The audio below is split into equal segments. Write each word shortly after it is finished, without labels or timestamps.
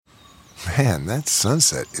Man, that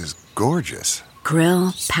sunset is gorgeous.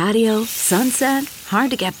 Grill, patio, sunset.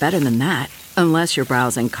 Hard to get better than that. Unless you're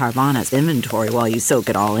browsing Carvana's inventory while you soak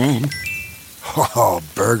it all in. Oh,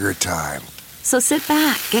 burger time. So sit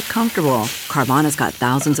back, get comfortable. Carvana's got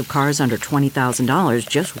thousands of cars under $20,000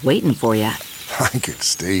 just waiting for you. I could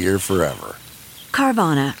stay here forever.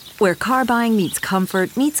 Carvana, where car buying meets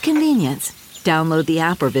comfort meets convenience. Download the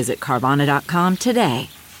app or visit Carvana.com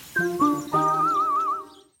today.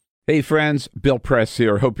 Hey friends, Bill Press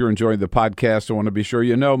here. Hope you're enjoying the podcast. I want to be sure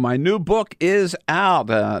you know my new book is out.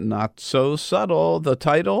 Not so subtle. The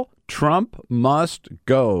title, Trump Must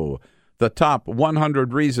Go. The top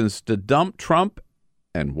 100 reasons to dump Trump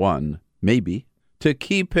and one, maybe, to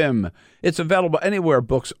keep him. It's available anywhere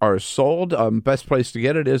books are sold. Best place to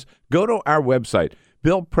get it is go to our website,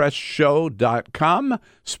 BillPressShow.com.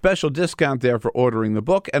 Special discount there for ordering the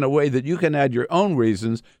book and a way that you can add your own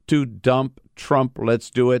reasons to dump Trump.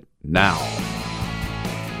 Let's do it now.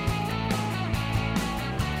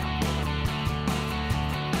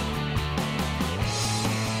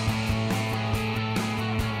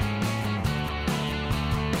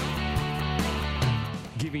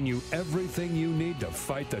 Giving you everything you need to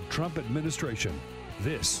fight the Trump administration.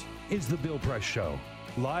 This is The Bill Press Show.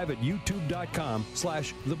 Live at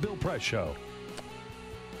youtube.com/The Bill Press Show.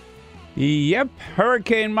 Yep,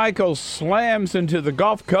 Hurricane Michael slams into the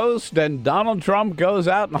Gulf Coast and Donald Trump goes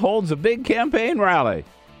out and holds a big campaign rally.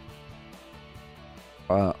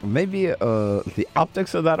 Maybe the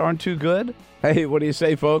optics of that aren't too good. Hey, what do you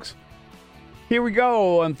say, folks? Here we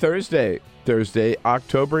go on Thursday,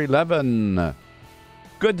 October 11.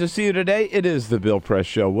 Good to see you today. It is the Bill Press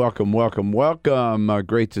Show. Welcome, welcome, welcome.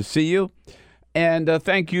 Great to see you. And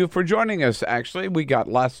thank you for joining us. Actually, we got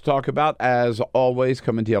lots to talk about, as always,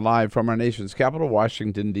 coming to you live from our nation's capital,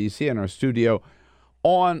 Washington, D.C., in our studio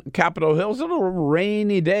on Capitol Hill. It's a little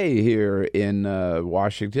rainy day here in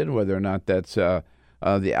Washington. Whether or not that's the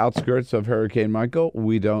outskirts of Hurricane Michael,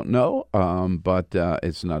 we don't know. But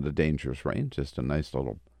it's not a dangerous rain, just a nice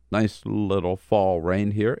little fall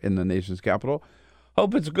rain here in the nation's capital.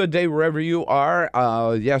 Hope it's a good day wherever you are.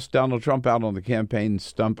 Yes, Donald Trump out on the campaign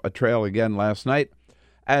stump trail again last night,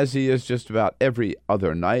 as he is just about every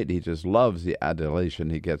other night. He just loves the adulation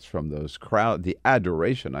he gets from those crowds, the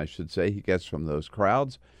adoration, I should say, he gets from those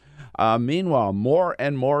crowds. Meanwhile, more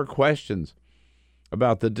and more questions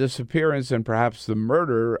about the disappearance and perhaps the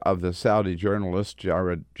murder of the Saudi journalist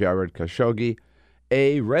Jared Khashoggi.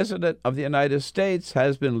 A resident of the United States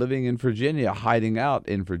has been living in Virginia, hiding out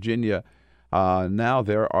in Virginia. Now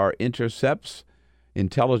there are intelligence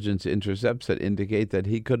intercepts that indicate that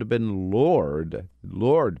he could have been lured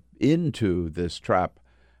into this trap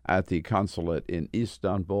at the consulate in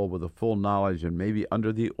Istanbul with the full knowledge and maybe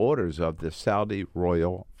under the orders of the Saudi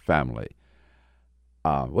royal family.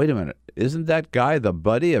 Wait a minute. Isn't that guy the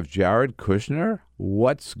buddy of Jared Kushner?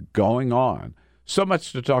 What's going on? So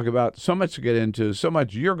much to talk about, so much to get into, so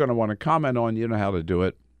much you're going to want to comment on. You know how to do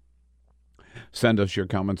it. Send us your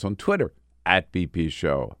comments on Twitter. At BP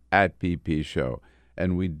Show,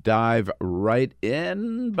 and we dive right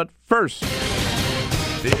in. But first,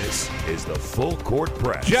 This is the Full Court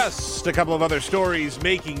Press. Just a couple of other stories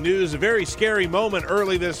making news. A very scary moment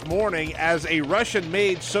early this morning as a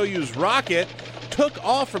Russian-made Soyuz rocket took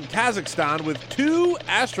off from Kazakhstan with two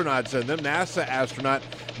astronauts in them. NASA astronaut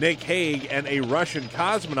Nick Hague and a Russian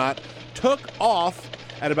cosmonaut took off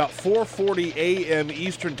at about 4:40 a.m.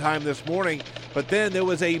 Eastern time this morning. But then there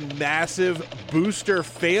was a massive booster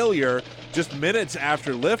failure just minutes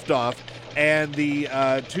after liftoff, and the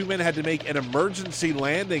two men had to make an emergency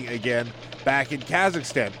landing again back in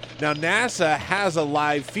Kazakhstan. Now, NASA has a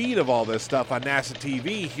live feed of all this stuff on NASA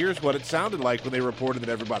TV. Here's what it sounded like when they reported that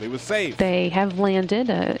everybody was safe. They have landed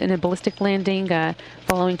in a ballistic landing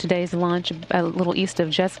following today's launch a little east of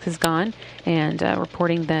Jezkazgan, and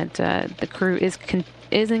reporting that the crew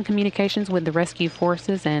is in communications with the rescue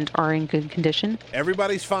forces and are in good condition.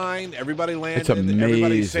 Everybody's fine. Everybody landed. It's amazing.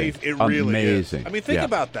 Everybody's safe. It really is. Amazing. I mean, think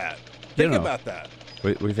about that. Think about that.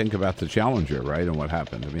 We think about the Challenger, right, and what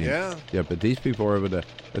happened. I mean, yeah. But these people were able to,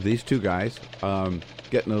 these two guys,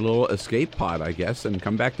 get in a little escape pod, I guess, and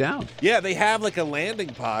come back down. Yeah, they have like a landing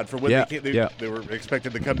pod for when they were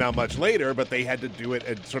expected to come down much later, but they had to do it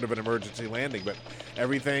at sort of an emergency landing. But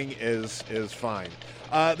everything is fine.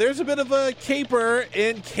 There's a bit of a caper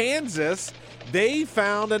in Kansas. They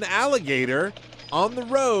found an alligator on the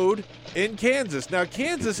road in Kansas. Now,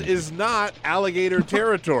 Kansas is not alligator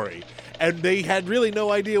territory. And they had really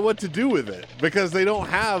no idea what to do with it because they don't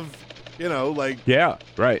have, Yeah,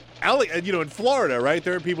 right. In Florida, right,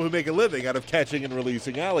 there are people who make a living out of catching and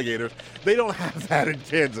releasing alligators. They don't have that in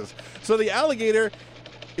Kansas. So the alligator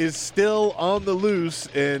is still on the loose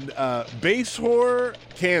in Basehor,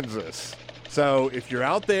 Kansas. So if you're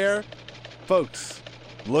out there, folks,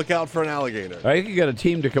 look out for an alligator. You could get a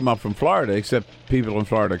team to come up from Florida, except people in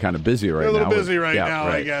Florida are kind of busy right now. They're a little busy right now,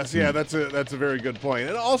 right. I guess. Yeah, that's a very good point.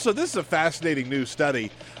 And also, this is a fascinating new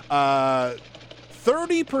study.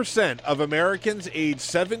 30% of Americans aged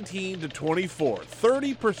 17 to 24,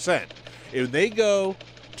 30%, if they go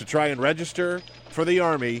to try and register for the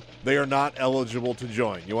Army, they are not eligible to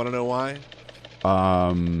join. You want to know why?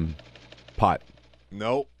 Pot.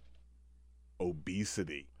 Nope.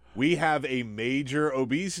 Obesity. We have a major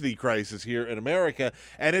obesity crisis here in America,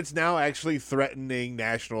 and it's now actually threatening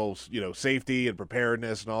national, safety and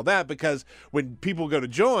preparedness and all that, because when people go to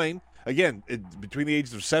join, again, between the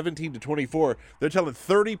ages of 17 to 24, they're telling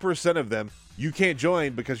 30% of them you can't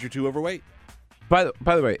join because you're too overweight. By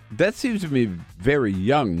the way, that seems to me very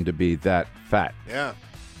young to be that fat. Yeah.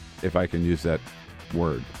 If I can use that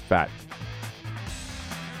word, fat.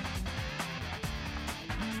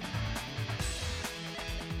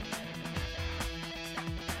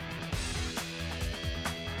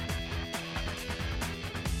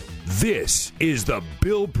 This is the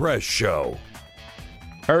Bill Press Show.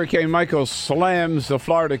 Hurricane Michael slams the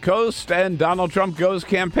Florida coast, and Donald Trump goes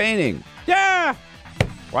campaigning. Yeah!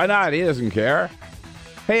 Why not? He doesn't care.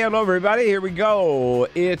 Hey, hello, everybody. Here we go.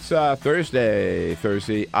 It's Thursday,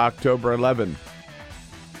 October 11.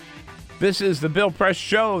 This is the Bill Press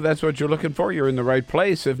Show. That's what you're looking for. You're in the right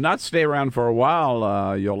place. If not, stay around for a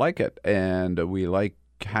while. You'll like it. And we like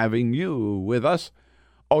having you with us.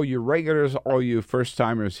 All you regulars, all you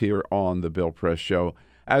first-timers here on the Bill Press Show,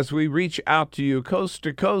 as we reach out to you coast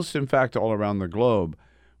to coast, in fact, all around the globe.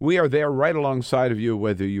 We are there right alongside of you,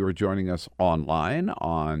 whether you are joining us online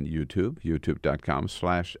on YouTube,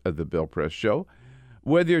 youtube.com/The Bill Press Show,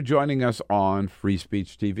 whether you're joining us on Free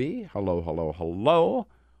Speech TV, hello,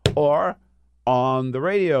 or on the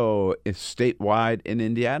radio, statewide in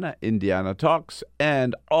Indiana, Indiana Talks,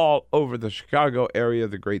 and all over the Chicago area,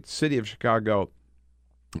 the great city of Chicago,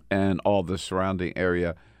 and all the surrounding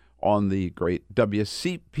area on the great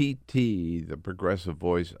WCPT, the progressive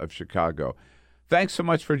voice of Chicago. Thanks so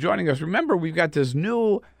much for joining us. Remember, we've got this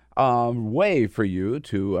new way for you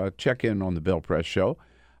to check in on the Bill Press Show.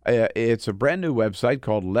 It's a brand new website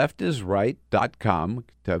called leftisright.com.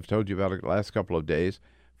 I've told you about it the last couple of days.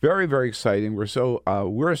 Very, very exciting. We're so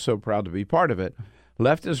proud to be part of it.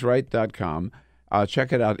 Leftisright.com.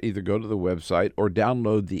 Check it out. Either go to the website or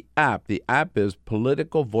download the app. The app is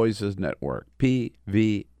Political Voices Network,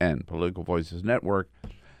 PVN, Political Voices Network.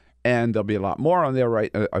 And there'll be a lot more on there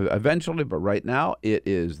eventually, but right now it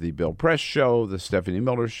is the Bill Press Show, the Stephanie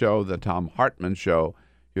Miller Show, the Tom Hartman Show,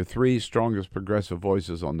 your three strongest progressive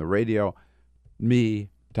voices on the radio, me,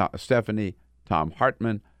 Stephanie, Tom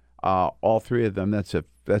Hartman, all three of them. That's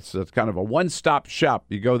kind of a one-stop shop.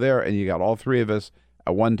 You go there and you got all three of us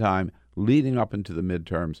at one time leading up into the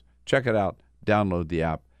midterms. Check it out, download the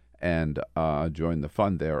app, and join the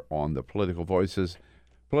fun there on the Political Voices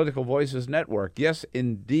Network. Yes,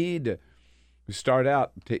 indeed. We start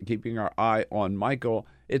out keeping our eye on Michael.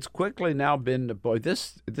 It's quickly now been, boy,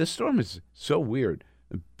 this storm is so weird.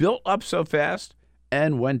 Built up so fast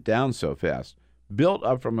and went down so fast. Built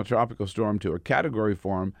up from a tropical storm to a Category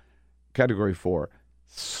 4,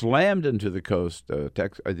 slammed into the coast,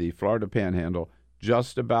 the Florida Panhandle,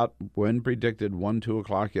 just about when predicted 2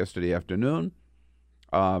 o'clock yesterday afternoon,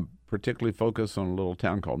 particularly focused on a little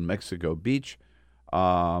town called Mexico Beach,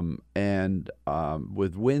 and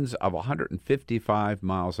with winds of 155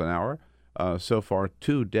 miles an hour. So far,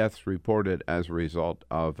 2 deaths reported as a result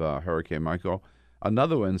of Hurricane Michael.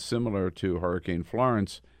 Another one similar to Hurricane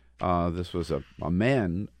Florence. This was a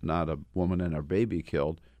man, not a woman and her baby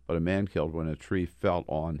killed, but a man killed when a tree fell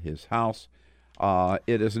on his house.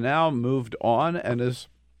 It has now moved on and is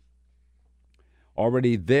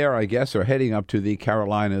already there, I guess, or heading up to the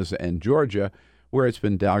Carolinas and Georgia, where it's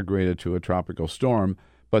been downgraded to a tropical storm.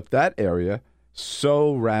 But that area,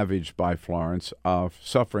 so ravaged by Florence,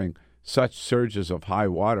 suffering such surges of high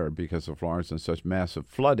water because of Florence and such massive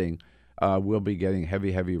flooding, we'll be getting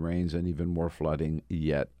heavy, heavy rains and even more flooding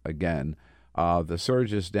yet again. The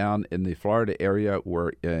surges down in the Florida area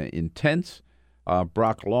were intense.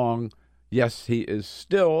 Brock Long, yes, he is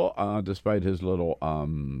still, despite his little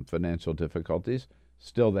financial difficulties,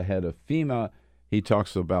 still the head of FEMA. He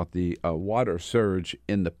talks about the water surge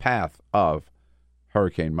in the path of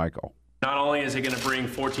Hurricane Michael. Not only is it going to bring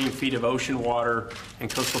 14 feet of ocean water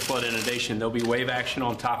and coastal flood inundation, there'll be wave action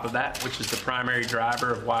on top of that, which is the primary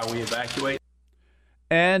driver of why we evacuate.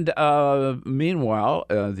 And meanwhile,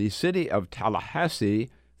 the city of Tallahassee,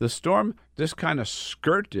 the storm just kind of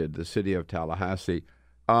skirted the city of Tallahassee,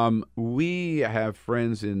 We have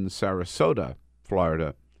friends in Sarasota,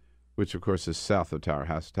 Florida, which, of course, is south of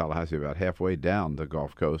Tallahassee, about halfway down the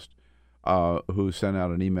Gulf Coast, who sent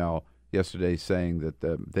out an email yesterday saying that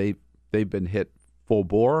they've been hit full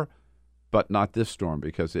bore, but not this storm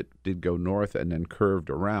because it did go north and then curved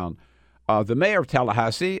around. The mayor of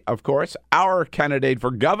Tallahassee, of course, our candidate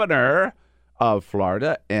for governor of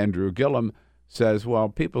Florida, Andrew Gillum, says, well,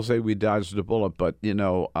 people say we dodged a bullet, but,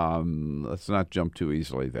 let's not jump too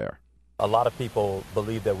easily there. A lot of people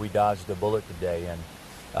believe that we dodged a bullet today, and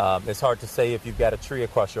it's hard to say if you've got a tree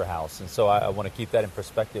across your house. And so I want to keep that in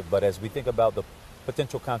perspective. But as we think about the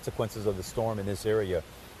potential consequences of the storm in this area,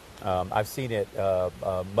 I've seen it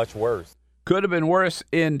much worse. Could have been worse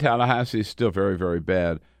in Tallahassee, still very, very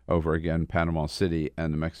bad over again, Panama City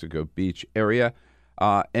and the Mexico Beach area.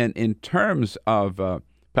 And in terms of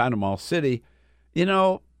Panama City,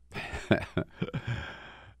 they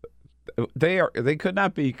could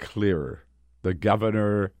not be clearer. The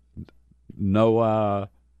governor, NOAA,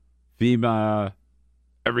 FEMA,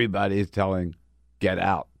 everybody is telling, get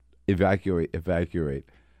out, evacuate.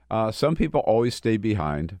 Some people always stay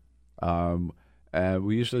behind. And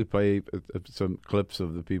we usually play some clips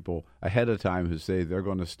of the people ahead of time who say they're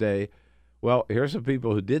going to stay. Well, here's some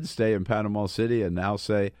people who did stay in Panama City and now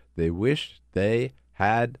say they wish they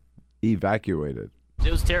had evacuated.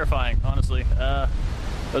 It was terrifying, honestly. There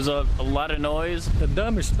was a lot of noise. The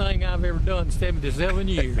dumbest thing I've ever done in 77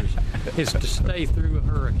 years is to stay through a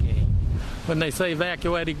hurricane. When they say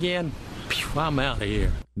evacuate again, phew, I'm out of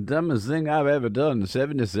here. Dumbest thing I've ever done in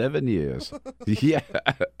 77 years. Yeah.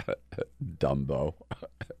 Dumbo.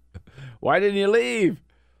 Why didn't you leave?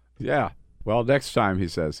 Yeah. Well, next time, he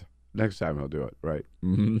says. Next time he'll do it, right?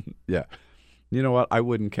 Mm-hmm. Yeah. You know what? I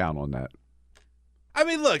wouldn't count on that. I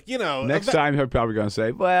mean, look, Next time he'll probably going to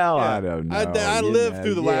say, well, yeah, I don't know. I lived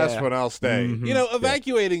through the last one. I'll stay. Mm-hmm.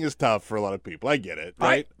 Evacuating is tough for a lot of people. I get it,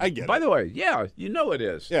 right? I get it. By the way, yeah, it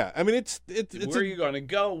is. Yeah, I mean, it's where are you going to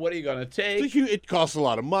go? What are you going to take? It costs a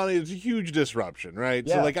lot of money. It's a huge disruption, right?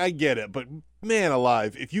 Yeah. So, I get it. But, man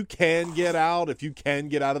alive, if you can get out, of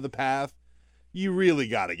the path, you really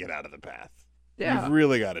got to get out of the path. Yeah. You've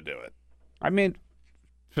really got to do it. I mean,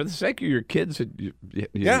 for the sake of your kids,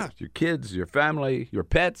 your kids, your family, your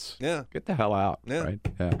pets, get the hell out, right?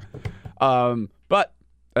 Yeah. But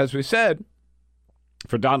as we said,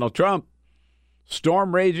 for Donald Trump,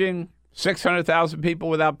 storm raging, 600,000 people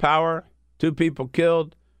without power, 2 people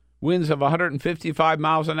killed, winds of 155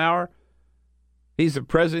 miles an hour. He's the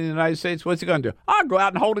president of the United States. What's he going to do? I'll go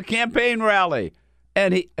out and hold a campaign rally.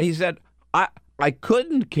 And he said, I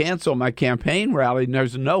couldn't cancel my campaign rally. And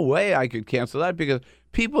there's no way I could cancel that because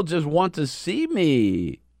people just want to see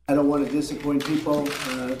me. I don't want to disappoint people.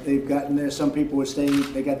 They've gotten there. Some people were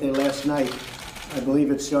staying. They got there last night. I believe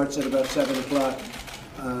it starts at about 7 o'clock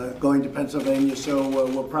going to Pennsylvania. So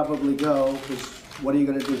we'll probably go because what are you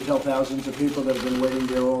going to do? Tell thousands of people that have been waiting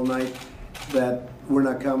there all night that we're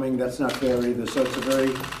not coming? That's not fair either. So it's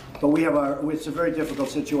it's a very difficult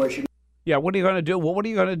situation. Yeah, what are you going to do? Well, what are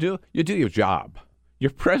you going to do? You do your job.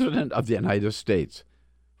 You're president of the United States,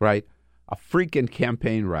 right? A freaking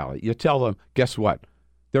campaign rally. You tell them, guess what?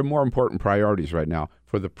 There are more important priorities right now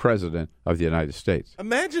for the president of the United States.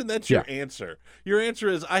 Imagine that's your answer. Your answer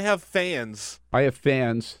is, I have fans. I have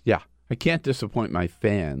fans. Yeah. I can't disappoint my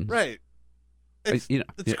fans. Right. It's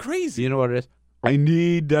crazy. You know what it is? I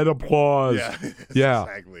need that applause. Yeah.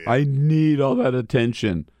 Exactly. I need all that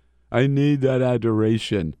attention. I need that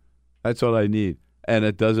adoration. That's what I need. And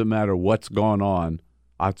it doesn't matter what's going on.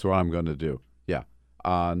 That's what I'm going to do. Yeah.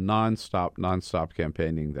 Non-stop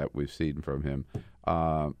campaigning that we've seen from him.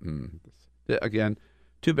 Again,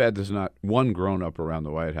 too bad there's not one grown-up around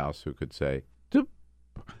the White House who could say,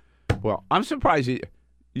 well, I'm surprised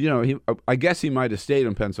I guess he might have stayed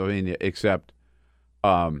in Pennsylvania, except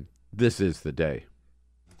this is the day.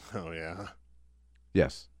 Oh, yeah.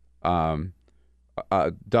 Yes.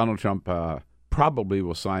 Donald Trump probably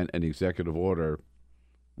will sign an executive order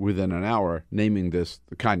within an hour naming this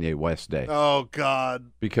the Kanye West Day. Oh,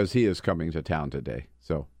 God. Because he is coming to town today.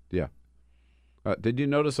 So, yeah. Did you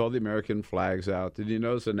notice all the American flags out? Did you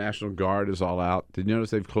notice the National Guard is all out? Did you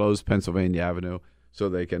notice they've closed Pennsylvania Avenue so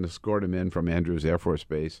they can escort him in from Andrews Air Force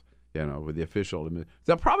Base, with the official.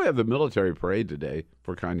 They'll probably have the military parade today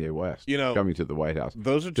for Kanye West coming to the White House.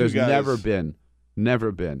 Those are two There's guys.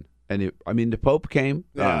 Never been. And the Pope came.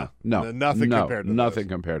 Yeah. Nothing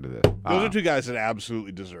compared to this. Those are two guys that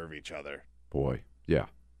absolutely deserve each other. Boy, yeah.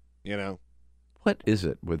 What is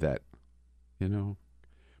it with that?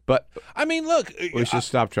 But I mean, look, we should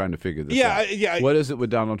stop trying to figure this out. Yeah. What is it with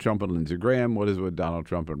Donald Trump and Lindsey Graham? What is it with Donald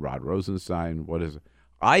Trump and Rod Rosenstein? What is it?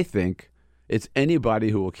 I think It's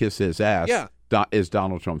anybody who will kiss his ass is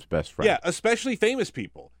Donald Trump's best friend. Yeah, especially famous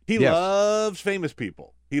people. He Yes. loves famous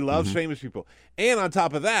people. He loves famous people. And on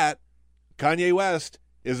top of that, Kanye West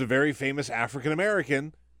is a very famous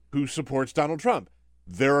African-American who supports Donald Trump.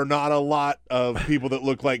 There are not a lot of people that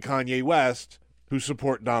look like Kanye West who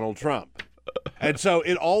support Donald Trump. And so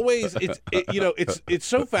it's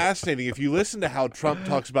so fascinating if you listen to how Trump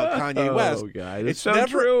talks about Kanye West. Oh, God. It's so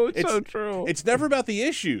true. It's so true. It's never about the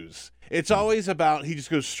issues. It's always about, he just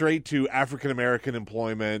goes straight to African-American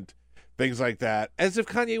employment, things like that, as if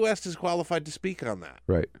Kanye West is qualified to speak on that.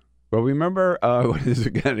 Right. Well, remember what is it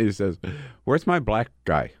again? He says, "Where's my black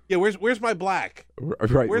guy?" Yeah, where's my black?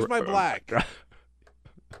 Right. Where's my black?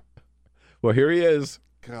 Well, here he is.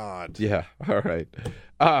 God. Yeah. All right.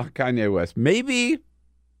 Kanye West, maybe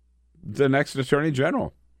the next Attorney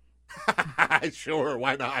General, Sure.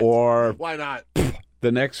 Why not? or Why not?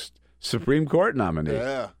 the next Supreme Court nominee.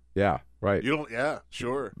 Yeah. Yeah. Right. You don't. Yeah.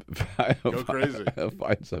 Sure. Go crazy. I'll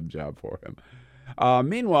find some job for him.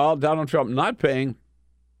 Meanwhile, Donald Trump not paying,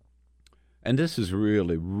 and this is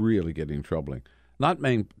really, really getting troubling, not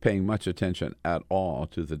paying much attention at all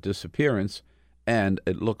to the disappearance, and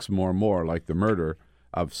it looks more and more like the murder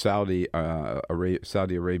of Saudi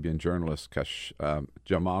Arabian journalist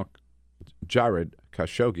Jared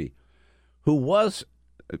Khashoggi, who was,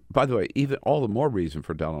 by the way, even all the more reason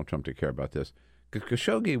for Donald Trump to care about this.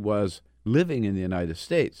 Khashoggi was living in the United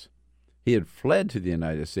States. He had fled to the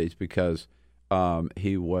United States because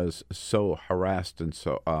he was so harassed and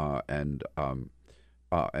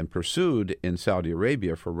and pursued in Saudi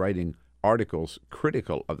Arabia for writing articles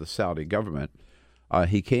critical of the Saudi government.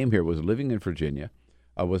 He came here, was living in Virginia,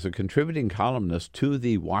 was a contributing columnist to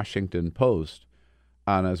the Washington Post,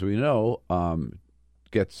 and as we know,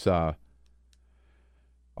 gets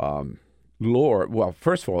lured. Well,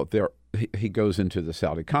 first of all, he goes into the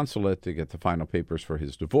Saudi consulate to get the final papers for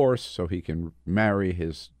his divorce so he can marry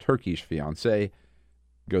his Turkish fiancée.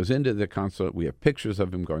 Goes into the consulate. We have pictures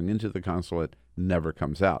of him going into the consulate. Never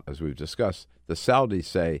comes out, as we've discussed. The Saudis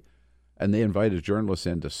say, and they invited journalists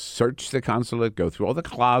in to search the consulate, go through all the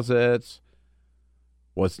closets.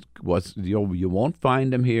 You won't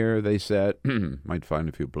find him here, they said. Might find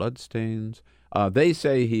a few bloodstains. They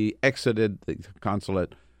say he exited the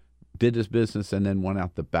consulate, did his business, and then went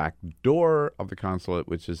out the back door of the consulate,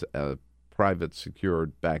 which is a private,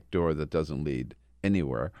 secured back door that doesn't lead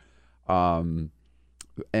anywhere. And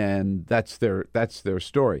that's their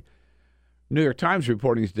story. New York Times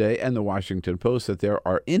reporting today, and the Washington Post, that there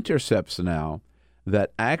are intercepts now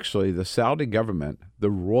that actually the Saudi government,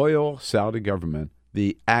 the royal Saudi government,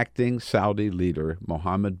 the acting Saudi leader,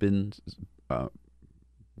 Mohammed bin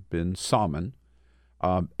Salman,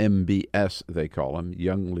 MBS they call him,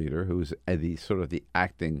 young leader, who's the sort of the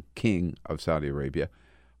acting king of Saudi Arabia,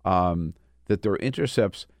 that there are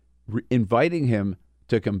intercepts inviting him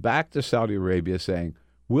to come back to Saudi Arabia saying,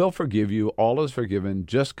 "We'll forgive you, all is forgiven,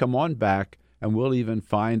 just come on back, and we'll even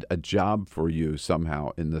find a job for you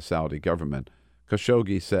somehow in the Saudi government."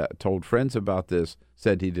 Khashoggi told friends about this,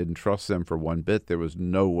 said he didn't trust them for one bit. There was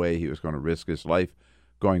no way he was going to risk his life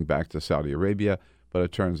going back to Saudi Arabia. But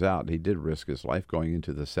it turns out he did risk his life going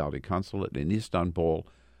into the Saudi consulate in Istanbul.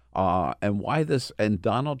 And why this? And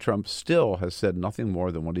Donald Trump still has said nothing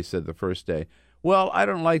more than what he said the first day. Well, I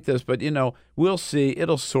don't like this, but, we'll see.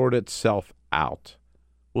 It'll sort itself out.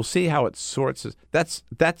 We'll see how it sorts. That's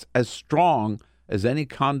as strong as any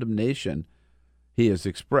condemnation he has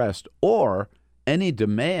expressed or any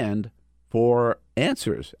demand for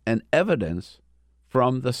answers and evidence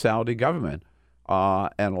from the Saudi government.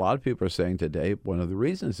 And a lot of people are saying today one of the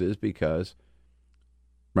reasons is because,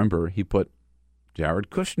 remember, he put Jared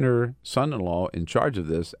Kushner, son-in-law, in charge of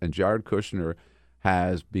this, and Jared Kushner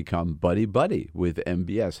has become buddy-buddy with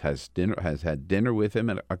MBS, has had dinner with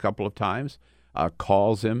him a couple of times,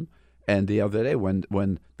 calls him. And the other day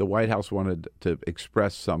when the White House wanted to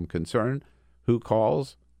express some concern, who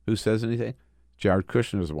calls? Who says anything? Jared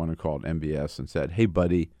Kushner is the one who called MBS and said, "Hey,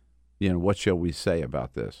 buddy, what shall we say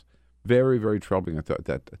about this?" Very, very troubling. I thought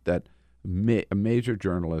that a major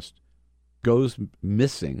journalist goes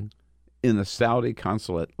missing in the Saudi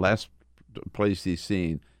consulate, last place he's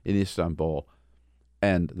seen in Istanbul,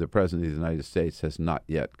 and the President of the United States has not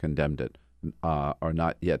yet condemned it or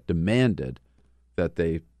not yet demanded that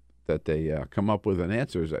they come up with an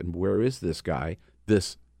answer. And where is this guy?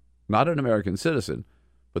 This, not an American citizen,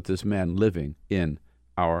 but this man living in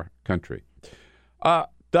our country.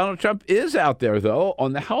 Donald Trump is out there, though,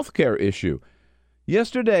 on the health care issue.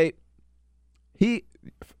 Yesterday,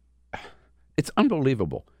 it's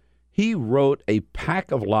unbelievable. He wrote a pack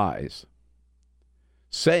of lies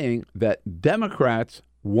saying that Democrats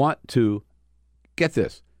want to get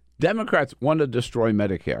this. Democrats want to destroy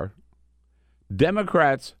Medicare.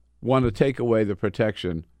 Democrats want to take away the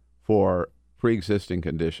protection for pre-existing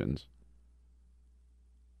conditions.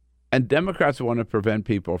 And Democrats want to prevent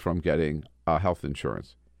people from getting health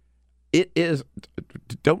insurance. It is,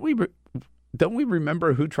 don't we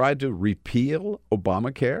remember who tried to repeal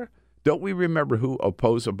Obamacare? Don't we remember who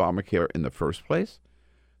opposed Obamacare in the first place?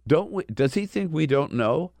 Does he think we don't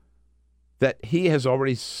know that he has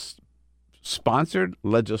already sponsored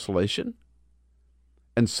legislation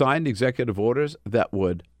and signed executive orders that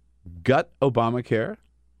would gut Obamacare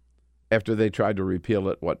after they tried to repeal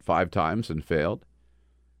it, 5 times and failed?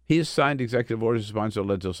 He has signed executive orders to sponsor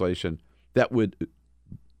legislation that would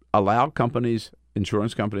allow companies,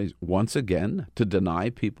 insurance companies, once again to deny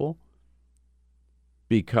people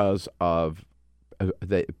because of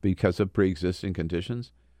pre-existing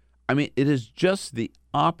conditions. I mean, it is just the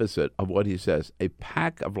opposite of what he says. A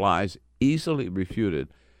pack of lies easily refuted.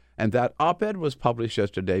 And that op-ed was published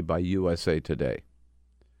yesterday by USA Today.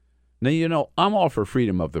 Now, I'm all for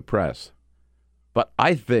freedom of the press, but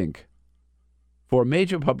I think for a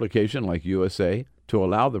major publication like USA to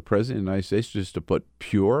allow the President of the United States just to put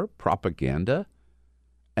pure propaganda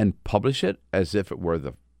and publish it as if it were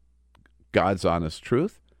the God's honest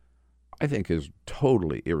truth, I think is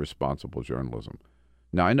totally irresponsible journalism.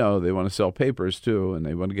 Now, I know they want to sell papers, too, and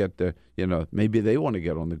they want to get maybe they want to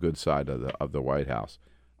get on the good side of the White House.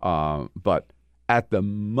 But at the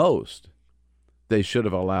most, they should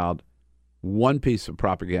have allowed one piece of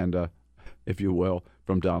propaganda, if you will,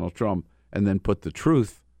 from Donald Trump, and then put the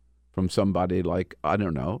truth from somebody like, I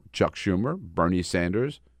don't know, Chuck Schumer, Bernie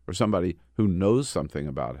Sanders, or somebody who knows something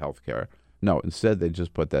about health care. No, instead they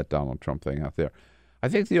just put that Donald Trump thing out there. I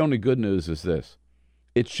think the only good news is this.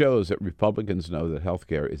 It shows that Republicans know that health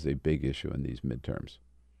care is a big issue in these midterms.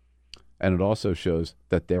 And it also shows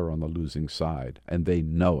that they're on the losing side, and they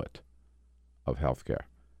know it, of health care.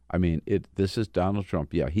 I mean, this is Donald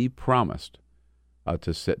Trump. Yeah, he promised not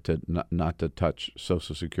to touch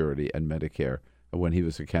Social Security and Medicare when he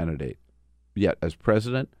was a candidate. Yet, as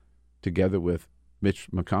president, together with Mitch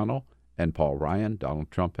McConnell and Paul Ryan,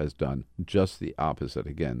 Donald Trump has done just the opposite.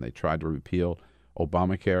 Again, they tried to repeal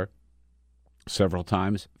Obamacare several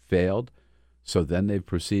times, failed. So then they've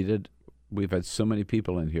proceeded. We've had so many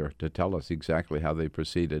people in here to tell us exactly how they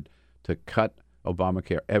proceeded to cut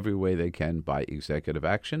Obamacare every way they can by executive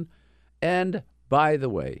action. And by the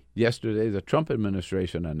way, yesterday the Trump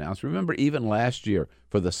administration announced, remember even last year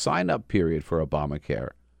for the sign-up period for Obamacare,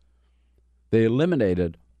 they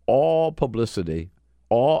eliminated all publicity,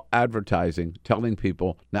 all advertising, telling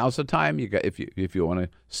people now's the time. You got if you want to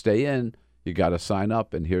stay in, you got to sign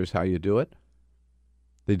up, and here's how you do it.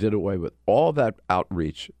 They did away with all that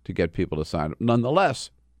outreach to get people to sign up.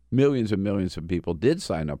 Nonetheless, millions and millions of people did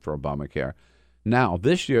sign up for Obamacare. Now,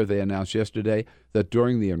 this year, they announced yesterday that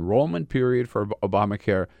during the enrollment period for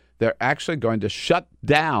Obamacare, they're actually going to shut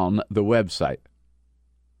down the website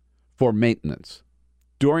for maintenance.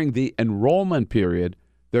 During the enrollment period,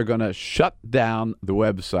 they're going to shut down the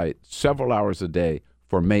website several hours a day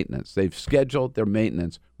for maintenance. They've scheduled their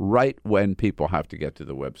maintenance right when people have to get to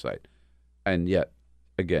the website. And yet,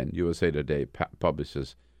 again, USA Today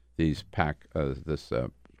publishes these pack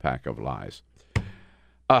of lies.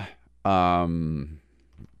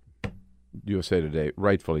 USA Today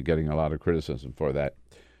rightfully getting a lot of criticism for that.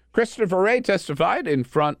 Christopher Wray testified in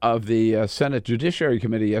front of the Senate Judiciary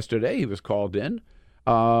Committee yesterday. He was called in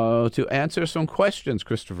to answer some questions,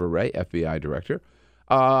 Christopher Wray, FBI director,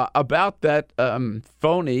 about that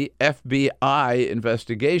phony FBI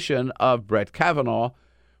investigation of Brett Kavanaugh,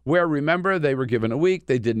 where, remember, they were given a week.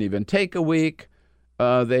 They didn't even take a week.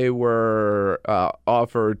 They were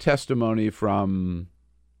offered testimony from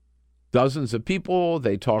dozens of people.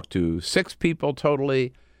 They talked to 6 people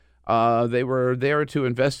totally. They were there to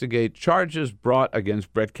investigate charges brought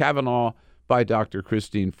against Brett Kavanaugh by Dr.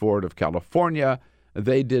 Christine Ford of California.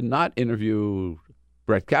 They did not interview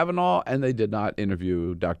Brett Kavanaugh, and they did not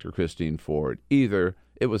interview Dr. Christine Ford either.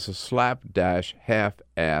 It was a slapdash,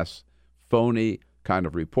 half-ass, phony kind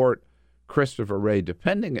of report. Christopher Wray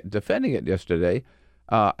defending it yesterday,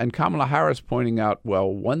 and Kamala Harris pointing out, well,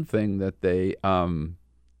 one thing that they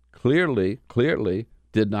clearly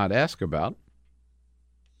did not ask about.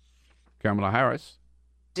 Kamala Harris.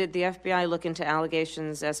 Did the FBI look into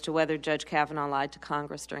allegations as to whether Judge Kavanaugh lied to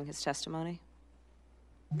Congress during his testimony?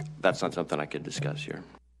 That's not something I could discuss here.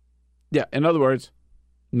 Yeah, in other words,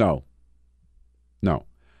 no.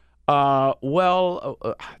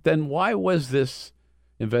 Then why was this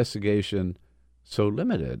investigation so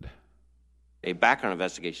limited? A background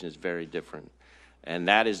investigation is very different And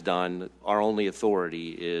that is done. Our only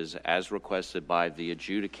authority is as requested by the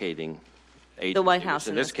adjudicating agency. The White House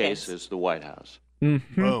in this case is the White House.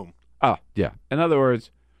 Mm-hmm. Boom. Oh, yeah. In other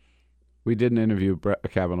words, we didn't interview Brett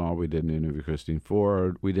Kavanaugh. We didn't interview Christine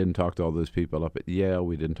Ford. We didn't talk to all those people up at Yale.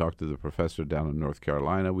 We didn't talk to the professor down in North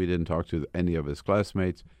Carolina. We didn't talk to any of his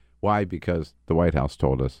classmates. Why? Because the White House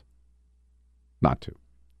told us not to.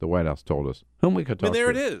 The White House told us whom we could talk to.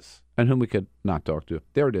 There it is. And whom we could not talk to.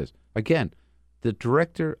 There it is. Again, the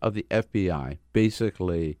director of the FBI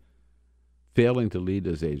basically failing to lead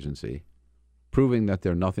his agency, proving that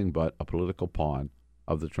they're nothing but a political pawn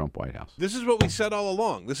of the Trump White House. This is what we said all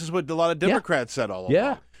along. This is what a lot of Democrats said all along.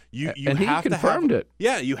 Yeah. You And he have confirmed to have, it.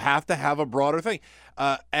 Yeah, you have to have a broader thing.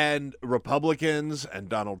 And Republicans and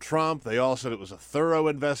Donald Trump, they all said it was a thorough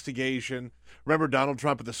investigation. Remember Donald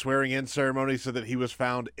Trump at the swearing-in ceremony said that he was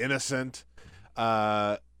found innocent. We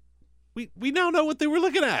now know what they were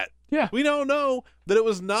looking at. Yeah. We now know that it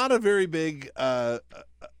was not a very big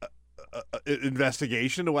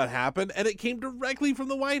investigation to what happened, and it came directly from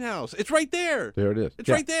the White House. It's right there. There it is. It's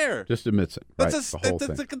right there. Just admits it. That's right, the whole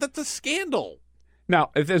thing. that's a scandal.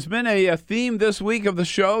 Now, if there's been a theme this week of the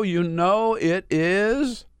show, you know it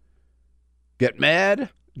is get mad,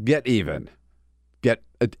 get even. Get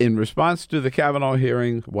in response to the Kavanaugh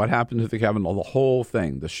hearing, what happened to the Kavanaugh, the whole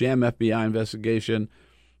thing, the sham FBI investigation,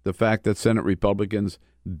 the fact that Senate Republicans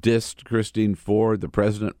dissed Christine Ford, the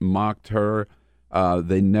president mocked her.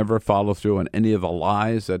 They never follow through on any of the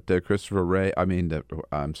lies that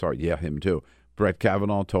him too. Brett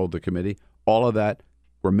Kavanaugh told the committee. All of that.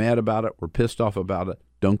 We're mad about it. We're pissed off about it.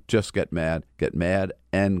 Don't just get mad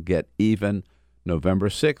and get even. November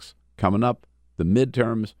 6th, coming up, the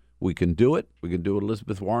midterms. We can do it. We can do what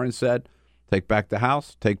Elizabeth Warren said. Take back the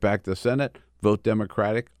House, take back the Senate, vote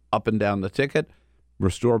Democratic up and down the ticket,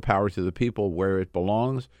 restore power to the people where it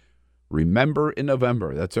belongs. Remember in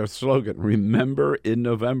November. That's our slogan. Remember in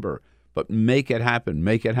November. But make it happen.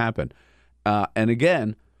 Make it happen. And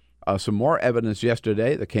again, some more evidence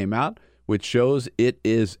yesterday that came out, which shows it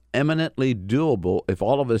is eminently doable if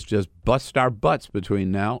all of us just bust our butts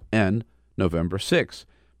between now and November 6th.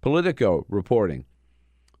 Politico reporting.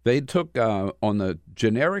 They took on the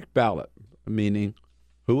generic ballot, meaning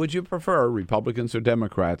who would you prefer, Republicans or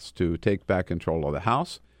Democrats, to take back control of the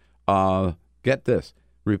House? Get this.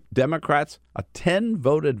 Democrats, a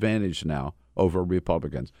 10-vote advantage now over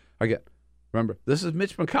Republicans. Again, remember, this is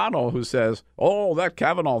Mitch McConnell who says, that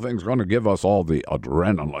Kavanaugh thing's going to give us all the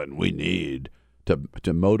adrenaline we need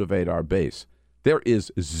to motivate our base. There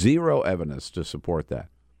is zero evidence to support that.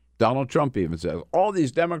 Donald Trump even says, all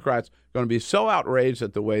these Democrats are going to be so outraged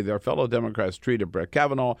at the way their fellow Democrats treated Brett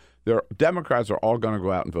Kavanaugh, their Democrats are all going to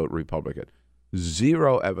go out and vote Republican.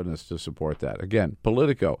 Zero evidence to support that. Again,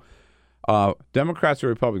 Politico. Democrats or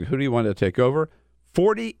Republicans, who do you want to take over?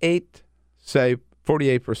 48%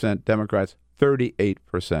 Democrats,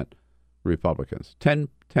 38% Republicans.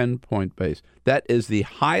 10-point base. That is the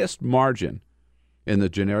highest margin in the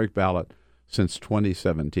generic ballot since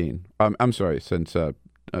 2017. Since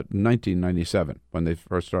 1997 when they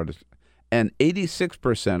first started. And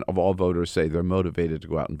 86% of all voters say they're motivated to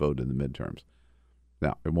go out and vote in the midterms.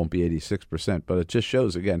 Now, it won't be 86%, but it just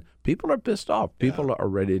shows, again, people are pissed off. People are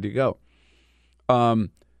ready to go. The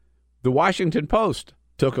Washington Post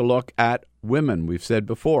took a look at women. We've said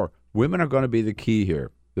before, women are going to be the key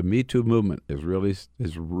here. The Me Too movement is really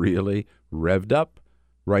revved up,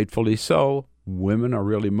 rightfully so. Women are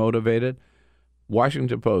really motivated.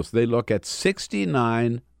 Washington Post, they look at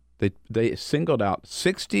 69, they singled out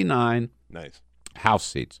 69 House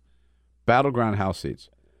seats, battleground House seats.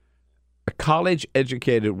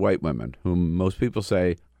 College-educated white women, whom most people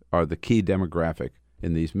say are the key demographic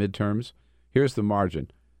in these midterms. Here's the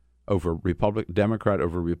margin over Democrat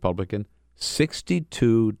over Republican: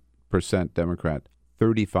 62% Democrat,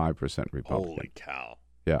 35% Republican. Holy cow!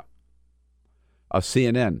 Yeah.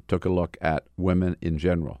 CNN took a look at women in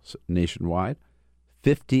general nationwide.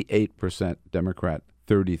 58% Democrat,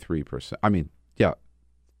 33%.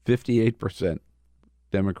 58%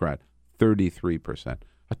 Democrat, 33%.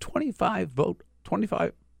 A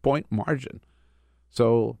 25-point margin.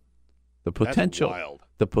 So the potential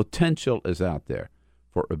is out there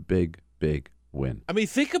for a big, big win. I mean,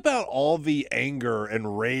 think about all the anger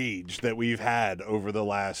and rage that we've had over the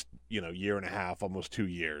last, year and a half, almost 2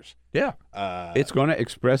 years. Yeah. It's going to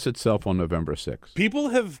express itself on November 6th.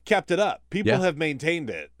 People have kept it up. People have maintained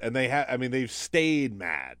it, and they've stayed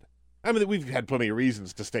mad. I mean, we've had plenty of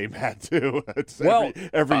reasons to stay mad, too.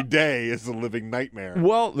 Every day is a living nightmare.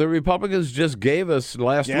 Well, the Republicans just gave us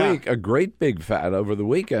last week a great big fat, over the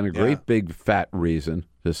weekend, a great big fat reason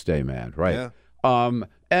to stay mad, right? Yeah.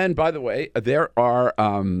 And by the way, there are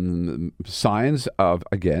signs of,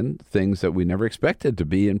 again, things that we never expected to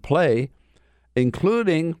be in play,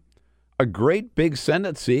 including a great big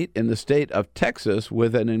Senate seat in the state of Texas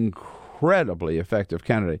with an incredibly effective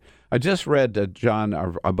candidate. I just read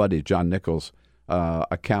our buddy John Nichols'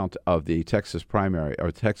 account of the Texas primary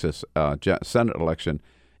or Texas Senate election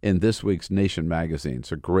in this week's Nation magazine.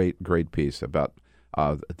 It's a great, great piece about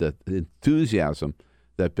the enthusiasm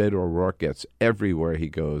that Beto O'Rourke gets everywhere he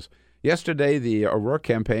goes. Yesterday, the O'Rourke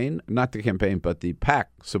campaign, not the campaign, but the PAC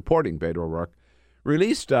supporting Beto O'Rourke,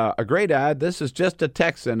 released a great ad. This is just a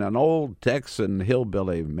Texan, an old Texan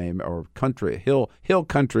hillbilly or hill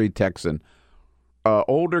country Texan,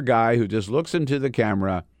 older guy who just looks into the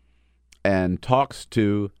camera and talks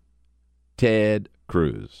to Ted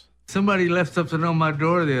Cruz. Somebody left something on my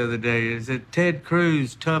door the other day. It said, Ted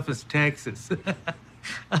Cruz, toughest Texas.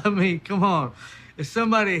 I mean, come on. If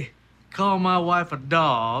somebody called my wife a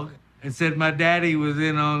dog and said my daddy was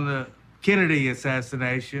in on the Kennedy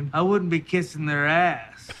assassination, I wouldn't be kissing their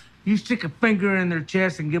ass. You stick a finger in their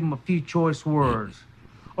chest and give them a few choice words.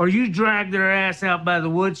 Or you drag their ass out by the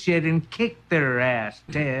woodshed and kick their ass,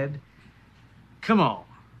 Ted. Come on,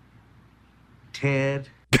 Ted.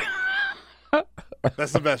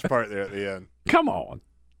 That's the best part there at the end. Come on,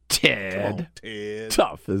 Ted. Come on, Ted.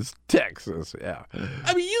 Tough as Texas, yeah.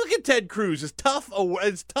 I mean, you look at Ted Cruz. Is tough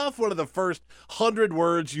one of the first 100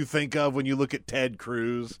 words you think of when you look at Ted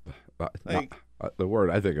Cruz? The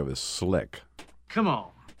word I think of is slick. Come on.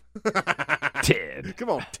 Ted. Come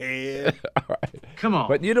on, Ted. All right. Come on.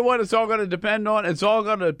 But you know what it's all going to depend on? It's all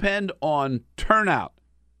going to depend on turnout.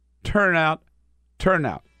 Turnout.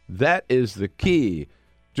 That is the key.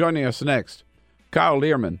 Joining us next, Kyle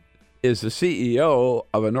Lierman is the CEO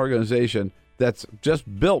of an organization that's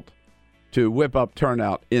just built to whip up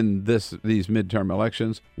turnout in these midterm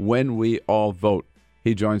elections when we all vote.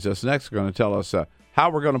 He joins us next. Going to tell us how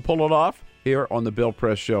we're going to pull it off here on the Bill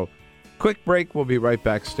Press Show. Quick break. We'll be right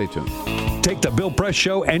back. Stay tuned. Take the Bill Press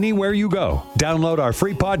Show anywhere you go. Download our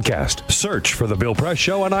free podcast. Search for the Bill Press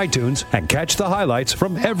Show on iTunes and catch the highlights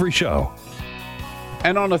from every show.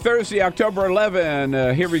 And on a Thursday, October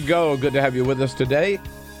 11, here we go. Good to have you with us today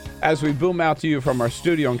as we boom out to you from our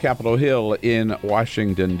studio on Capitol Hill in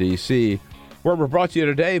Washington, D.C., where we're brought to you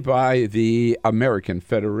today by the American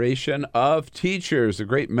Federation of Teachers, the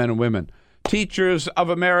great men and women. Teachers of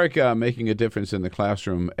America, making a difference in the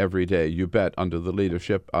classroom every day, you bet, under the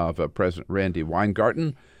leadership of President Randy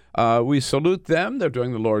Weingarten. We salute them. They're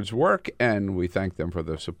doing the Lord's work, and we thank them for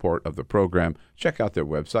their support of the program. Check out their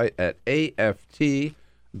website at aft.org.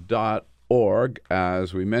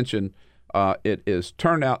 As we mentioned, it is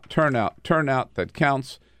turnout that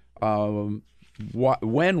counts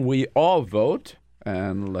when we all vote,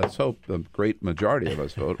 and let's hope the great majority of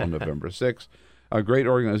us vote on November 6th. A great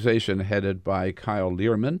organization headed by Kyle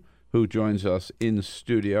Lierman, who joins us in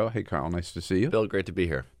studio. Hey, Kyle, nice to see you. Bill, great to be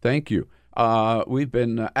here. Thank you. We've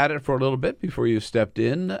been at it for a little bit before you stepped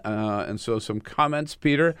in, and so some comments,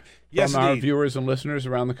 Peter, yes, from our indeed. viewers and listeners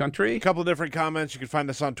around the country. A couple of different comments. You can find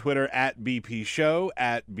us on Twitter at BP Show.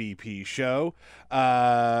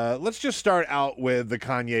 Let's just start out with the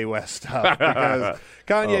Kanye West stuff, because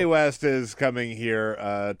Kanye West is coming here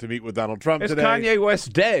to meet with Donald Trump today. It's Kanye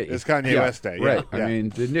West Day. It's Kanye West Day, right. Yeah. I mean,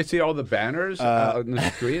 didn't you see all the banners out in the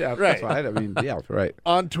street outside? Right. I mean, yeah, right.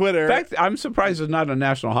 On Twitter. In fact, I'm surprised it's not a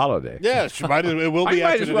national holiday. Yeah, it will be I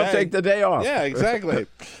might after as well today. take the day off. Yeah, exactly.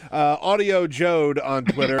 Audio Jode on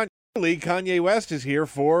Twitter. Kanye West is here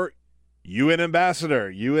for UN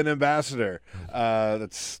ambassador.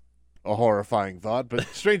 That's a horrifying thought, but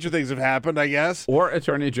stranger things have happened, I guess. Or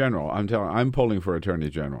Attorney General. I'm polling for Attorney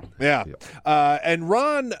General. Yeah. And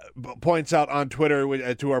Ron points out on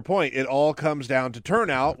Twitter, to our point, it all comes down to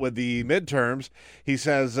turnout with the midterms. He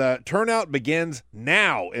says, turnout begins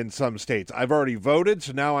now in some states. I've already voted,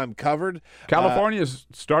 so now I'm covered. California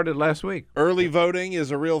started last week. Early voting is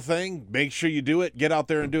a real thing. Make sure you do it. Get out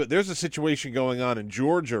there and do it. There's a situation going on in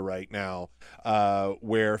Georgia right now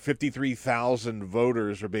where 53,000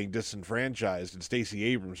 voters are being disenfranchised, and Stacey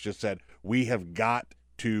Abrams just said, we have got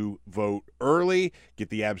to vote early, get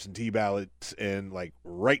the absentee ballots in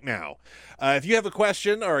right now. If you have a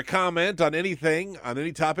question or a comment on anything, on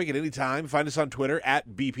any topic at any time, find us on Twitter at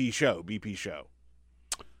BP Show.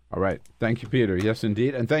 All right. Thank you, Peter. Yes,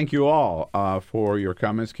 indeed. And thank you all for your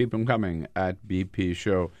comments. Keep them coming at BP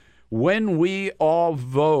Show. When we all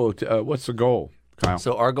vote, what's the goal, Kyle?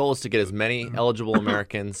 So our goal is to get as many eligible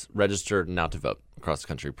Americans registered and out to vote across the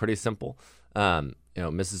country. Pretty simple. Mrs.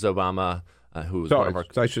 Obama who was one of our.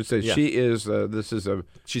 I should say she is.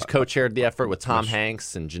 She's co-chaired the effort with Tom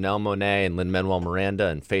Hanks and Janelle Monáe and Lin-Manuel Miranda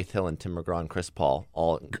and Faith Hill and Tim McGraw and Chris Paul.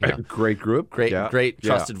 All great group, great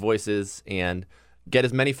trusted voices, and get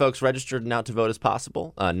as many folks registered and out to vote as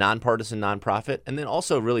possible. Nonpartisan, nonprofit, and then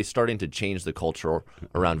also really starting to change the culture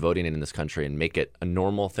around voting in this country and make it a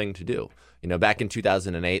normal thing to do. Back in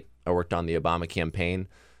 2008, I worked on the Obama campaign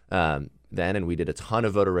then, and we did a ton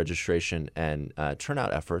of voter registration and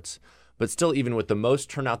turnout efforts. But still, even with the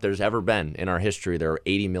most turnout there's ever been in our history, there are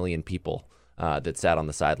 80 million people that sat on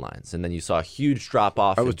the sidelines. And then you saw a huge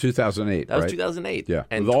drop-off. That was 2008, That was 2008. Yeah,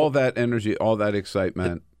 and with all that energy, all that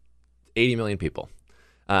excitement. 80 million people.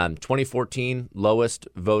 2014, lowest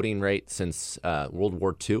voting rate since World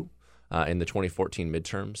War II in the 2014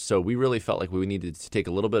 midterms. So we really felt like we needed to take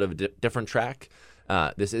a little bit of a different track.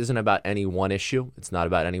 This isn't about any one issue. It's not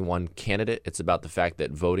about any one candidate. It's about the fact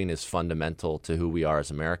that voting is fundamental to who we are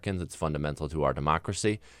as Americans. It's fundamental to our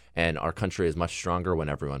democracy. And our country is much stronger when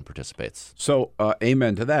everyone participates. So,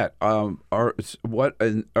 amen to that.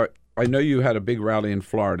 I know you had a big rally in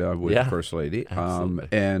Florida with the First Lady.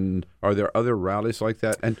 And are there other rallies like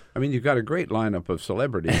that? And, I mean, you've got a great lineup of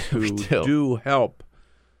celebrities who do help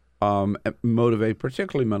motivate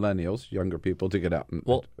particularly millennials, younger people, to get out and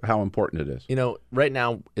how important it is. Right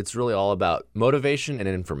now it's really all about motivation and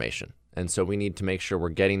information. And so we need to make sure we're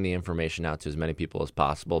getting the information out to as many people as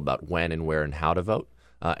possible about when and where and how to vote,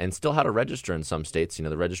 and still how to register in some states.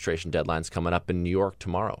 The registration deadline's coming up in New York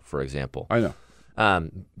tomorrow, for example. I know.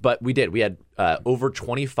 But we had over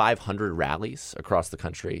 2,500 rallies across the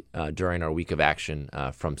country during our week of action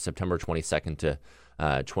from September 22nd to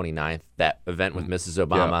 29th. That event with Mrs.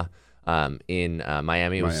 Obama in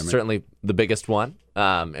Miami was certainly the biggest one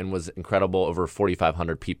and was incredible. Over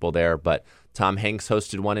 4,500 people there. But Tom Hanks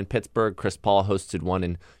hosted one in Pittsburgh. Chris Paul hosted one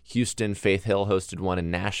in Houston. Faith Hill hosted one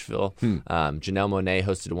in Nashville. Janelle Monáe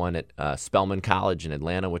hosted one at Spelman College in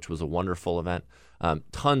Atlanta, which was a wonderful event.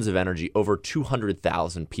 Tons of energy. Over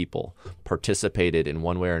 200,000 people participated in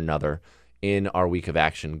one way or another in our week of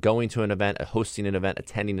action, going to an event, hosting an event,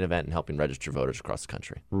 attending an event, and helping register voters across the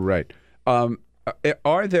country. Right.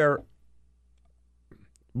 Are there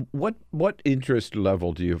what interest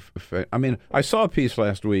level do you? I mean, I saw a piece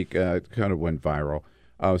last week. It kind of went viral.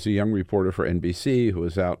 I was a young reporter for NBC who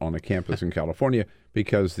was out on a campus in California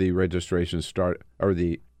because the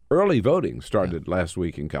the early voting started last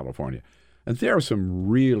week in California. And there are some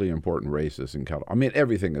really important races in California. I mean,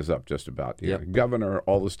 everything is up just about. Governor,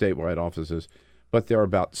 all the statewide offices. But there are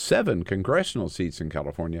about 7 congressional seats in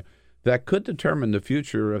California that could determine the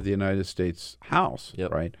future of the United States House,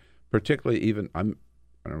 right? Particularly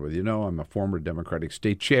I don't know whether you know, I'm a former Democratic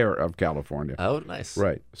state chair of California. Oh, nice.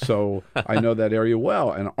 Right. So I know that area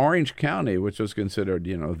well. And Orange County, which was considered,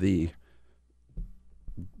 the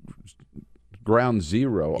ground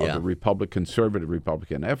zero of the conservative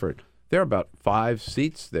Republican effort, there are about 5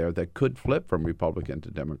 seats there that could flip from Republican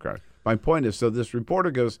to Democrat. My point is, so this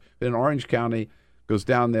reporter goes in Orange County, goes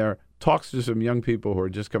down there, talks to some young people who are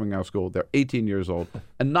just coming out of school. They're 18 years old,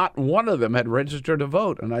 and not one of them had registered to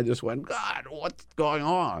vote. And I just went, God, what's going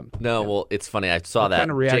on? No, well, it's funny. I saw that. What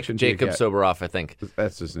kind of reaction Jacob Soboroff, I think.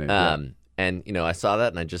 That's his name. And, I saw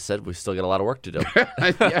that, and I just said, we still got a lot of work to do.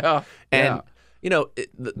 And,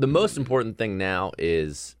 the most important thing now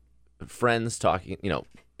is friends talking,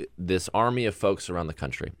 this army of folks around the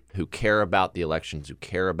country who care about the elections, who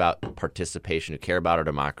care about participation, who care about our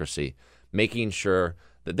democracy, making sure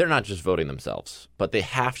that they're not just voting themselves, but they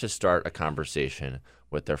have to start a conversation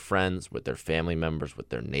with their friends, with their family members, with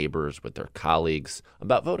their neighbors, with their colleagues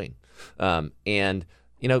about voting. And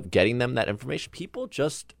getting them that information. People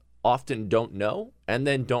just often don't know, and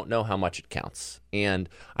then don't know how much it counts. And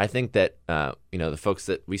I think that, the folks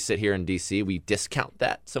that we sit here in D.C., we discount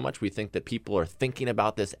that so much. We think that people are thinking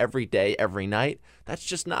about this every day, every night. That's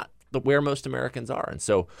just not where most Americans are. And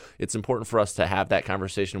so it's important for us to have that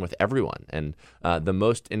conversation with everyone. And the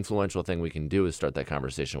most influential thing we can do is start that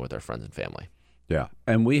conversation with our friends and family. Yeah.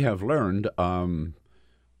 And we have learned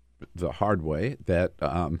the hard way that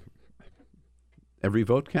every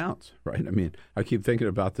vote counts, right? I mean, I keep thinking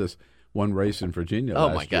about this one race in Virginia last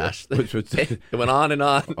year. Oh, my gosh. Which was, it went on and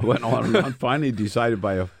on. Went on and on. Finally decided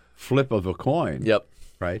by a flip of a coin. Yep.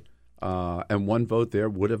 Right? And one vote there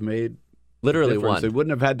would have made literally one. They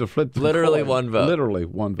wouldn't have had to flip the literally coin. One vote. Literally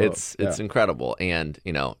one vote. It's incredible. And,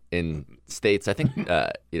 in states, I think,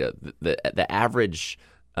 the average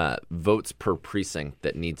votes per precinct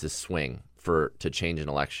that needs to swing to change an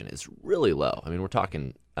election is really low. I mean, we're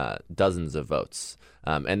talking dozens of votes.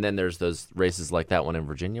 And then there's those races like that one in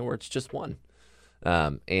Virginia where it's just one.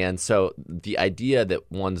 And so the idea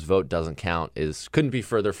that one's vote doesn't count couldn't be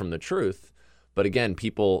further from the truth. But again,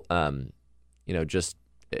 people, just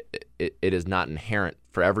it is not inherent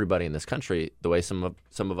for everybody in this country the way some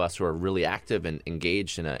of us who are really active and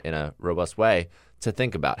engaged in a robust way to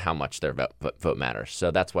think about how much their vote matters.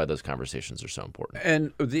 So that's why those conversations are so important.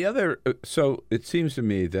 And the other, so it seems to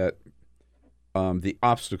me that the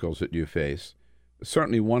obstacles that you face,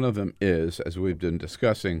 certainly one of them is, as we've been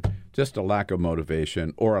discussing, just a lack of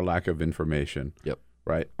motivation or a lack of information. Yep.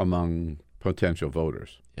 Right, among potential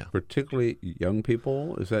voters. Yeah. Particularly young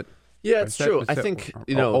people. Is that? Yeah, it's true. I think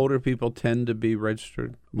older people tend to be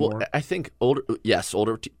registered more. Well, I think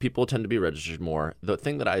older people tend to be registered more. The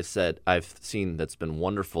thing that I've seen that's been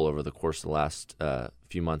wonderful over the course of the last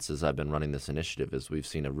few months as I've been running this initiative is we've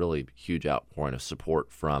seen a really huge outpouring of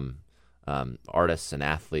support from artists and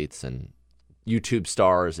athletes and YouTube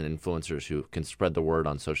stars and influencers who can spread the word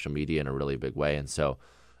on social media in a really big way. And so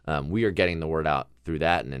we are getting the word out through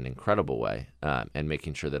that in an incredible way, and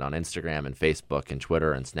making sure that on Instagram and Facebook and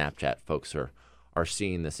Twitter and Snapchat, folks are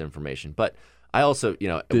seeing this information. But I also,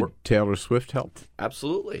 did Taylor Swift help?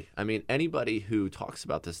 Absolutely. I mean, anybody who talks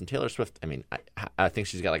about this, and Taylor Swift, I mean, I think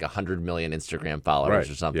she's got like 100 million Instagram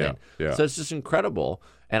followers or something. Yeah. So it's just incredible.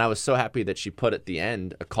 And I was so happy that she put at the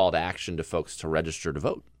end a call to action to folks to register to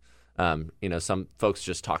vote. Some folks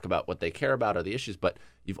just talk about what they care about or the issues, but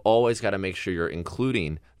you've always got to make sure you're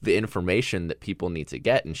including the information that people need to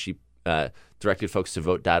get. And she directed folks to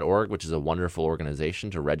vote.org, which is a wonderful organization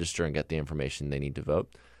to register and get the information they need to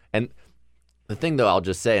vote. And the thing, though, I'll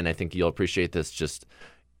just say, and I think you'll appreciate this, just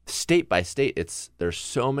state by state, there's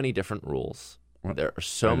so many different rules. There are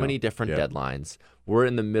so many different deadlines. We're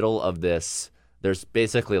in the middle of this. There's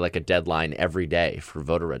basically like a deadline every day for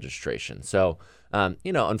voter registration. So,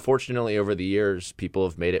 unfortunately, over the years, people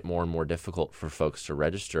have made it more and more difficult for folks to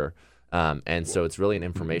register. And so it's really an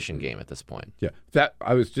information game at this point. Yeah, that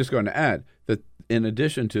I was just going to add that in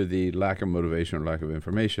addition to the lack of motivation or lack of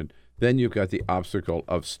information, then you've got the obstacle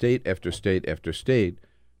of state after state after state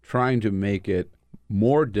trying to make it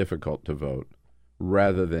more difficult to vote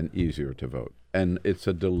rather than easier to vote. And it's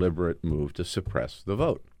a deliberate move to suppress the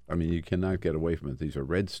vote. I mean, you cannot get away from it. These are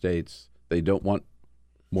red states. They don't want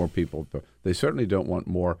more people. They certainly don't want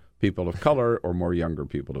more people of color or more younger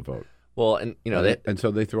people to vote. Well, and and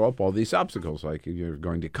so they throw up all these obstacles, like you're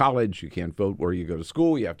going to college, you can't vote where you go to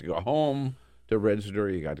school, you have to go home to register,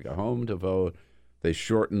 you got to go home to vote. They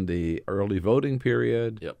shortened the early voting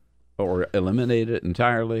period, or eliminate it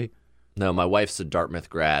entirely. No, my wife's a Dartmouth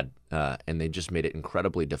grad, and they just made it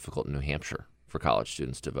incredibly difficult in New Hampshire for college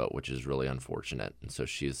students to vote, which is really unfortunate. And so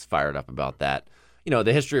she's fired up about that.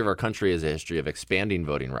 The history of our country is a history of expanding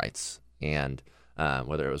voting rights, and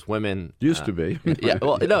whether it was women, used to be, yeah.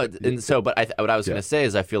 Well, no, and so, but what I was going to say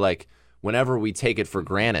is, I feel like whenever we take it for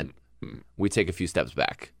granted, we take a few steps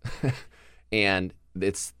back, and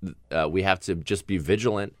we have to just be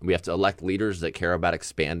vigilant. We have to elect leaders that care about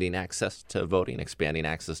expanding access to voting, expanding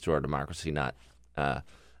access to our democracy, not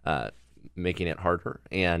making it harder.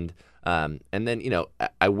 And then,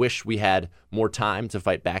 I wish we had more time to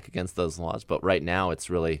fight back against those laws. But right now, it's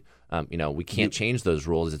really, we can't change those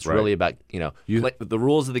rules. It's really about, the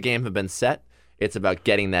rules of the game have been set. It's about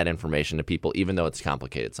getting that information to people, even though it's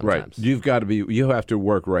complicated sometimes. Right. You have to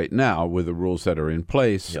work right now with the rules that are in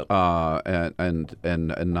place, and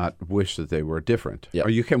not wish that they were different. Yep. Or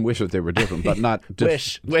you can wish that they were different, but not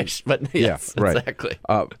wish. But yes, right. Exactly.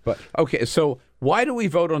 But okay, so why do we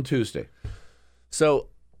vote on Tuesday? So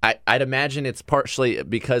I'd imagine it's partially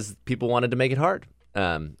because people wanted to make it hard.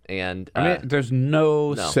 There's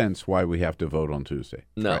no sense why we have to vote on Tuesday.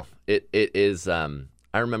 No, right. It is.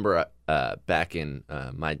 I remember back in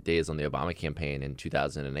my days on the Obama campaign in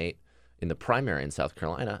 2008, in the primary in South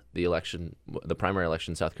Carolina, the primary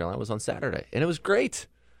election in South Carolina was on Saturday, and it was great.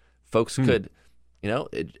 Folks could,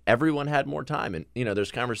 everyone had more time, and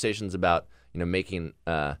there's conversations about making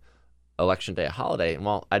Election Day a holiday. And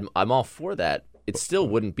while I'm all for that, it still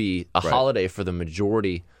wouldn't be a holiday for the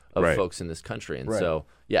majority of folks in this country. And so,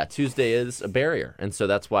 Tuesday is a barrier, and so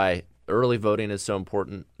that's why early voting is so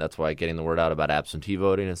important. That's why getting the word out about absentee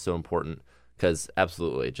voting is so important, because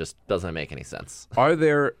absolutely it just doesn't make any sense. Are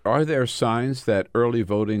there signs that early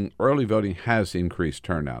voting has increased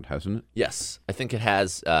turnout, hasn't it? Yes, I think it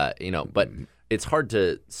has, but it's hard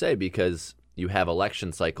to say because you have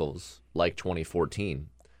election cycles like 2014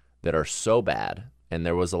 that are so bad, and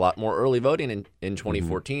there was a lot more early voting in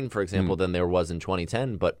 2014, for example, than there was in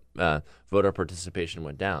 2010, but voter participation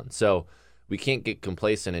went down. So we can't get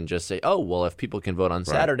complacent and just say, oh, well, if people can vote on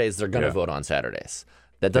Saturdays, they're going to vote on Saturdays.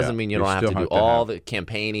 That doesn't mean you don't have to do all the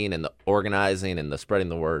campaigning and the organizing and the spreading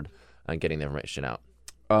the word and getting the information out.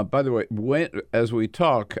 By the way, as we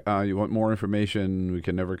talk, you want more information, we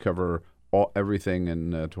can never cover everything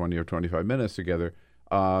in 20 or 25 minutes together,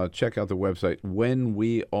 check out the website,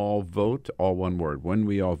 whenweallvote, all one word,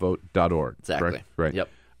 whenweallvote.org. Exactly. Right. Yep.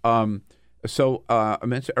 So I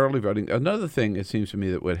mentioned early voting. Another thing, it seems to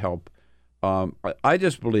me, that would help, I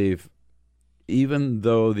just believe, even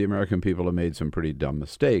though the American people have made some pretty dumb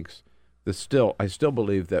mistakes, I still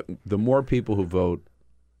believe that the more people who vote,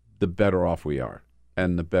 the better off we are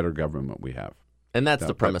and the better government we have. And that's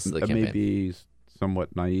the premise of the campaign. It may be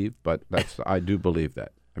somewhat naive, but I do believe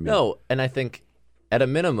that. No, and I think at a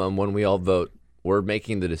minimum, when we all vote, we're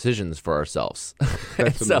making the decisions for ourselves.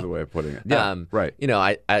 That's another way of putting it. Yeah, right. You know,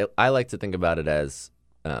 I like to think about it as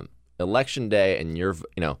election day, and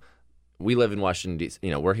we live in Washington, D.C.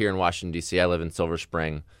 You know, we're here in Washington, D.C. I live in Silver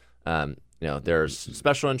Spring. There's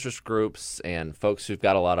special interest groups and folks who've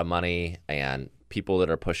got a lot of money and people that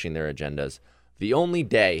are pushing their agendas. The only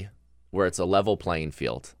day where it's a level playing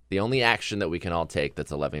field, the only action that we can all take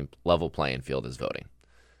that's a level playing field is voting.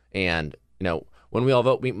 And, when we all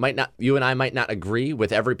vote, you and I might not agree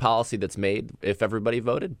with every policy that's made if everybody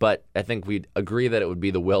voted, but I think we'd agree that it would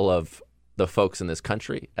be the will of the folks in this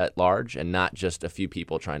country at large and not just a few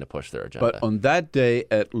people trying to push their agenda. But on that day,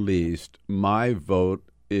 at least, my vote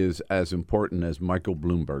is as important as Michael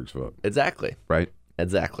Bloomberg's vote. Exactly. Right?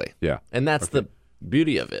 Exactly. Yeah. And that's the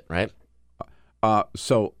beauty of it, right?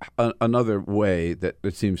 So another way that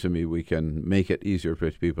it seems to me we can make it easier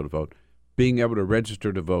for people to vote, being able to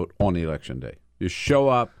register to vote on election day. You show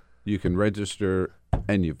up, you can register,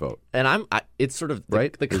 and you vote. And it's sort of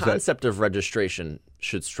right? The concept of registration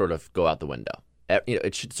should sort of go out the window.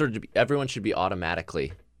 It should sort of everyone should be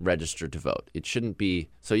automatically registered to vote. It shouldn't be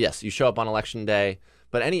so. Yes, you show up on election day,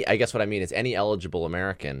 but I guess what I mean is any eligible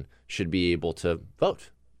American should be able to vote.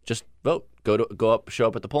 Just vote. Show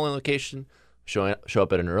up at the polling location. Show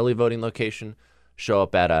up at an early voting location. Show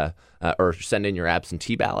up at or send in your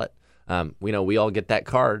absentee ballot. We all get that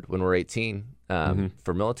card when we're 18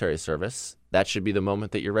 for military service. That should be the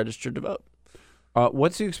moment that you're registered to vote.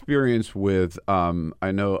 What's the experience with,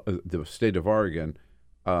 I know the state of Oregon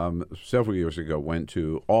several years ago went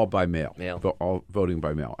to all by mail, all voting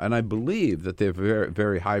by mail. And I believe that they have a very,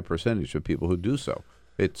 very high percentage of people who do so.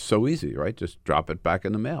 It's so easy, right? Just drop it back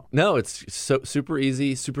in the mail. No, it's so super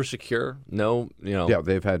easy, super secure. No, Yeah,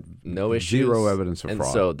 they've had no issues. Zero evidence of fraud.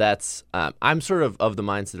 And so that's, I'm sort of the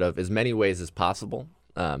mindset of as many ways as possible,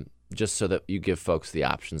 just so that you give folks the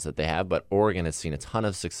options that they have. But Oregon has seen a ton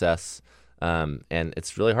of success, and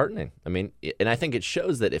it's really heartening. I mean, and I think it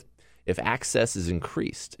shows that if access is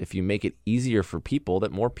increased, if you make it easier for people,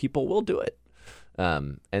 that more people will do it.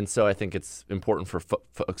 And so I think it's important for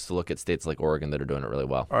folks to look at states like Oregon that are doing it really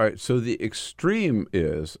well. All right. So the extreme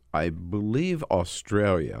is, I believe,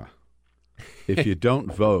 Australia. If you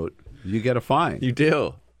don't vote, you get a fine. You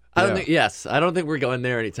do. I don't think we're going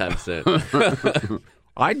there anytime soon.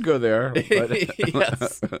 I'd go there. But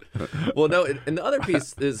Yes. Well, no, and the other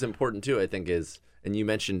piece is important too, I think, is, and you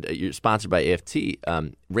mentioned you're sponsored by AFT.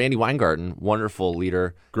 Randy Weingarten, wonderful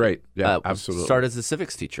leader. Great. Yeah, absolutely. Started as a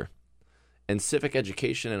civics teacher. And civic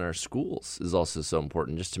education in our schools is also so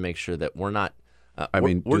important, just to make sure that we're not.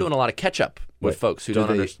 We're doing a lot of catch up with folks who don't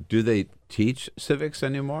understand. Do they teach civics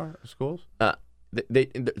anymore at schools?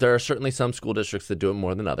 There are certainly some school districts that do it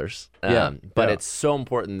more than others. But it's so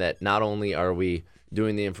important that not only are we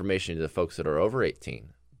doing the information to the folks that are over 18,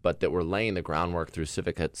 but that we're laying the groundwork through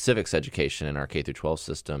civics education in our K through 12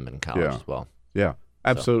 system and college as well. Yeah,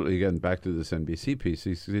 absolutely. Again, back to this NBC piece.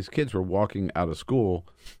 These kids were walking out of school.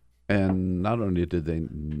 And not only did they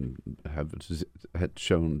had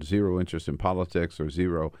shown zero interest in politics or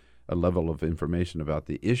a level of information about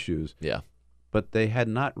the issues, but they had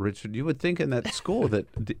not registered. You would think in that school that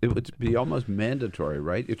it would be almost mandatory,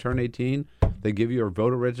 right? You turn 18, they give you a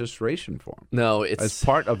voter registration form. No, it's as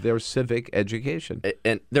part of their civic education.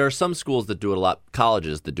 And there are some schools that do it a lot,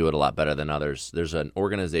 colleges that do it a lot better than others. There's an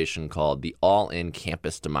organization called the All-In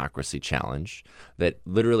Campus Democracy Challenge that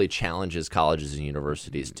literally challenges colleges and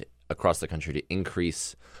universities across the country to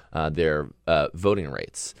increase their voting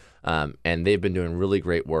rates. And they've been doing really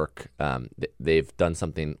great work. They've done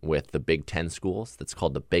something with the Big Ten schools that's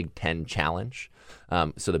called the Big Ten Challenge.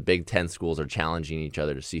 So the Big Ten schools are challenging each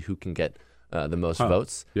other to see who can get the most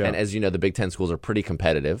votes. Yeah. And as you know, the Big Ten schools are pretty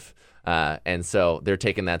competitive. And so they're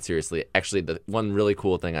taking that seriously. Actually, the one really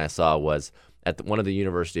cool thing I saw was at one of the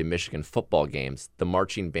University of Michigan football games, the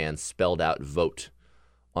marching band spelled out "vote"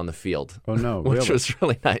 on the field. Oh, no. Which really? was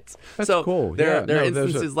really nice. That's so cool. There are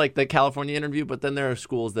instances like the California interview, but then there are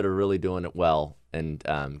schools that are really doing it well and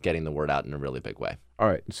getting the word out in a really big way. All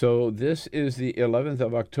right. So this is the 11th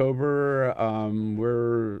of October.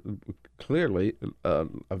 We're clearly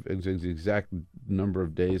the exact number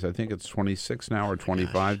of days. I think it's 26 now or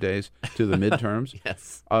 25 days to the midterms.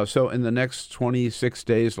 Yes. So in the next 26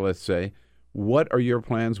 days, let's say, what are your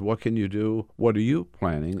plans? What can you do? What are you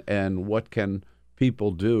planning? And what can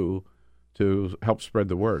people do to help spread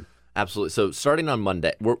the word? Absolutely. So starting on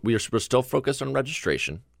Monday, we're still focused on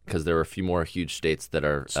registration because there are a few more huge states that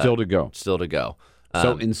are still to go. Still to go.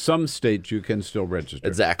 So in some states, you can still register.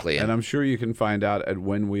 Exactly. And I'm sure you can find out at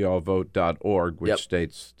whenweallvote.org which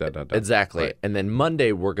states. Exactly. Right. And then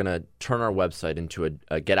Monday, we're going to turn our website into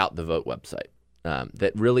a Get Out the Vote website.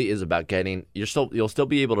 That really is about getting you'll still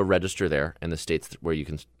be able to register there in the states where you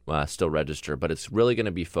can still register, but it's really going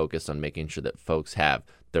to be focused on making sure that folks have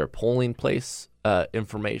their polling place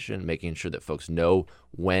information, making sure that folks know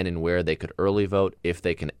when and where they could early vote, if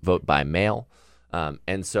they can vote by mail, and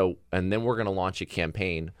then we're going to launch a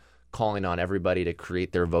campaign calling on everybody to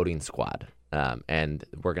create their voting squad, and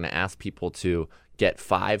we're going to ask people to get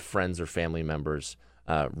 5 friends or family members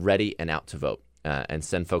ready and out to vote. And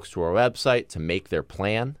send folks to our website to make their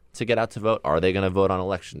plan to get out to vote. Are they going to vote on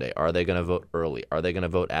Election Day? Are they going to vote early? Are they going to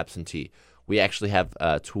vote absentee? We actually have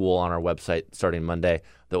a tool on our website starting Monday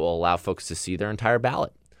that will allow folks to see their entire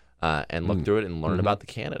ballot and look through it and learn about the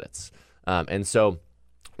candidates. And so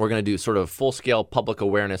we're going to do sort of full-scale public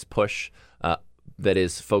awareness push that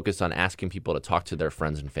is focused on asking people to talk to their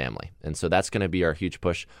friends and family. And so that's going to be our huge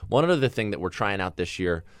push. One other thing that we're trying out this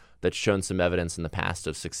year that's shown some evidence in the past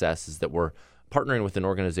of success is that we're partnering with an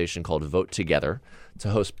organization called Vote Together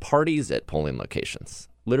to host parties at polling locations,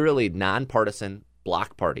 literally nonpartisan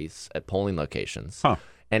block parties at polling locations. Huh.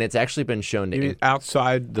 And it's actually been shown to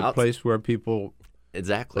outside the place where people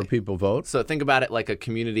vote. So think about it like a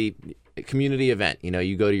community event. You know,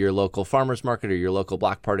 you go to your local farmers market or your local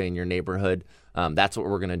block party in your neighborhood. That's what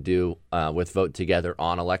we're going to do with Vote Together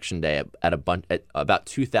on Election Day at about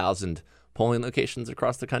 2,000 polling locations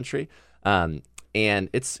across the country. And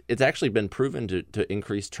it's actually been proven to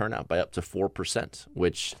increase turnout by up to 4%,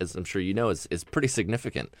 which, as I'm sure you know, is pretty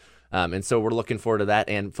significant. And so we're looking forward to that,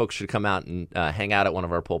 and folks should come out and hang out at one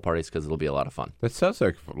of our poll parties because it'll be a lot of fun. That sounds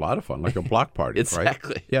like a lot of fun, like a block party,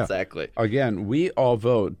 exactly, right? Yeah. Exactly. Again,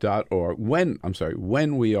 weallvote.org.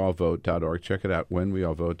 Whenweallvote.org. Check it out,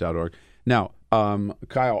 whenweallvote.org. Now,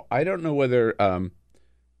 Kyle, I don't know whether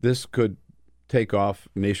this could take off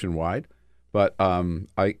nationwide, but I'm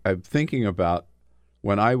thinking about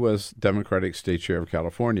when I was Democratic State Chair of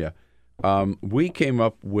California, we came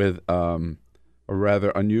up with a rather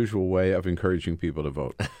unusual way of encouraging people to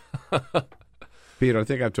vote. Peter, I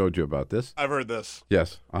think I've told you about this. I've heard this.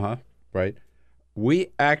 Yes. Right. We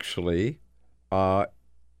actually made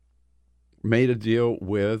a deal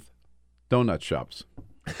with donut shops.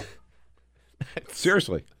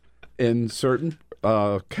 Seriously. In certain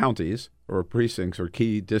counties or precincts or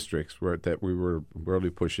key districts that we were really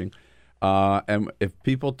pushing, and if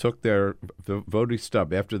people took the voting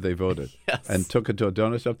stub after they voted and took it to a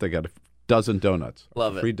donut shop, they got a dozen donuts.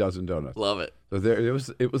 Love it. Free dozen donuts. Love it. So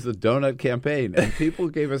it was the donut campaign, and people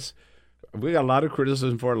gave us. We got a lot of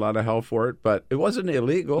criticism for it, a lot of hell for it, but it wasn't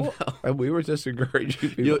illegal, and we were just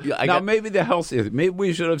encouraging people. Maybe the health. Maybe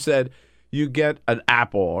we should have said, you get an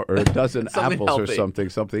apple or a dozen apples healthy. Or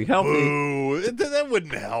something healthy. Ooh, that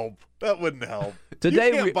wouldn't help. That wouldn't help. Today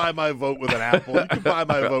you can't buy my vote with an apple. You can buy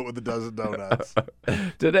my vote with a dozen donuts.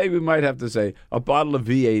 Today we might have to say a bottle of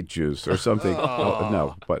V8 juice or something.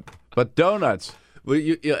 No, but donuts. Well,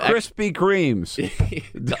 Krispy Kremes.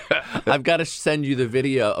 I've got to send you the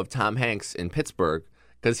video of Tom Hanks in Pittsburgh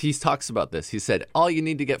because he talks about this. He said, all you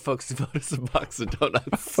need to get folks to vote is a box of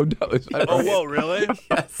donuts. Whoa, really?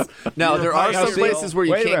 Yes. Now, there are some places where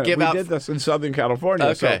you can't give out. We did this in Southern California,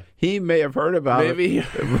 okay. So he may have heard about it. Maybe he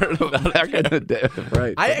heard about it. Back in the day.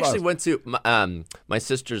 Right. I actually went to my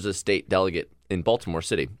sister's a state delegate in Baltimore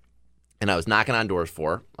City, and I was knocking on doors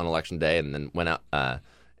for her on Election Day and then went out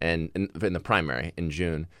and in the primary in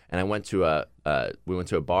June, and I went to we went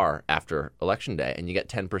to a bar after Election Day, and you get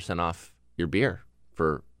 10% off your beer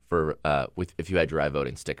if you had your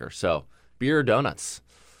iVoting sticker. So beer or donuts.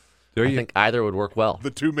 I think either would work well. The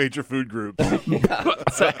two major food groups.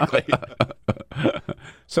 Exactly.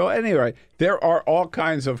 So anyway, there are all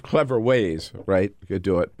kinds of clever ways, right, you could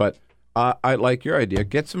do it. But I like your idea.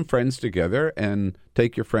 Get some friends together and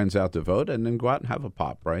take your friends out to vote and then go out and have a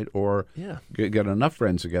pop, right? Or get enough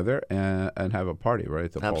friends together and have a party, right,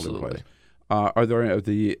 at the polling place. Are there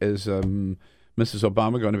Mrs.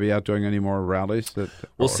 Obama going to be out doing any more rallies?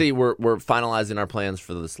 We'll see. We're finalizing our plans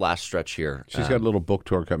for this last stretch here. She's got a little book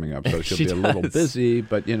tour coming up, so she'll be a little busy.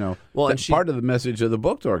 But, part of the message of the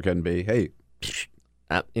book tour can be, hey,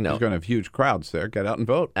 He's going to have huge crowds there. Get out and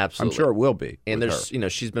vote. Absolutely. I'm sure it will be. And there's,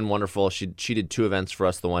 she's been wonderful. She did 2 events for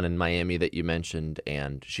us, the one in Miami that you mentioned,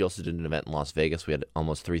 and she also did an event in Las Vegas. We had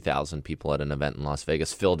almost 3,000 people at an event in Las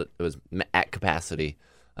Vegas, filled. It was at capacity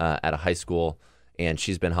at a high school, and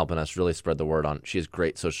she's been helping us really spread the word on. She has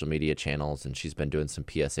great social media channels, and she's been doing some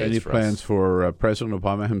PSAs for us. Any plans for President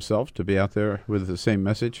Obama himself to be out there with the same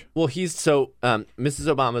message? Well, Mrs.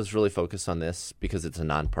 Obama is really focused on this because it's a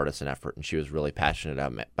nonpartisan effort, and she was really passionate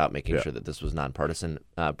about making sure that this was nonpartisan.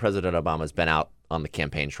 President Obama's been out on the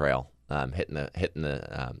campaign trail, hitting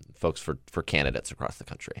the folks for candidates across the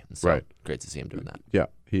country. And so great to see him doing that. Yeah,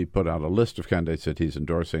 he put out a list of candidates that he's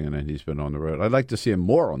endorsing, and then he's been on the road. I'd like to see him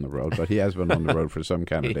more on the road, but he has been on the road for some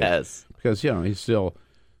candidates. He has. Because, he's still,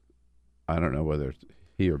 I don't know whether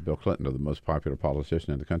he or Bill Clinton are the most popular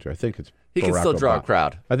politician in the country. I think it's He can still draw a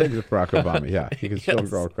crowd. I think it's Barack Obama, yeah. He can still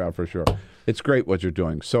draw a crowd for sure. It's great what you're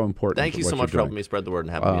doing. So important. Thank you so much for helping me spread the word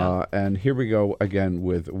and having me on. And here we go again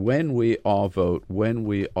with When We All Vote,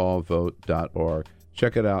 whenweallvote.org.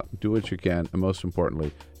 Check it out. Do what you can. And most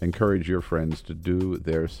importantly, encourage your friends to do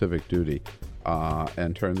their civic duty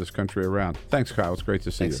and turn this country around. Thanks, Kyle. It's great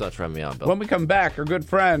to see you. Thanks so much for having me on, Bill. When we come back, our good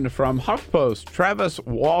friend from HuffPost, Travis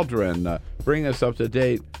Waldron, bring us up to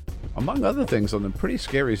date, among other things, on the pretty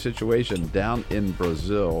scary situation down in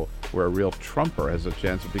Brazil where a real Trumper has a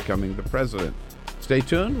chance of becoming the president. Stay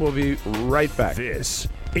tuned. We'll be right back. This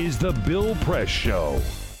is the Bill Press Show.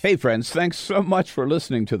 Hey, friends, thanks so much for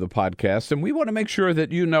listening to the podcast. And we want to make sure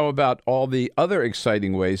that you know about all the other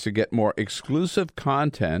exciting ways to get more exclusive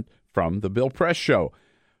content from the Bill Press Show.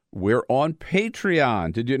 We're on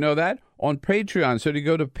Patreon. Did you know that? On Patreon. So you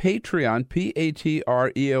go to Patreon,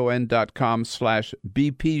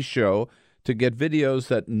 patreon.com/BP Show to get videos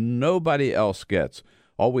that nobody else gets.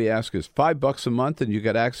 All we ask is $5 a month, and you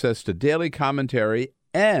get access to daily commentary.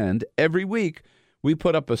 And every week, we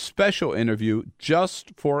put up a special interview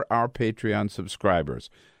just for our Patreon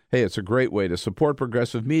subscribers. Hey, it's a great way to support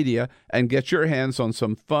progressive media and get your hands on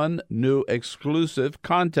some fun, new, exclusive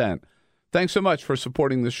content. Thanks so much for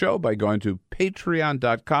supporting the show by going to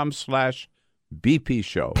patreon.com/BP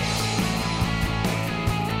Show.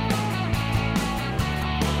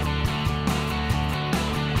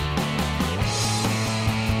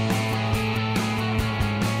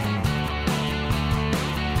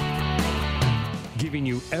 Giving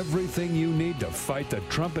you everything you need to fight the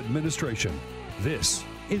Trump administration. This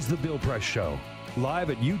is The Bill Press Show. Live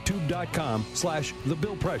at youtube.com/The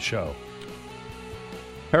Bill Press Show.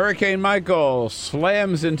 Hurricane Michael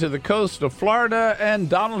slams into the coast of Florida, and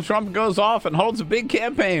Donald Trump goes off and holds a big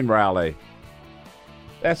campaign rally.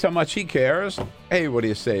 That's how much he cares. Hey, what do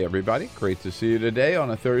you say, everybody? Great to see you today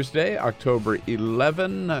on a Thursday, October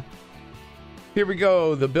 11. Here we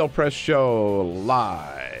go, the Bill Press Show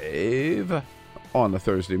live on a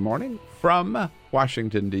Thursday morning from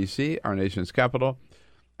Washington, D.C., our nation's capital,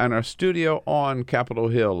 and our studio on Capitol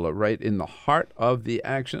Hill, right in the heart of the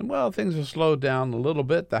action. Well, things have slowed down a little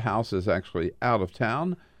bit. The House is actually out of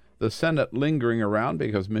town. The Senate lingering around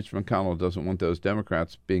because Mitch McConnell doesn't want those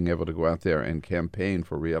Democrats being able to go out there and campaign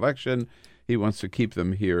for re-election. He wants to keep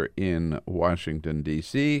them here in Washington,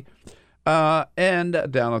 D.C.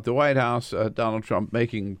 And down at the White House, Donald Trump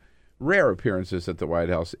making rare appearances at the White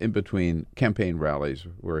House in between campaign rallies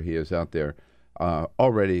where he is out there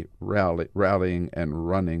already rallying and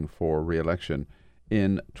running for re-election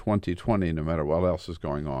in 2020, no matter what else is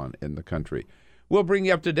going on in the country. We'll bring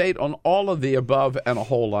you up to date on all of the above and a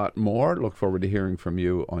whole lot more. Look forward to hearing from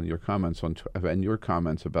you on your comments and your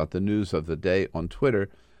comments about the news of the day on Twitter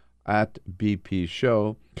at BP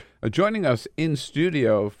Show. Joining us in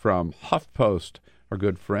studio from HuffPost, our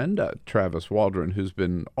good friend Travis Waldron, who's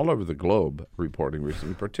been all over the globe reporting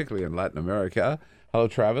recently, particularly in Latin America. Hello,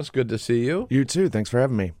 Travis. Good to see you. You too. Thanks for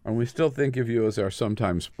having me. And we still think of you as our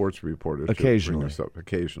sometime sports reporter. Occasionally.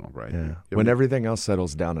 Occasional, right? Yeah. When everything else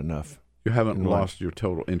settles down enough. You haven't lost your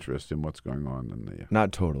total interest in what's going on in the...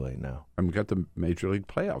 Not totally, no. And we got the Major League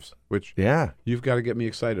playoffs, which you've got to get me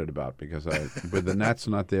excited about because with the Nats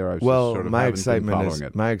not there, I was just sort of my haven't been following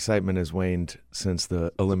it. My excitement has waned since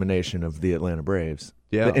the elimination of the Atlanta Braves.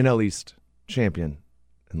 Yeah. The NL East champion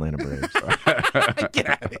Atlanta Braves. Get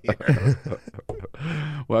out of here.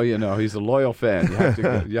 Well, he's a loyal fan.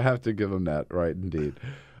 You have to give him that, right? Indeed.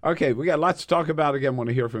 Okay, we got lots to talk about. Again, want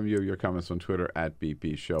to hear from you. Your comments on Twitter at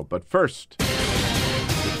BP Show. But first,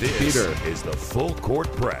 This is the Full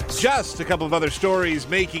Court Press. Just a couple of other stories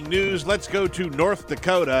making news. Let's go to North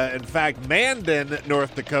Dakota. In fact, Mandan,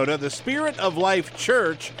 North Dakota, the Spirit of Life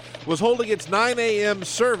Church was holding its 9 a.m.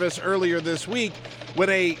 service earlier this week when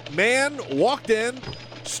a man walked in,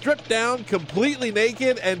 stripped down completely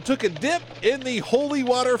naked and took a dip in the holy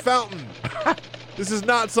water fountain. This is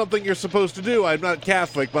not something you're supposed to do. I'm not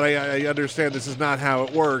Catholic, but I understand this is not how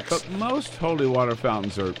it works. But most holy water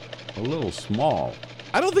fountains are a little small.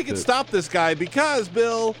 I don't think it stopped this guy because,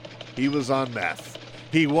 Bill, he was on meth.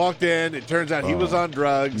 He walked in. It turns out he was on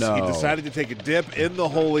drugs. No. He decided to take a dip in the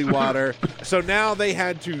holy water. So now they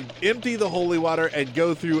had to empty the holy water and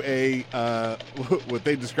go through a what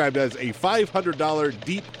they described as a $500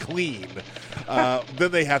 deep clean.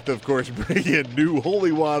 Then they have to, of course, bring in new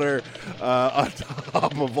holy water on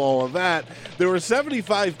top of all of that. There were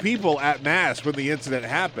 75 people at Mass when the incident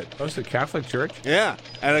happened. Oh, it's the Catholic Church? Yeah.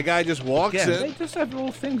 And a guy just walks in. They just have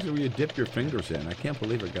little things where you dip your fingers in. I can't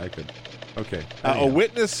believe a guy could. Okay. A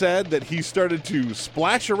witness said that he started to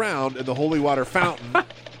splash around in the holy water fountain.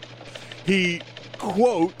 He,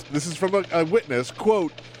 quote, this is from a witness,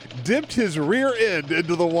 quote, dipped his rear end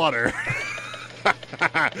into the water.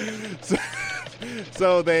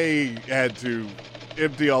 So they had to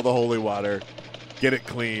empty all the holy water, get it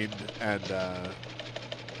cleaned, and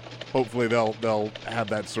hopefully they'll have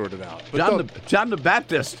that sorted out. But John the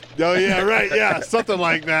Baptist. Oh, yeah, right. Yeah, something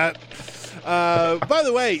like that. By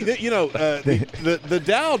the way, the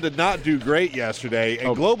Dow did not do great yesterday,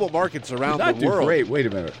 and global markets around the world. Do great. Wait a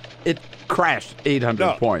minute. It crashed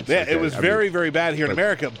 800 points. Yeah, it was very, very bad here in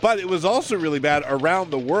America, but it was also really bad around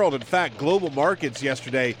the world. In fact, global markets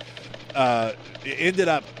yesterday ended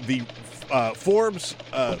up the Forbes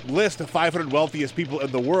list of 500 wealthiest people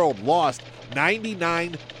in the world lost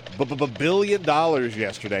 $99 billion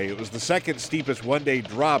yesterday. It was the second steepest one-day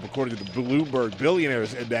drop according to the Bloomberg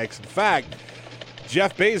Billionaires Index. In fact,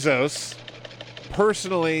 Jeff Bezos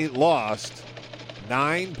personally lost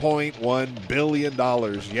 $9.1 billion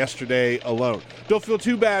yesterday alone. Don't feel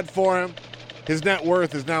too bad for him. His net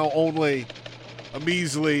worth is now only a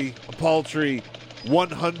measly, a paltry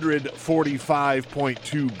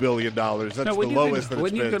 $145.2 billion. That's the lowest that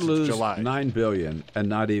it's been since July. When you could lose $9 billion and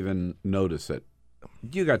not even notice it,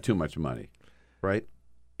 you got too much money, right?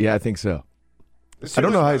 Yeah, I think so. I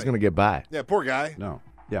don't know how he's going to get by. Yeah, poor guy. No,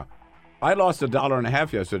 yeah. I lost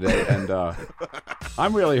 $1.50 yesterday, and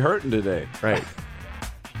I'm really hurting today. Right.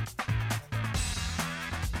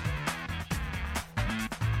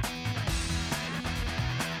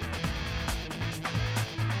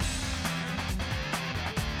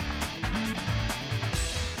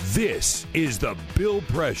 This is the Bill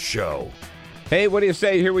Press Show. Hey, what do you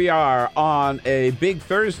say? Here we are on a big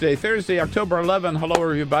Thursday, October 11. Hello,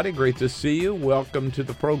 everybody. Great to see you. Welcome to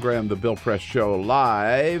the program, The Bill Press Show,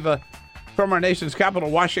 live from our nation's capital,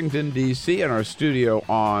 Washington, D.C., and our studio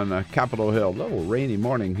on Capitol Hill. A little rainy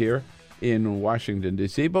morning here in Washington,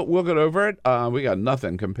 D.C., but we'll get over it. We got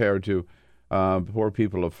nothing compared to poor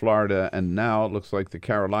people of Florida, and now it looks like the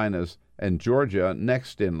Carolinas and Georgia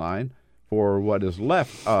next in line for what is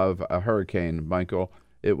left of a Hurricane Michael.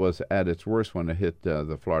 It was at its worst when it hit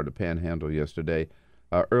the Florida Panhandle yesterday,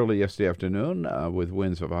 early yesterday afternoon, with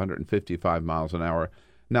winds of 155 miles an hour.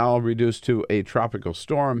 Now reduced to a tropical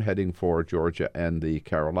storm heading for Georgia and the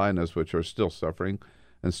Carolinas, which are still suffering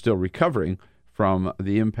and still recovering from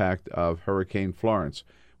the impact of Hurricane Florence.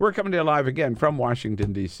 We're coming to you live again from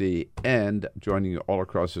Washington, D.C., and joining you all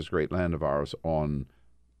across this great land of ours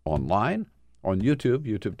online, on YouTube,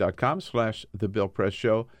 youtube.com/The Bill Press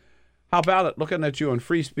Show. How about it? Looking at you on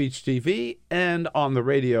Free Speech TV and on the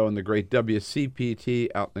radio in the great WCPT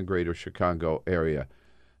out in the greater Chicago area.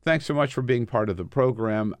 Thanks so much for being part of the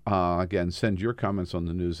program. Again, send your comments on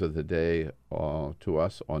the news of the day to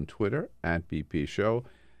us on Twitter at BP Show,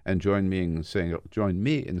 and join me in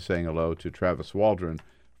saying hello to Travis Waldron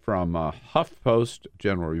from HuffPost,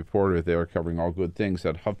 general reporter there covering all good things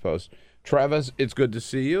at HuffPost. Travis, it's good to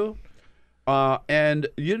see you. And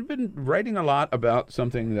you've been writing a lot about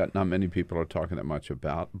something that not many people are talking that much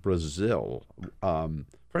about, Brazil.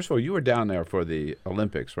 First of all, you were down there for the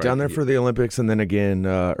Olympics, right? Down there for the Olympics, and then again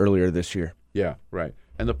earlier this year. Yeah, right.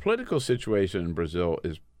 And the political situation in Brazil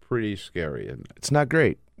is pretty scary, isn't it? It's not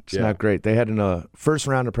great. It's not great. They had a first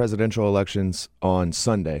round of presidential elections on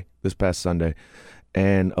Sunday, this past Sunday,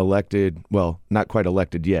 and elected, well, not quite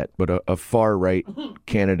elected yet, but a far-right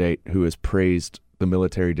candidate who has praised the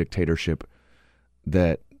military dictatorship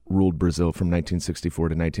that ruled Brazil from 1964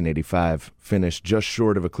 to 1985, finished just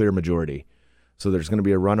short of a clear majority. So there's going to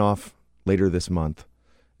be a runoff later this month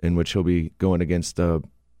in which he'll be going against a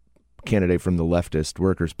candidate from the leftist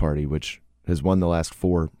Workers' Party, which has won the last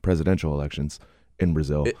 4 presidential elections in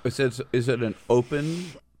Brazil. Is it an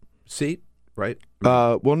open seat, right?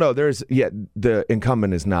 Well, no, the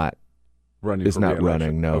incumbent is not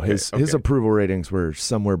running. No, okay, his approval ratings were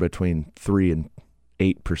somewhere between 3% and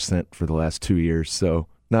 8% for the last 2 years. So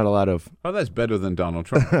Not a lot of. Oh, that's better than Donald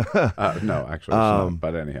Trump. No, actually, it's not.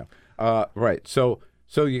 But anyhow, right. So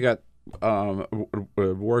you got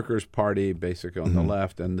Workers' Party basically on the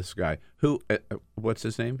left, and this guy who, what's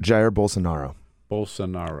his name? Jair Bolsonaro.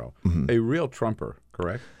 A real Trumper,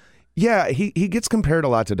 correct? Yeah, he gets compared a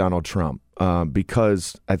lot to Donald Trump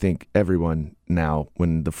because I think everyone now,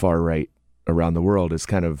 when the far right around the world is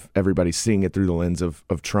kind of everybody's seeing it through the lens of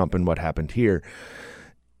Trump and what happened here.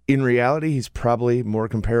 In reality, he's probably more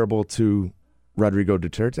comparable to Rodrigo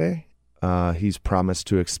Duterte. He's promised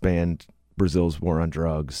to expand Brazil's war on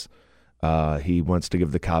drugs. He wants to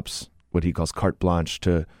give the cops what he calls carte blanche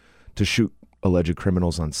to shoot alleged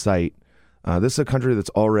criminals on sight. This is a country that's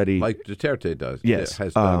already... Like Duterte does. Yes.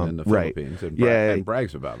 Has done in the Philippines and, and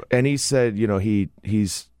brags about it. And he said,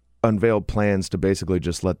 he's unveiled plans to basically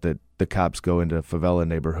just let the cops go into favela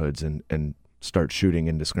neighborhoods and start shooting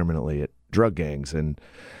indiscriminately at drug gangs. And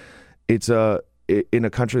it's in a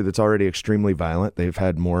country that's already extremely violent. They've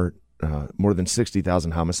had more than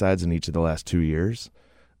 60,000 homicides in each of the last 2 years.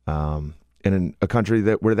 And in a country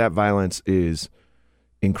where that violence is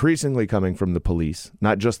increasingly coming from the police,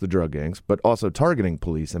 not just the drug gangs, but also targeting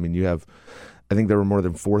police. I mean, I think there were more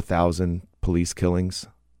than 4,000 police killings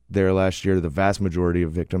there last year. The vast majority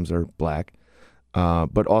of victims are black,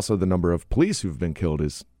 but also the number of police who've been killed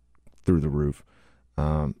is through the roof.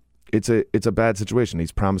 It's a bad situation.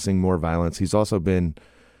 He's promising more violence. He's also been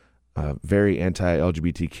very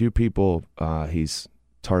anti-LGBTQ people. He's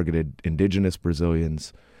targeted indigenous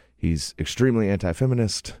Brazilians. He's extremely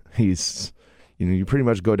anti-feminist. He's, you pretty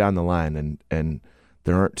much go down the line, and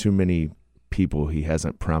there aren't too many people he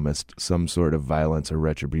hasn't promised some sort of violence or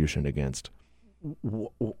retribution against.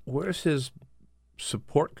 Where's his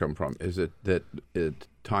support come from? Is it that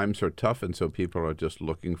times are tough, and so people are just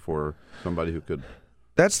looking for somebody who could...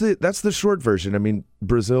 That's the short version. I mean,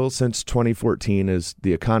 Brazil since 2014, as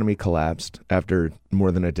the economy collapsed after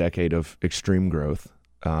more than a decade of extreme growth,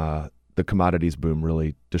 the commodities boom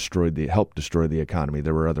really helped destroy the economy.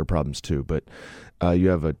 There were other problems too, but you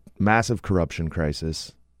have a massive corruption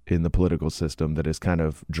crisis in the political system that has kind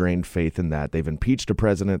of drained faith in that. They've impeached a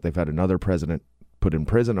president. They've had another president put in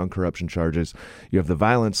prison on corruption charges. You have the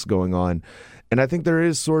violence going on, and I think there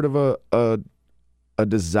is sort of a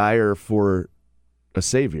desire for a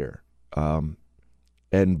savior. And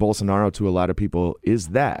Bolsonaro, to a lot of people, is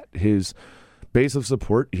that. His base of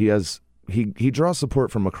support, he draws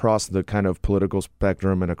support from across the kind of political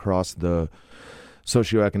spectrum and across the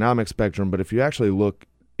socioeconomic spectrum. But if you actually look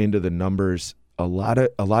into the numbers, a lot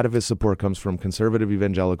of his support comes from conservative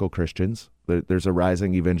evangelical Christians. There's a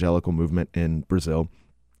rising evangelical movement in Brazil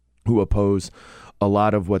who oppose a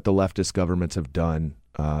lot of what the leftist governments have done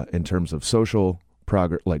in terms of social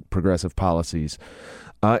progressive policies.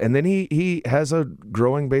 And then he has a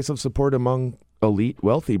growing base of support among elite,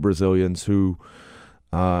 wealthy Brazilians who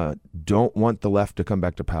don't want the left to come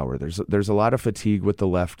back to power. There's a lot of fatigue with the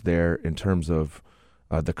left there in terms of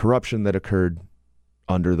the corruption that occurred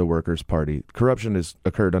under the Workers' Party. Corruption has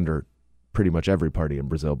occurred under pretty much every party in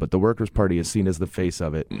Brazil, but the Workers' Party is seen as the face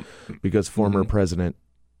of it because former President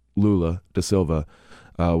Lula da Silva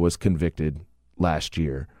was convicted last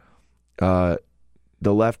year.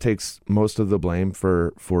 The left takes most of the blame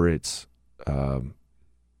for its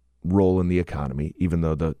role in the economy, even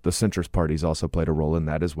though the centrist parties also played a role in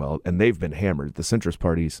that as well, and they've been hammered. The centrist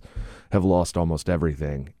parties have lost almost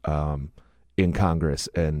everything in Congress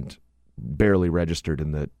and barely registered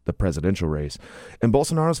in the presidential race. And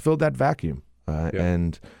Bolsonaro's filled that vacuum,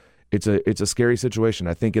 and it's a scary situation.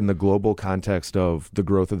 I think in the global context of the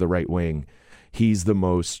growth of the right wing, he's the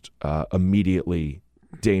most immediately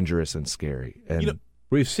dangerous and scary. And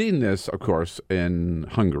we've seen this, of course, in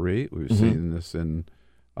Hungary. We've seen this in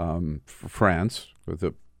France, with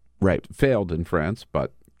failed in France,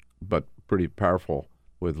 but pretty powerful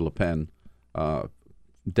with Le Pen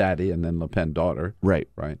daddy and then Le Pen daughter. Right.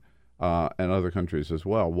 And other countries as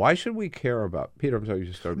well. Why should we care about... Peter, I'm sorry,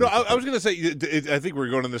 you started. No, I was going to say, I think we're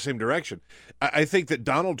going in the same direction. I think that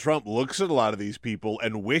Donald Trump looks at a lot of these people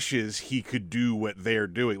and wishes he could do what they're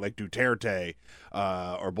doing, like Duterte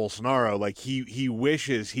or Bolsonaro. Like, he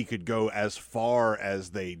wishes he could go as far as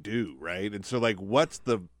they do, right? And so, like, what's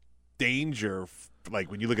the danger, like,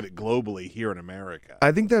 when you look at it globally here in America?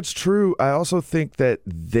 I think that's true. I also think that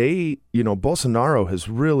Bolsonaro has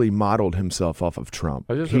really modeled himself off of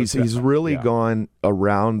Trump. He's really gone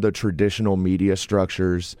around the traditional media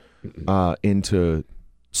structures into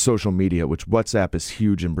social media, which WhatsApp is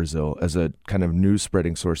huge in Brazil as a kind of news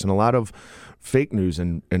spreading source, and a lot of fake news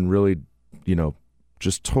and really,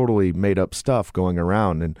 just totally made up stuff going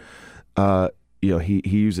around. And he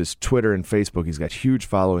uses Twitter and Facebook. He's got huge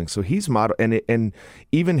following. So he's and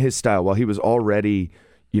even his style, while he was already,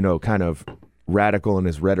 kind of radical in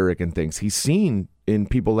his rhetoric and things, he's seen in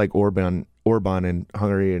people like Orban in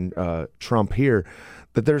Hungary and Trump here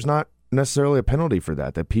that there's not necessarily a penalty for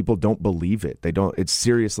that people don't believe it. It's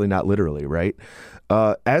seriously, not literally, right?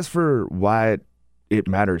 As for why it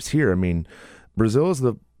matters here, I mean, Brazil is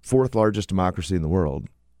the 4th largest democracy in the world.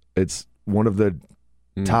 It's one of the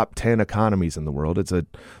top 10 economies in the world. It's a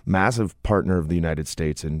massive partner of the United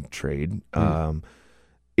States in trade.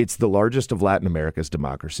 It's the largest of Latin America's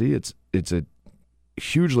democracy. It's a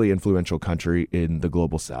hugely influential country in the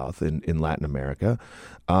global South, in Latin America.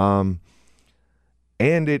 And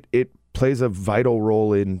it plays a vital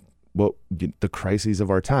role in the crises of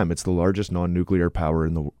our time. It's the largest non-nuclear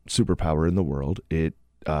superpower in the world. It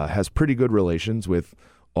has pretty good relations with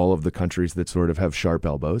all of the countries that sort of have sharp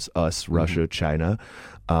elbows, us, Russia, China.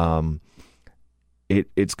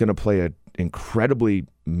 It's going to play an incredibly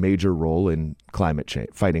major role in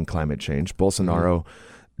fighting climate change. Bolsonaro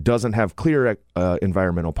doesn't have clear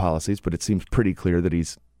environmental policies, but it seems pretty clear that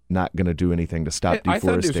he's not going to do anything to stop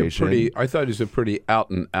deforestation. I thought he's a pretty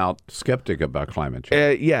out-and-out skeptic about climate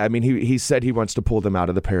change. Yeah, I mean, he said he wants to pull them out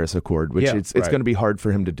of the Paris Accord, which it's going to be hard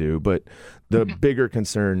for him to do. But the bigger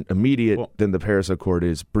concern, immediate than the Paris Accord,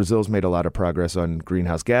 is Brazil's made a lot of progress on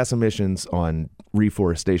greenhouse gas emissions, on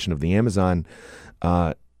reforestation of the Amazon.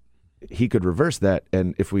 He could reverse that,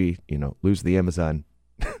 and if we, lose the Amazon,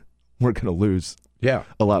 we're going to lose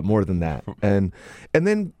a lot more than that. And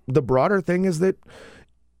then the broader thing is that,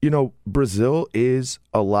 Brazil is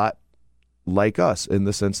a lot like us in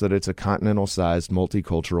the sense that it's a continental-sized,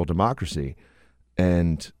 multicultural democracy,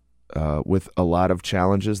 and with a lot of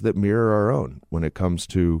challenges that mirror our own when it comes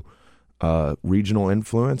to regional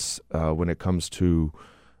influence, when it comes to,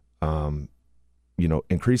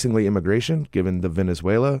 increasingly immigration, given the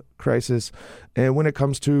Venezuela crisis, and when it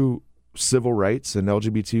comes to civil rights and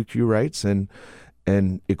LGBTQ rights and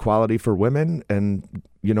equality for women, and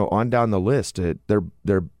on down the list.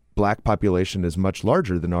 Their black population is much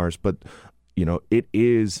larger than ours, but it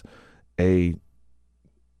is a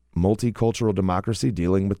multicultural democracy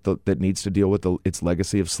dealing with that needs to deal with its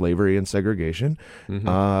legacy of slavery and segregation,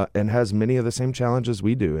 and has many of the same challenges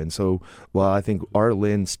we do. And so, while I think our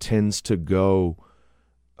lens tends to go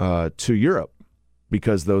to Europe,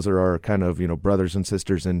 because those are our kind of brothers and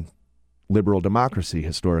sisters in liberal democracy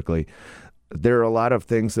historically, there are a lot of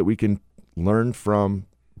things that we can learn from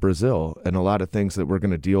Brazil, and a lot of things that we're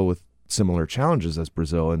going to deal with similar challenges as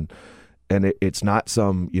Brazil, and it's not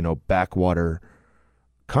some backwater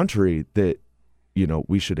country that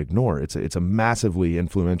we should ignore. It's a massively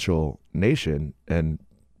influential nation, and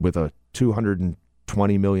with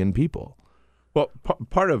 220 million people. Well,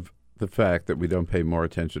 part of the fact that we don't pay more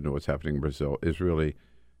attention to what's happening in Brazil is really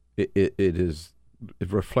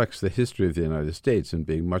it reflects the history of the United States in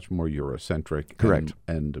being much more Eurocentric. Correct.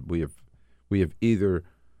 And we have either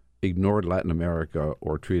ignored Latin America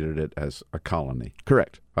or treated it as a colony.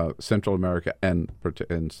 Correct. Central America and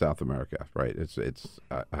South America, right?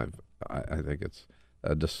 I think it's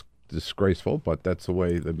disgraceful, but that's the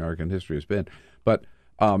way the American history has been. But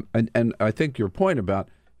and I think your point about,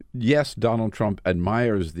 yes, Donald Trump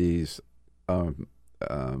admires these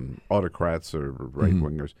autocrats or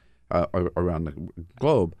right-wingers around the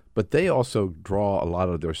globe, but they also draw a lot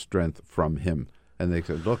of their strength from him. And they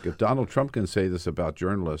said, look, if Donald Trump can say this about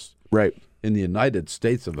journalists in the United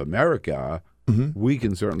States of America, we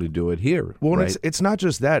can certainly do it here. Well, right? it's not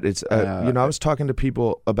just that. It's I was talking to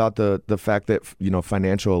people about the fact that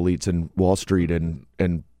financial elites in Wall Street and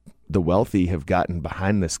the wealthy have gotten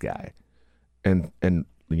behind this guy, and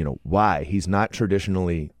why he's not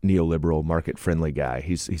traditionally neoliberal, market friendly guy.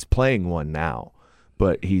 He's playing one now,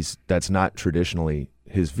 but that's not traditionally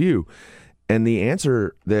his view. And the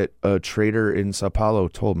answer that a trader in Sao Paulo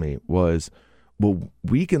told me was, well,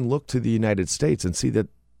 we can look to the United States and see that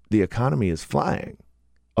the economy is flying.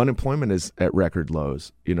 Unemployment is at record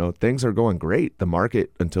lows. Things are going great. The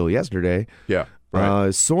market, until yesterday,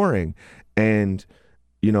 is soaring. And,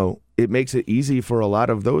 it makes it easy for a lot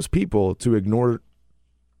of those people to ignore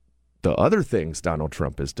the other things Donald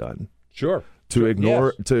Trump has done. Sure. To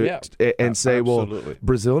ignore and say, absolutely.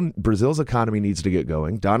 well, Brazil's economy needs to get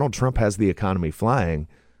going. Donald Trump has the economy flying.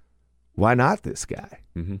 Why not this guy?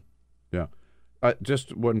 Mm-hmm. Yeah.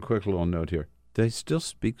 Just one quick little note here. They still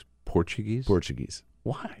speak Portuguese? Portuguese.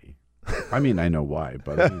 Why? I mean, I know why,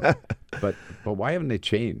 but but why haven't they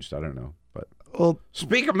changed? I don't know. But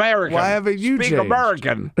speak American. Why haven't you speak changed?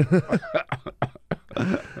 American?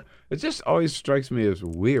 It just always strikes me as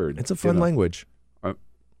weird. It's a fun language.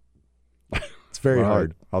 It's very All right.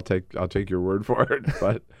 hard. I'll take your word for it,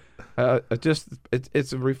 but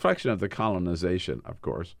it's a reflection of the colonization, of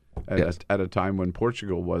course, at a time when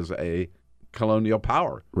Portugal was a colonial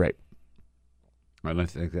power, right? And I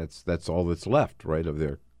think that's all that's left, right, of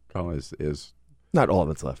their colonies is not all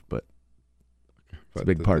that's left, but it's a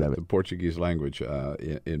big part of it. The Portuguese language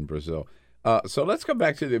in Brazil. So let's go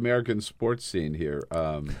back to the American sports scene here.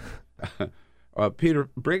 Peter,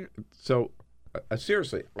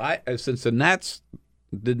 seriously, since the Nats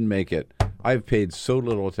didn't make it, I've paid so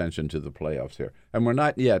little attention to the playoffs here. And we're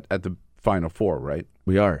not yet at the Final Four, right?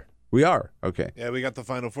 We are. We are? Okay. Yeah, we got the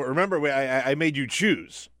Final Four. Remember, I made you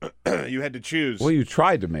choose. You had to choose. Well, you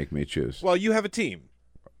tried to make me choose. Well, you have a team.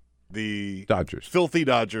 The Dodgers. Filthy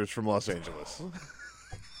Dodgers from Los Angeles.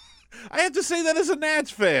 I have to say that as a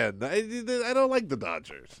Nats fan. I don't like the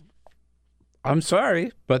Dodgers. I'm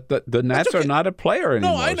sorry, but the Nats are not a player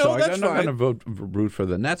anymore. No, I know, so I'm not going to root for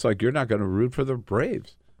the Nats like you're not going to root for the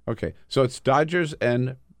Braves. Okay, so it's Dodgers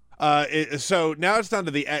and... so now it's down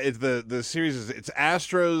to the series. It's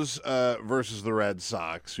Astros versus the Red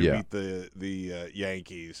Sox who beat the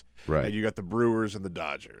Yankees. Right. And you got the Brewers and the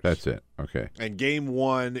Dodgers. That's it. Okay. And game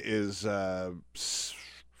one is Friday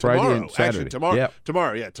tomorrow. and Saturday. Actually, tomorrow. Yep.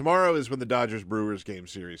 Tomorrow, yeah. Tomorrow is when the Dodgers-Brewers game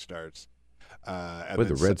series starts. But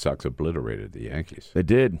the Red Sox obliterated the Yankees. They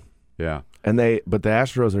did. Yeah. But the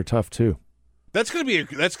Astros are tough too. That's gonna be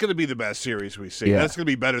the best series we see. Yeah. That's gonna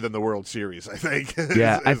be better than the World Series, I think.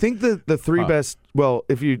 Yeah, I think the three best. Well,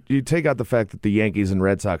 if you take out the fact that the Yankees and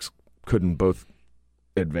Red Sox couldn't both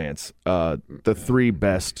advance, the three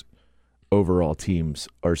best overall teams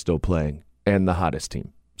are still playing, and the hottest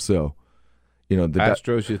team. So, the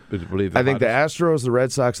Astros, you believe? I think the Astros, the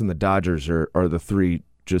Red Sox, and the Dodgers are the three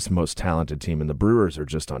just most talented team, and the Brewers are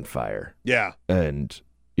just on fire. Yeah, and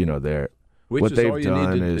they're. Which what is they've all you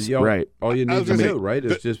done need is right. All you need to do, right,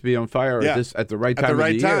 is just be on fire at the right time of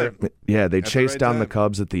the year. Yeah, they chased down the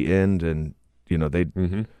Cubs at the end, and they.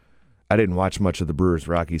 Mm-hmm. I didn't watch much of the Brewers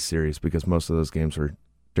Rockies series because most of those games were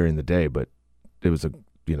during the day, but it was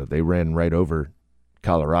they ran right over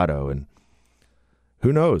Colorado, and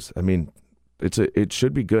who knows? I mean, it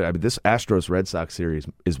should be good. I mean, this Astros Red Sox series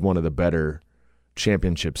is one of the better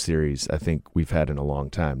championship series I think we've had in a long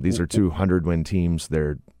time. These are 200-win teams.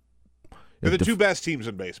 They're the two best teams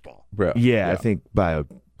in baseball. Yeah, I think by a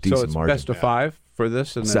decent so it's margin. best of 5 for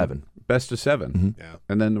this, and then 7. Best of 7, Mm-hmm. Yeah,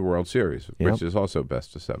 and then the World Series, which is also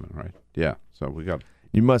best of 7, right? Yeah. So we got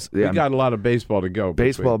we got a lot of baseball to go.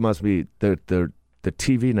 Baseball must be the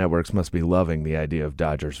TV networks must be loving the idea of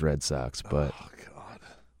Dodgers Red Sox, but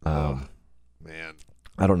man,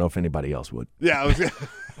 I don't know if anybody else would. Yeah.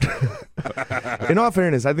 In all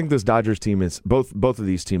fairness, I think this Dodgers team is both of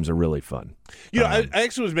these teams are really fun. I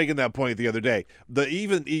actually was making that point the other day.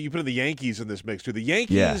 You put in the Yankees in this mix too. The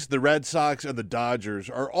Yankees, the Red Sox, and the Dodgers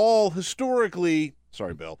are all historically,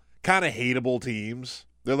 sorry, Bill, kind of hateable teams.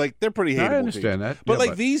 They're pretty hateable. I understand teams. that,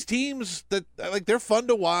 But these teams that they're fun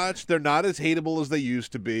to watch. They're not as hateable as they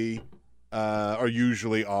used to be, or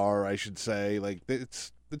usually are, I should say.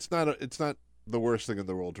 It's not the worst thing in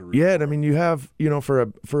the world to root. Yeah, and I mean, you have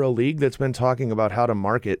for a league that's been talking about how to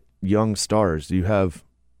market young stars, you have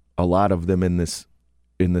a lot of them in this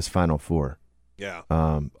Final Four. Yeah,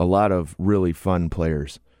 a lot of really fun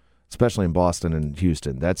players, especially in Boston and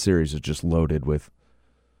Houston. That series is just loaded with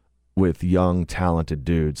young, talented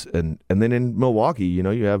dudes, and then in Milwaukee, you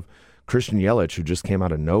have Christian Yelich, who just came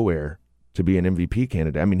out of nowhere to be an MVP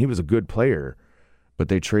candidate. I mean, he was a good player, but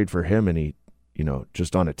they trade for him, and he.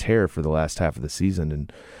 Just on a tear for the last half of the season.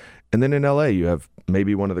 And then in L.A., you have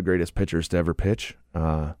maybe one of the greatest pitchers to ever pitch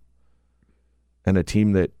and a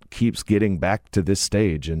team that keeps getting back to this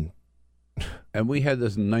stage. And we had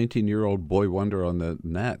this 19-year-old boy wonder on the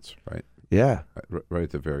Nats, right? Yeah. Right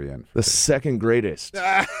at the very end. The second greatest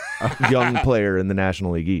young player in the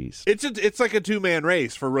National League East. It's like a 2-man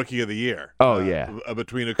race for Rookie of the Year. Oh, yeah.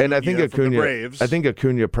 Between Acuna and I think from the Braves. I think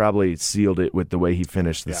Acuna probably sealed it with the way he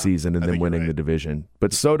finished the season and then winning the division.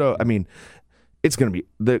 But Soto, I mean, it's going to be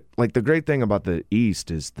the great thing about the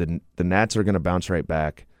East is the Nats are going to bounce right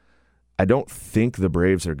back. I don't think the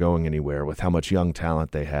Braves are going anywhere with how much young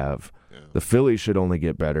talent they have. Yeah. The Phillies should only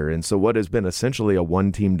get better. And so what has been essentially a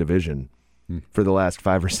one-team division for the last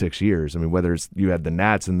 5 or 6 years. I mean, whether you had the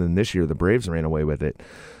Nats and then this year the Braves ran away with it.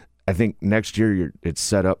 I think next year it's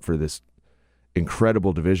set up for this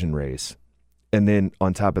incredible division race. And then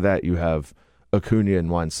on top of that, you have Acuna and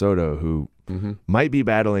Juan Soto, who might be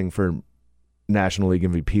battling for National League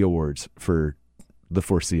MVP awards for the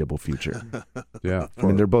foreseeable future. Yeah. I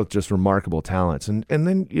mean, they're both just remarkable talents. And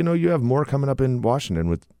then, you have more coming up in Washington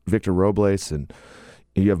with Victor Robles, and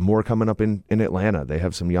you have more coming up in Atlanta. They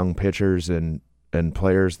have some young pitchers, and and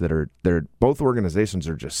players that are both organizations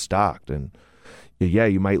are just stocked. And yeah,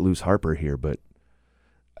 you might lose Harper here, but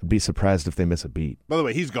I'd be surprised if they miss a beat. By the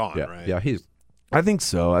way, he's gone, right? Yeah, I think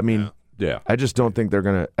so. I mean, yeah. I just don't think they're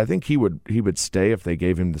gonna. I think he would stay if they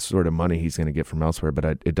gave him the sort of money he's going to get from elsewhere.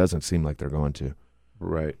 But it doesn't seem like they're going to.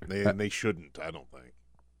 Right. They shouldn't. I don't think.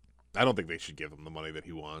 I don't think they should give him the money that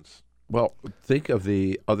he wants. Well, think of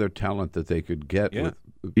the other talent that they could get.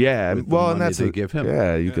 Yeah. With well, the and that's they give him.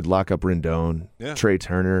 Yeah, you could lock up Rendon, Trey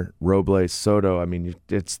Turner, Robles, Soto. I mean,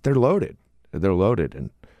 they're loaded. They're loaded, and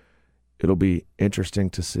it'll be interesting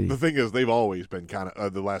to see. The thing is, they've always been kind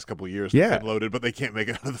of the last couple of years been loaded, but they can't make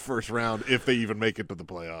it out of the first round if they even make it to the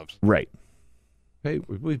playoffs. Right. Hey,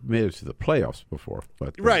 we've made it to the playoffs before,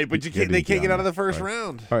 but right, but they can't get out of the first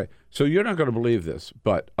round. All right, so you're not going to believe this,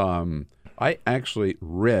 but I actually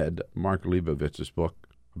read Mark Leibovich's book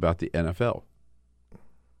about the NFL.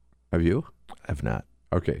 Have you? I've not.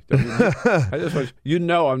 Okay. I just want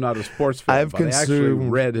I'm not a sports fan, but I actually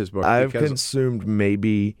read his book. I've consumed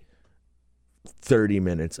maybe 30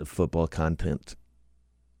 minutes of football content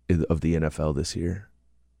of the NFL this year.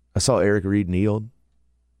 I saw Eric Reed kneeled.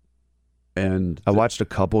 And I watched a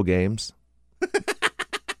couple games.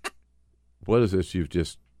 What is this? You've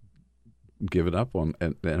just given up on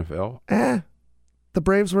the NFL? The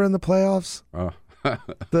Braves were in the playoffs.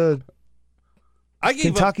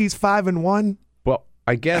 Kentucky's 5-1. Well,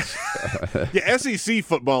 I guess. Yeah, SEC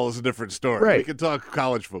football is a different story. Right. We can talk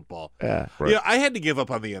college football. Yeah. Right. I had to give up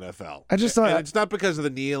on the NFL. I just thought and it's not because of the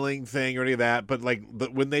kneeling thing or any of that, but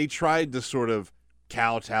when they tried to sort of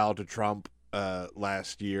kowtow to Trump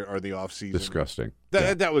last year or the offseason. Disgusting.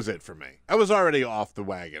 That was it for me. I was already off the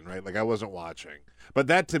wagon, right? Like I wasn't watching. But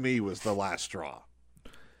that to me was the last straw.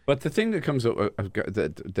 But the thing that comes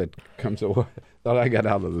that I got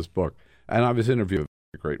out of this book, and I was interviewing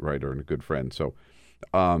a great writer and a good friend. So,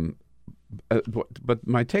 but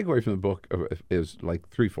my takeaway from the book is like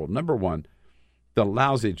threefold. Number one, the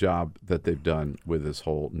lousy job that they've done with this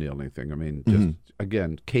whole kneeling thing. I mean, just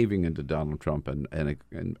again caving into Donald Trump and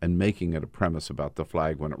making it a premise about the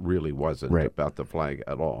flag when it really wasn't about the flag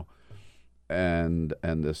at all, and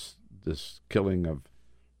this killing of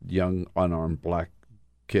young unarmed black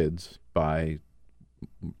kids by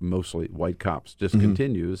mostly white cops just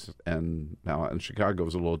continues, and now in Chicago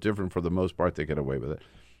is a little different. For the most part, they get away with it.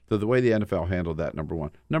 So the way the NFL handled that, number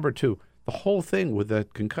one. Number two, the whole thing with the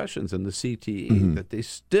concussions and the CTE that they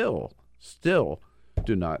still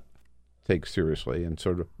do not take seriously and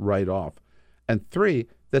sort of write off. And three,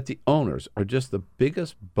 that the owners are just the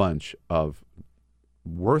biggest bunch of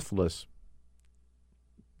worthless,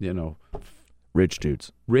 rich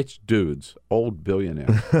dudes, old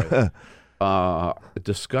billionaires. Right?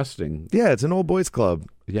 Disgusting. Yeah, it's an old boys club.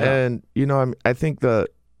 Yeah. And, I think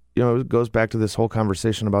it goes back to this whole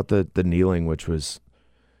conversation about the kneeling, which was,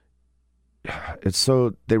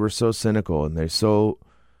 they were so cynical and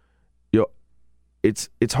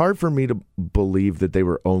it's hard for me to believe that they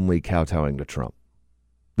were only kowtowing to Trump.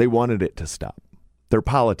 They wanted it to stop. Their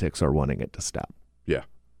politics are wanting it to stop. Yeah.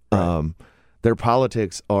 Right. Their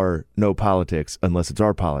politics are no politics unless it's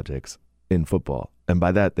our politics in football. And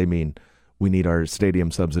by that, they mean we need our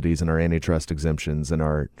stadium subsidies and our antitrust exemptions and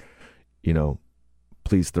our,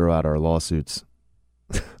 please throw out our lawsuits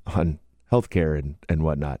on healthcare and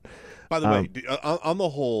whatnot. By the way, on the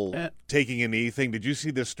whole taking a knee thing, did you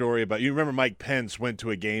see this story about, you remember Mike Pence went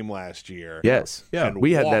to a game last year? Yes. And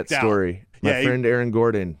we had that walked story. out. My friend Aaron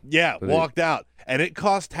Gordon. Yeah, walked out. And it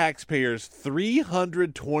cost taxpayers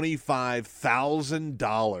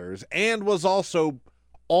 $325,000 and was also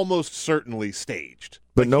almost certainly staged.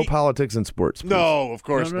 But no politics in sports. Please. No, of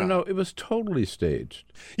course not. No, it was totally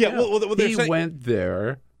staged. Yeah, well he went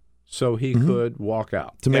there so he could walk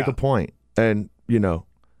out. To make a point. And,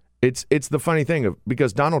 it's the funny thing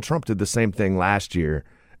because Donald Trump did the same thing last year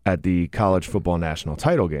at the college football national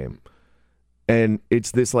title game. And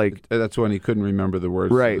it's this that's when he couldn't remember the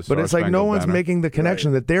words. Right, but it's like no one's banner. making the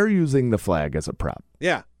connection that they're using the flag as a prop.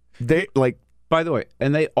 Yeah. They By the way,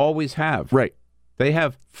 and they always have. Right. They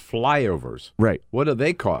have flyovers. Right. What do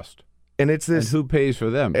they cost? And it's this. And who pays for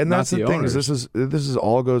them? And that's the thing. Owners. This is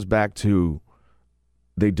all goes back to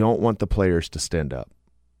they don't want the players to stand up.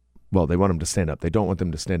 Well, they want them to stand up. They don't want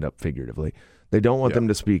them to stand up figuratively. They don't want them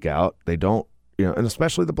to speak out. They don't, and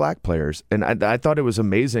especially the black players. And I thought it was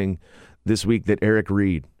amazing this week that Eric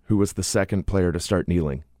Reed, who was the second player to start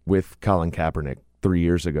kneeling with Colin Kaepernick 3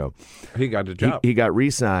 years ago, he got a job. He got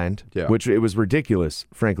re-signed, which it was ridiculous,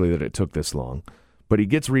 frankly, that it took this long. But he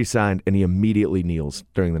gets re-signed and he immediately kneels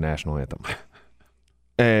during the national anthem.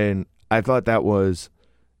 And I thought that was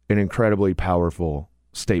an incredibly powerful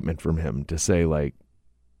statement from him to say,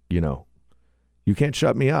 You can't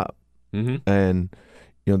shut me up. Mm-hmm. And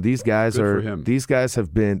these guys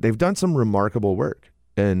they've done some remarkable work.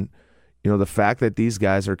 And the fact that these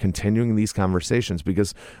guys are continuing these conversations,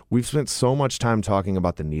 because we've spent so much time talking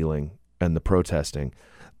about the kneeling and the protesting,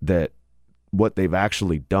 that what they've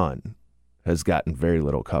actually done has gotten very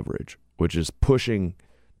little coverage, which is pushing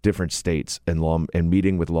different states and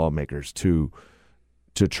meeting with lawmakers to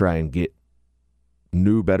try and get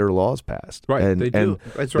new, better laws passed. Right, and, they do. And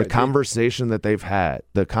That's right. The conversation that they've had,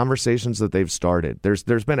 the conversations that they've started, there's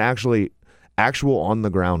been actual on the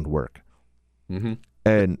ground work. Mm-hmm.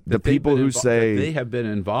 And the people who say they have been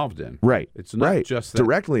involved in. Right. It's not just that.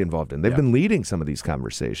 Directly involved in. They've been leading some of these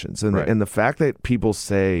conversations. And the fact that people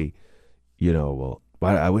say, well,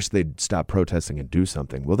 I wish they'd stop protesting and do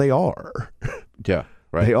something. Well, they are. Yeah,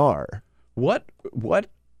 right. They are. What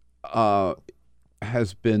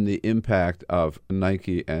has been the impact of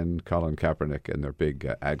Nike and Colin Kaepernick and their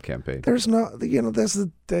big ad campaign? There's no,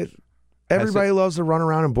 everybody loves to run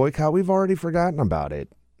around and boycott. We've already forgotten about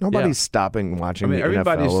it. Nobody's stopping watching the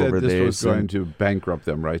everybody NFL said over this this. was going to bankrupt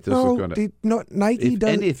them, right? This no, was going to. Nike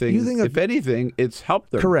does. If anything, it's helped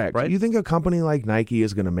them. Correct. Right? You think a company like Nike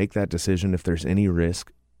is going to make that decision if there's any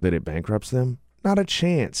risk that it bankrupts them? Not a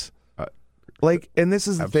chance. And this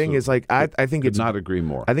is the thing is I think it's not agree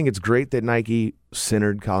more. I think it's great that Nike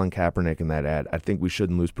centered Colin Kaepernick in that ad. I think we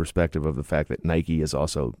shouldn't lose perspective of the fact that Nike is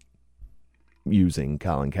also using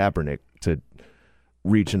Colin Kaepernick to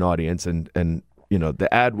reach an audience and. The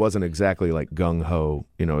ad wasn't exactly like gung-ho.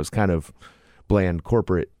 It was kind of bland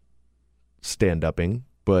corporate stand-upping.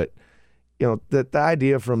 But, the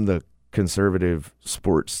idea from the conservative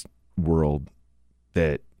sports world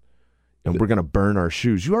that we're going to burn our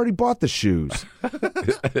shoes. You already bought the shoes.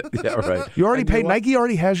 Yeah, right. You already paid. Nike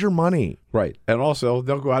already has your money. Right. And also,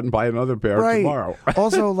 they'll go out and buy another pair tomorrow.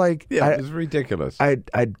 Also, it's ridiculous.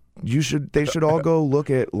 They should all go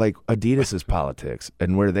look at Adidas's politics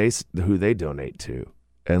and who they donate to,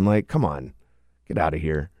 and come on, get out of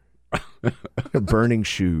here. Burning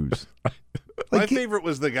shoes. My favorite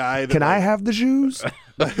was the guy that... Can I have the shoes?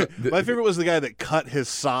 My favorite was the guy that cut his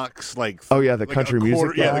socks the country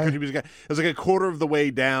music guy? Yeah, the country music guy. It was a quarter of the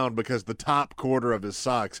way down because the top quarter of his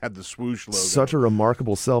socks had the swoosh logo. Such a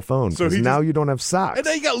remarkable cell phone, because now you don't have socks. And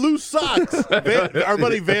now you got loose socks. Our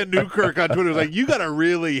buddy Van Newkirk on Twitter was like, you got to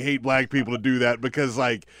really hate black people to do that because,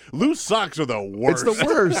 loose socks are the worst. It's the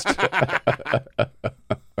worst.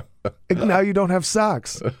 And now you don't have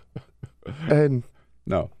socks. And...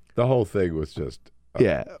 No. The whole thing was just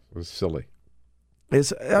was silly.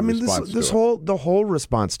 The whole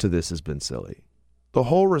response to this has been silly. The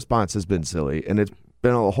whole response has been silly, and it's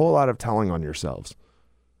been a whole lot of telling on yourselves.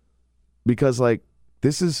 Because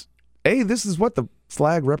this is what the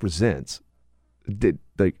flag represents.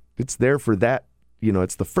 It's there for that.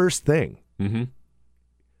 It's the first thing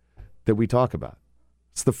that we talk about.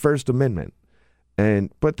 It's the First Amendment,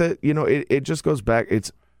 but it just goes back.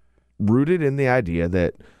 It's rooted in the idea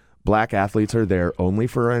that black athletes are there only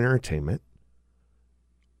for our entertainment,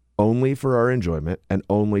 only for our enjoyment, and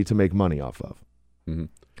only to make money off of.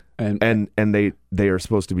 Mm-hmm. And they are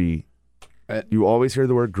supposed to be. You always hear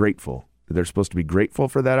the word grateful. They're supposed to be grateful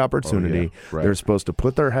for that opportunity. Oh, yeah. Right. They're supposed to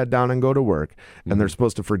put their head down and go to work, and they're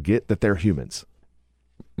supposed to forget that they're humans.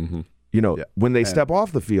 Mm-hmm. When they step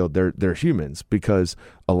off the field, they're humans, because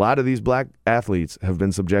a lot of these black athletes have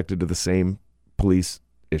been subjected to the same police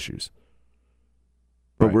issues.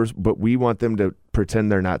 But we want them to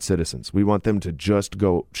pretend they're not citizens. We want them to just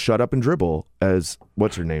go shut up and dribble, as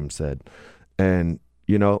what's her name said. And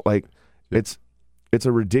it's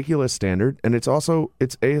a ridiculous standard, and it's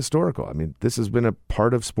ahistorical. I mean, this has been a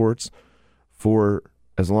part of sports for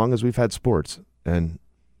as long as we've had sports. And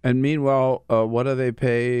meanwhile, what do they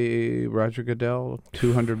pay Roger Goodell?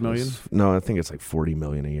 $200 million? No, I think it's $40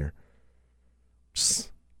 million a year.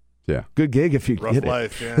 Yeah, good gig if you Rough get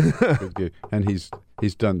life, it. Yeah. Good gig. And he's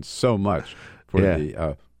done so much for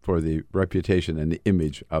the reputation and the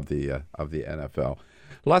image of the NFL.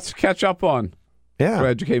 Lots to catch up on. Yeah,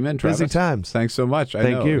 glad you came in, Travis. Busy times. Thanks so much.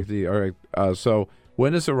 Thank you. All right. So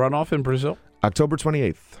when is the runoff in Brazil? October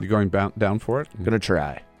 28th. You going down for it? Gonna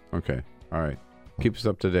try. Okay. All right. Keep us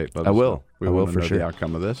up to date. I will. We will want to for know sure. the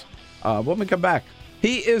outcome of this. When we come back,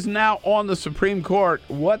 he is now on the Supreme Court.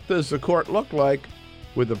 What does the court look like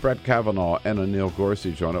with a Brett Kavanaugh and a Neil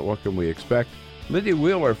Gorsuch on it? What can we expect? Lydia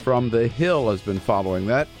Wheeler from The Hill has been following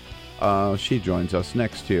that. She joins us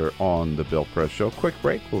next here on The Bill Press Show. Quick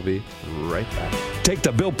break. We'll be right back. Take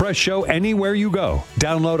The Bill Press Show anywhere you go.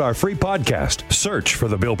 Download our free podcast. Search for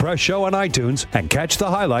The Bill Press Show on iTunes and catch the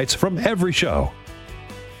highlights from every show.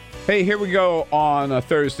 Hey, here we go on a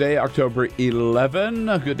Thursday, October 11.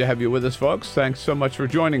 Good to have you with us, folks. Thanks so much for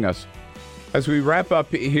joining us. As we wrap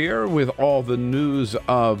up here with all the news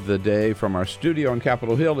of the day from our studio on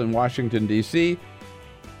Capitol Hill in Washington, D.C.,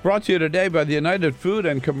 brought to you today by the United Food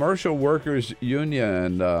and Commercial Workers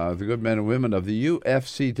Union, the good men and women of the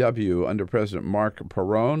UFCW under President Mark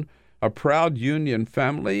Perrone, a proud union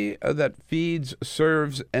family that feeds,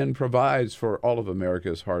 serves, and provides for all of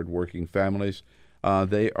America's hardworking families.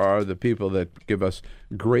 They are the people that give us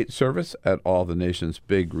great service at all the nation's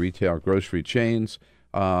big retail grocery chains,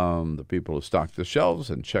 the people who stock the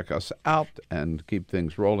shelves and check us out and keep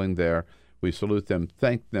things rolling there. We salute them,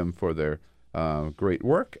 thank them for their great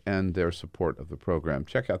work and their support of the program.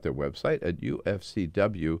 Check out their website at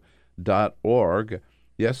ufcw.org.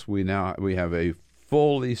 Yes, we have a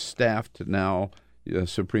fully staffed now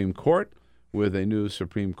Supreme Court with a new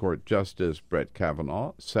Supreme Court Justice, Brett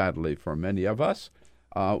Kavanaugh, sadly for many of us.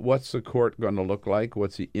 What's the court going to look like?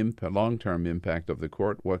 What's the long-term impact of the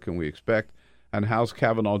court? What can we expect? And how's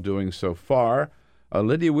Kavanaugh doing so far?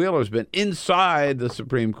 Lydia Wheeler's been inside the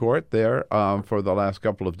Supreme Court there for the last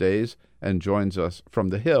couple of days and joins us from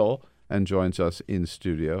the Hill and joins us in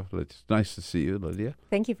studio. It's nice to see you, Lydia.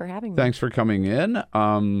 Thank you for having me. Thanks for coming in.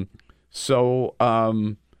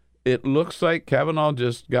 It looks like Kavanaugh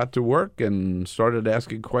just got to work and started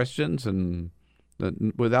asking questions and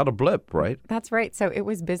without a blip, right? That's right. So it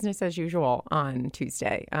was business as usual on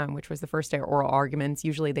Tuesday, which was the first day of oral arguments.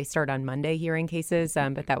 Usually they start on Monday hearing cases,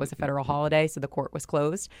 but that was a federal holiday, so the court was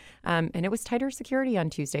closed. And it was tighter security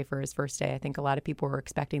on Tuesday for his first day. I think a lot of people were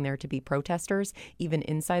expecting there to be protesters, even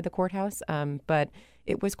inside the courthouse. But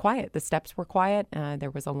it was quiet. The steps were quiet. There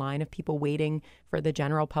was a line of people waiting for the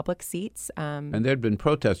general public seats. And there had been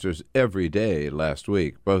protesters every day last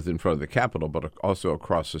week, both in front of the Capitol, but also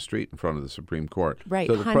across the street in front of the Supreme Court. Right.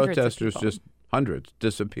 So the protesters, just hundreds,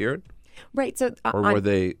 disappeared? Right. So, or were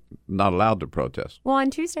they not allowed to protest? Well,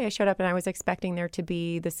 on Tuesday I showed up and I was expecting there to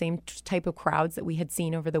be the same type of crowds that we had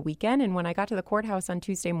seen over the weekend. And when I got to the courthouse on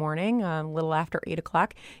Tuesday morning, a little after 8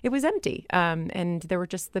 o'clock, it was empty. And there were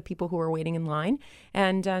just the people who were waiting in line.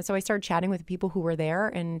 And so I started chatting with the people who were there.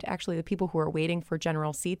 And actually the people who were waiting for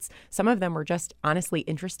general seats, some of them were just honestly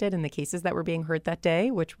interested in the cases that were being heard that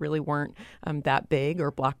day, which really weren't that big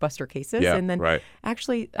or blockbuster cases. Yeah, and then right.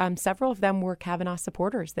 actually several of them were Kavanaugh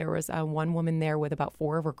supporters. There was one woman there with about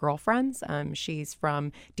 4 of her girlfriends. She's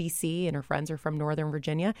from D.C. and her friends are from Northern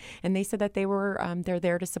Virginia. And they said that they're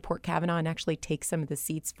there to support Kavanaugh and actually take some of the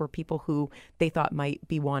seats for people who they thought might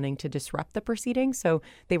be wanting to disrupt the proceedings. So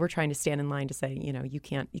they were trying to stand in line to say, you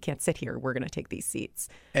can't sit here. We're going to take these seats.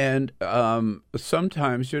 And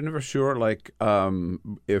sometimes you're never sure,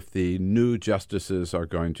 if the new justices are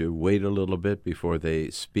going to wait a little bit before they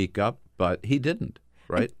speak up, but he didn't.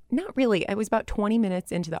 Right? Not really. It was about 20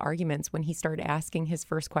 minutes into the arguments when he started asking his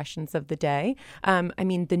first questions of the day.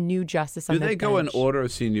 The new justice on the bench. Do they go in order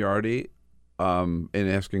of seniority in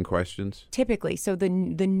asking questions? Typically. So the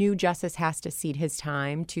new justice has to cede his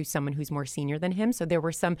time to someone who's more senior than him. So there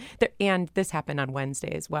were and this happened on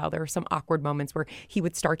Wednesday as well. There were some awkward moments where he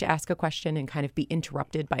would start to ask a question and kind of be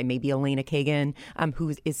interrupted by maybe Elena Kagan,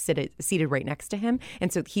 who is seated right next to him.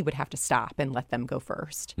 And so he would have to stop and let them go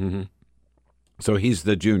first. Mm-hmm. So he's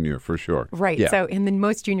the junior for sure. Right. Yeah. So, and the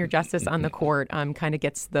most junior justice on the court kind of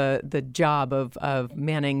gets the job of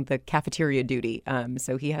manning the cafeteria duty.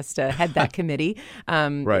 So he has to head that committee.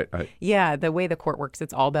 Right. Yeah. The way the court works,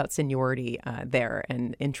 it's all about seniority there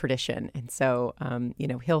and in tradition. And so,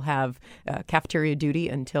 he'll have cafeteria duty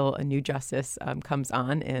until a new justice comes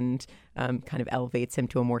on and kind of elevates him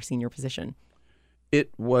to a more senior position. It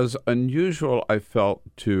was unusual, I felt,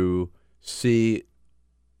 to see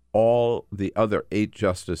all the other 8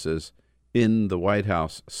 justices in the White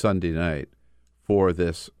House Sunday night for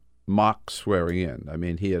this mock swearing in. I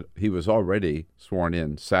mean, he was already sworn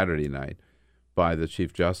in Saturday night by the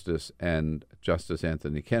Chief Justice and Justice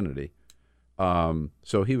Anthony Kennedy.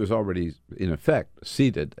 So he was already, in effect,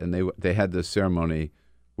 seated, and they had this ceremony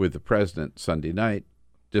with the president Sunday night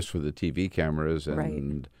just for the TV cameras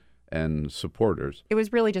and supporters. It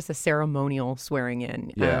was really just a ceremonial swearing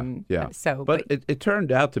in. Yeah. But it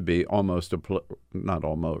turned out to be not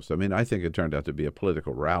almost. I mean, I think it turned out to be a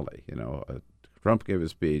political rally. Trump gave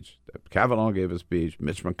his speech, Kavanaugh gave his speech,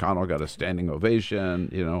 Mitch McConnell got a standing ovation.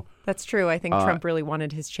 That's true. I think Trump really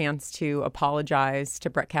wanted his chance to apologize to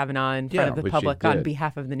Brett Kavanaugh in front of the public on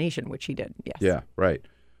behalf of the nation, which he did. Yes. Yeah. Right.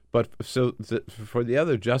 But so for the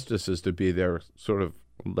other justices to be there, sort of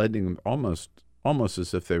letting them almost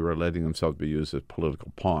as if they were letting themselves be used as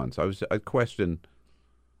political pawns. I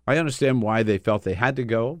understand why they felt they had to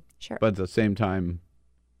go, sure, but at the same time,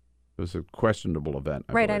 was a questionable event.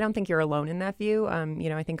 Right. believe. I don't think you're alone in that view.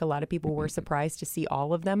 I think a lot of people were surprised to see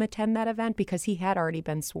all of them attend that event because he had already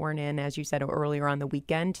been sworn in, as you said, earlier on the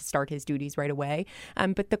weekend to start his duties right away.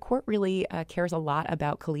 But the court really cares a lot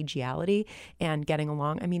about collegiality and getting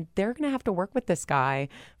along. I mean, they're going to have to work with this guy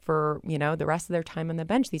for, the rest of their time on the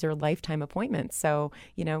bench. These are lifetime appointments. So,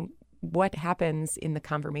 what happens in the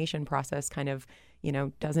confirmation process kind of,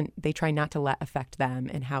 they try not to let affect them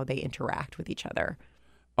and how they interact with each other.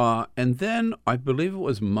 And then I believe it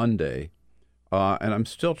was Monday, and I'm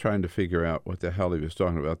still trying to figure out what the hell he was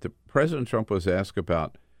talking about. President Trump was asked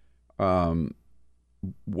about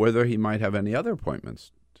whether he might have any other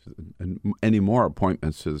appointments, any more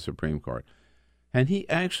appointments to the Supreme Court. And he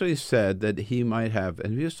actually said that he might have,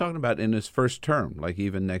 and he was talking about in his first term, like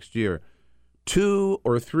even next year, 2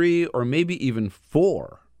 or 3 or maybe even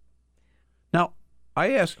 4. Now,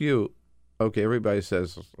 I ask you, okay, everybody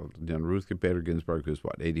says Ruth Bader Ginsburg, who's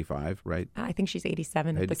what, 85, right? I think she's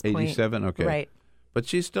 87 at this point. 87, okay. Right. But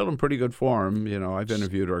she's still in pretty good form. I've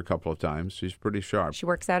interviewed her a couple of times. She's pretty sharp. She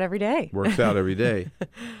works out every day.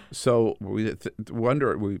 So we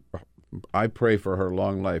wonder, I pray for her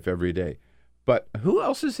long life every day. But who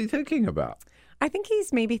else is he thinking about? I think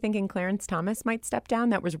he's maybe thinking Clarence Thomas might step down.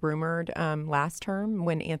 That was rumored last term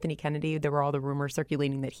when Anthony Kennedy, there were all the rumors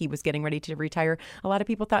circulating that he was getting ready to retire. A lot of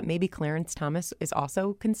people thought maybe Clarence Thomas is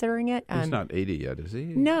also considering it. He's not 80 yet, is he?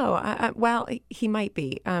 No. Well, he might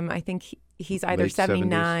be. I think he's either Late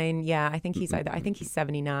 79. 70s? Yeah, I think he's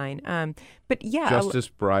 79. But yeah. Justice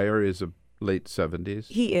Breyer is a late 70s.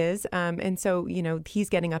 He is. And so, he's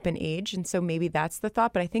getting up in age. And so maybe that's the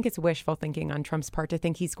thought. But I think it's wishful thinking on Trump's part to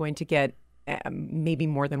think he's going to get maybe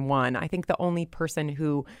more than one. I think the only person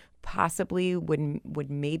who possibly would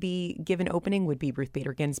maybe give an opening would be Ruth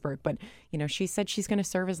Bader Ginsburg. But, she said she's going to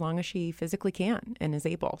serve as long as she physically can and is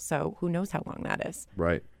able. So who knows how long that is.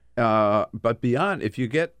 Right. But if you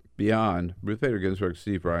get beyond Ruth Bader Ginsburg,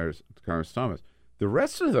 Steve Breyer, Clarence Thomas, the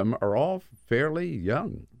rest of them are all fairly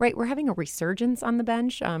young. Right. We're having a resurgence on the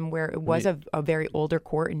bench where it was a very older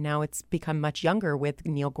court, and now it's become much younger with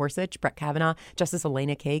Neil Gorsuch, Brett Kavanaugh, Justice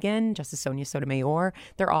Elena Kagan, Justice Sonia Sotomayor.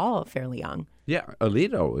 They're all fairly young. Yeah.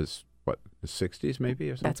 Alito is, what, his 60s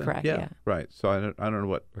maybe or something? That's correct, yeah. Right. So I don't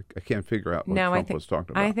know I can't figure out what Trump was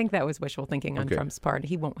talking about. I think that was wishful thinking on Trump's part.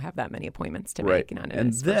 He won't have that many appointments to make on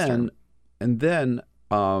his first term. And then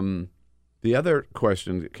the other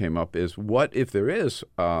question that came up is, what if there is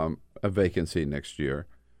a vacancy next year?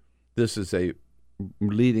 This is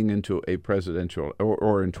leading into a presidential,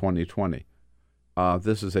 or in 2020.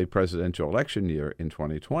 This is a presidential election year in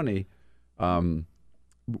 2020. And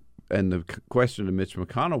the question to Mitch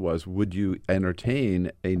McConnell was, would you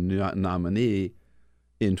entertain a nominee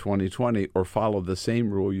in 2020 or follow the same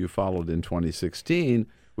rule you followed in 2016,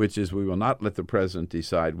 which is we will not let the president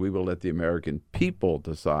decide, we will let the American people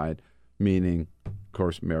decide, meaning, of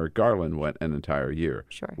course, Merrick Garland went an entire year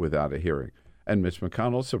without a hearing. And Mitch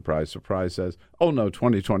McConnell, surprise, surprise, says, oh, no,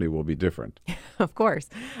 2020 will be different. Of course.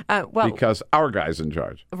 Because our guy's in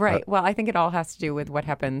charge. Right. Well, I think it all has to do with what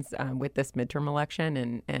happens with this midterm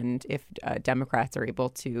election. And if Democrats are able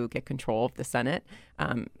to get control of the Senate,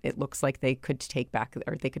 it looks like they could take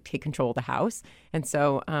control of the House. And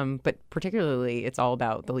so, but particularly, it's all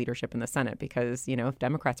about the leadership in the Senate because, if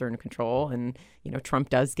Democrats are in control and,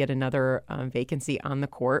 Trump does get another vacancy on the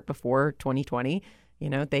court before 2020,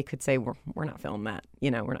 they could say, we're not filling that. We're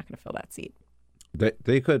not going to fill that seat.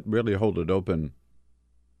 They could really hold it open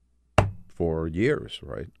for years,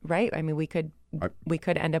 right? Right. I mean, we could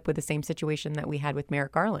end up with the same situation that we had with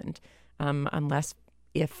Merrick Garland, unless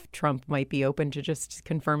if Trump might be open to just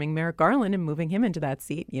confirming Merrick Garland and moving him into that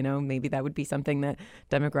seat. Maybe that would be something that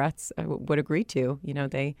Democrats would agree to.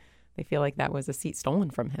 They feel like that was a seat stolen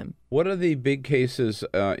from him. What are the big cases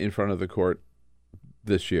in front of the court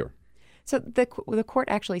this year? So the court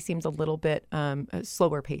actually seems a little bit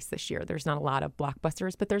slower pace this year. There's not a lot of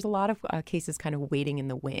blockbusters, but there's a lot of cases kind of waiting in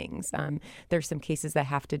the wings. There's some cases that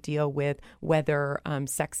have to deal with whether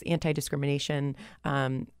sex anti-discrimination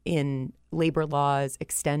in labor laws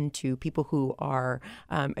extend to people who are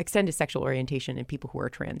extend to sexual orientation and people who are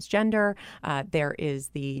transgender. There is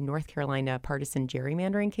the North Carolina partisan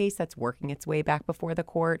gerrymandering case that's working its way back before the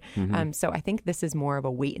court. Mm-hmm. So I think this is more of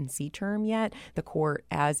a wait and see term yet. The court,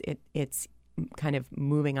 as it's kind of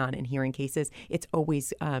moving on and hearing cases, it's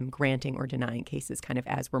always granting or denying cases kind of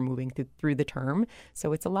as we're moving through the term.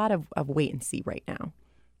 So it's a lot of wait and see right now.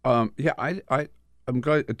 I'm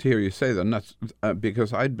glad to hear you say that. And that's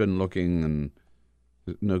because I'd been looking, and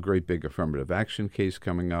no great big affirmative action case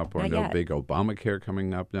coming up, or no big Obamacare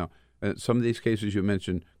coming up now. Some of these cases you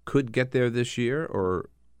mentioned could get there this year, or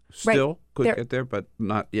Still could get there, but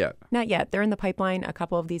not yet. Not yet. They're in the pipeline. A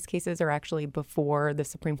couple of these cases are actually before the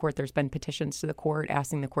Supreme Court. There's been petitions to the court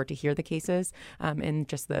asking the court to hear the cases, and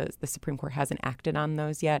just the Supreme Court hasn't acted on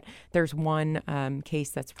those yet. There's one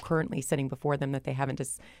case that's currently sitting before them that they haven't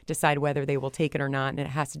decided whether they will take it or not, and it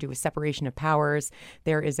has to do with separation of powers.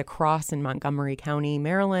 There is a cross in Montgomery County,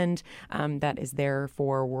 Maryland, that is there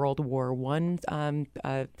for World War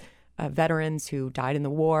I veterans who died in the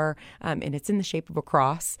war, and it's in the shape of a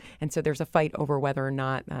cross. And so there's a fight over whether or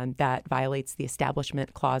not that violates the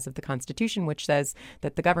Establishment Clause of the Constitution, which says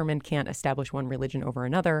that the government can't establish one religion over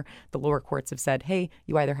another. The lower courts have said, hey,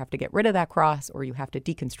 you either have to get rid of that cross or you have to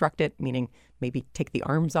deconstruct it, meaning maybe take the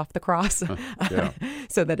arms off the cross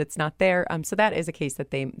so that it's not there. So that is a case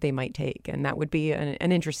that they might take, and that would be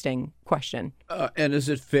an interesting question. And is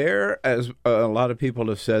it fair, as a lot of people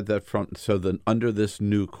have said, that under this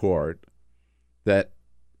new court, that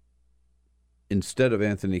instead of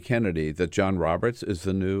Anthony Kennedy, that John Roberts is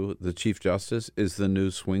the Chief Justice, is the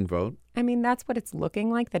new swing vote? I mean, that's what it's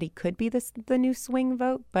looking like, that he could be the new swing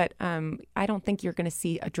vote, but I don't think you're going to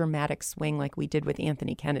see a dramatic swing like we did with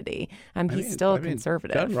Anthony Kennedy. He's still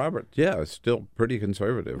conservative. John Roberts, is still pretty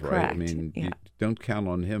conservative, right? Correct. I mean, you don't count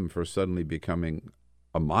on him for suddenly becoming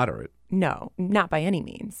a moderate. No, not by any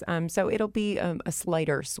means. So it'll be a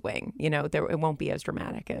slighter swing. It won't be as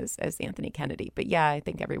dramatic as Anthony Kennedy. But yeah, I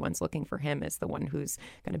think everyone's looking for him as the one who's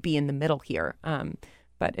going to be in the middle here.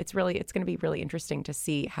 But it's going to be really interesting to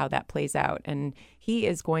see how that plays out. And he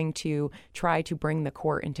is going to try to bring the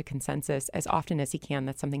court into consensus as often as he can.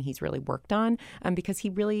 That's something he's really worked on, because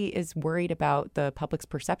he really is worried about the public's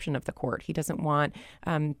perception of the court. He doesn't want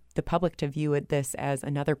the public to view this as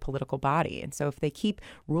another political body. And so if they keep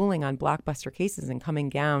ruling on blockbuster cases and coming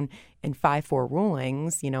down in 5-4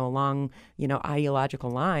 rulings, along,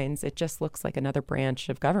 ideological lines, it just looks like another branch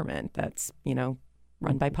of government that's,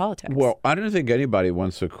 run by politics. Well, I don't think anybody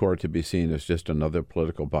wants the court to be seen as just another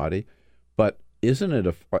political body, but isn't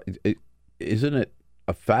it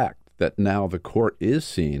a fact that now the court is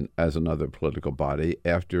seen as another political body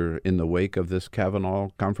in the wake of this Kavanaugh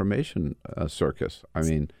confirmation circus? I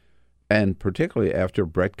mean, and particularly after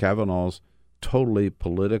Brett Kavanaugh's totally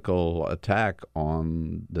political attack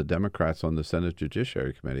on the Democrats on the Senate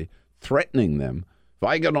Judiciary Committee, threatening them, if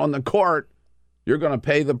I get on the court, you're going to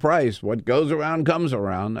pay the price. What goes around comes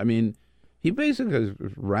around. I mean, he basically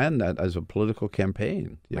ran that as a political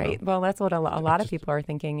campaign. Right. Well, that's what a lot of people are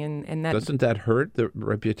thinking. And that doesn't that hurt the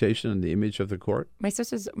reputation and the image of the court? My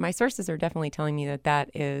sources are definitely telling me that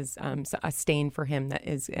is a stain for him. That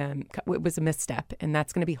is, it was a misstep, and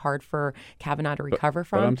that's going to be hard for Kavanaugh to recover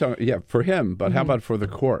from. But I'm talking, for him. But how about for the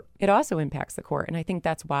court? It also impacts the court, and I think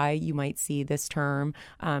that's why you might see this term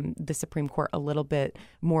the Supreme Court a little bit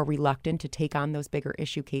more reluctant to take on those bigger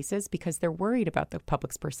issue cases, because they're worried about the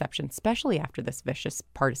public's perception, especially after this vicious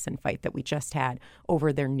partisan fight that we just had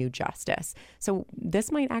over their new justice. So this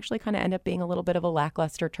might actually kind of end up being a little bit of a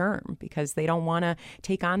lackluster term, because they don't want to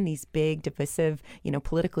take on these big, divisive,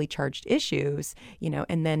 politically charged issues,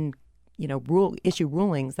 and then, issue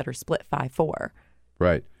rulings that are split 5-4.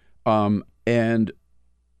 Right. And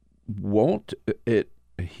won't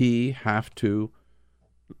he have to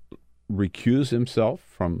recuse himself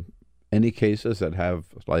from any cases that have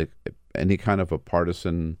like any kind of a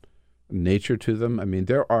partisan nature to them? I mean,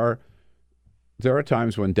 there are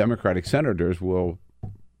times when Democratic senators will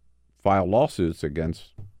file lawsuits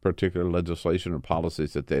against particular legislation or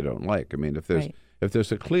policies that they don't like. I mean, if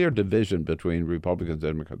there's a clear division between Republicans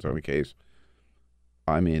and Democrats on a case,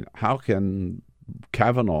 I mean, how can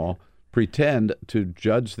Kavanaugh pretend to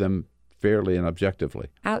judge them fairly and objectively?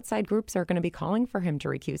 Outside groups are going to be calling for him to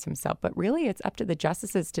recuse himself, but really it's up to the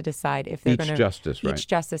justices to decide if they're going to. Each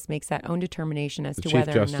justice makes that own determination as to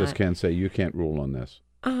whether or not. The Chief Justice can say, you can't rule on this.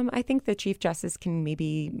 I think the Chief Justice can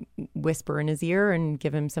maybe whisper in his ear and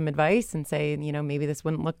give him some advice and say, maybe this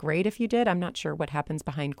wouldn't look great if you did. I'm not sure what happens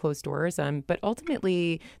behind closed doors. But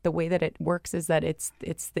ultimately, the way that it works is that it's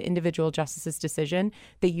the individual justice's decision.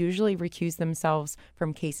 They usually recuse themselves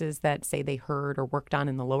from cases that say they heard or worked on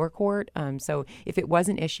in the lower court. So if it was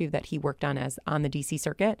an issue that he worked on on the D.C.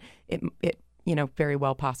 Circuit, it very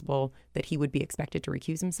well possible that he would be expected to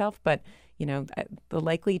recuse himself. But, the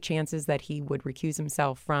likely chances that he would recuse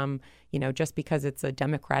himself from, just because it's a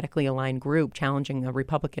democratically aligned group challenging a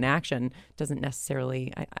Republican action doesn't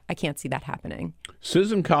necessarily, I can't see that happening.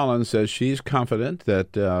 Susan Collins says she's confident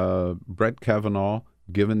that Brett Kavanaugh,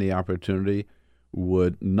 given the opportunity,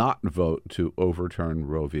 would not vote to overturn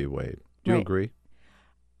Roe v. Wade. Do you agree?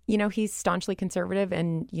 He's staunchly conservative,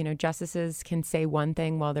 and, justices can say one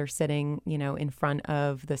thing while they're sitting, in front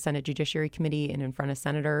of the Senate Judiciary Committee and in front of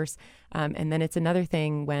senators. And then it's another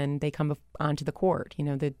thing when they come onto the court.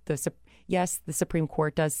 Yes, the Supreme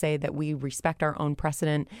Court does say that we respect our own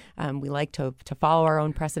precedent. We like to follow our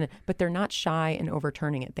own precedent, but they're not shy in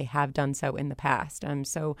overturning it. They have done so in the past.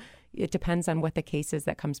 So it depends on what the case is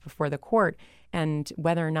that comes before the court and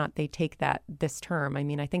whether or not they take that this term. I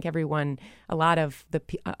mean, I think a lot of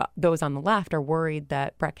those on the left are worried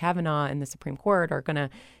that Brett Kavanaugh and the Supreme Court are going to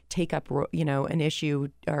take up, an issue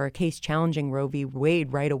or a case challenging Roe v.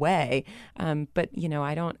 Wade right away. But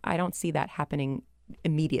I don't see that happening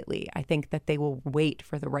immediately. I think that they will wait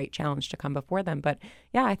for the right challenge to come before them. But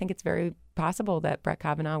yeah, I think it's very possible that Brett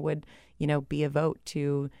Kavanaugh would, be a vote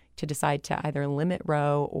to decide to either limit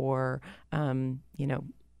Roe or,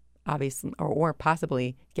 obviously, or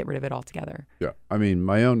possibly get rid of it altogether. Yeah. I mean,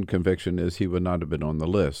 my own conviction is he would not have been on the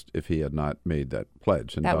list if he had not made that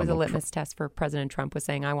pledge. And that was a litmus test for President Trump, was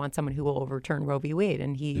saying, I want someone who will overturn Roe v. Wade.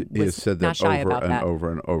 And he was said that not shy about that.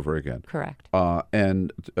 over and over again. Correct.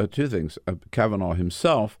 And two things. Kavanaugh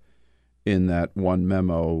himself, in that one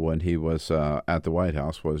memo when he was at the White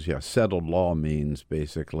House, was, settled law means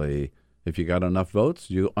basically if you got enough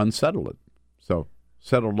votes, you unsettle it. So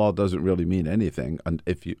settled law doesn't really mean anything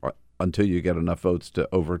until you get enough votes to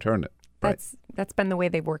overturn it. Right? That's been the way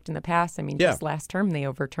they've worked in the past. I mean, just last term they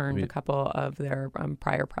overturned a couple of their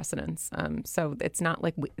prior precedents. So it's not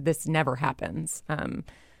like this never happens.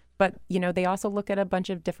 But, they also look at a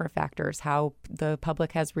bunch of different factors, how the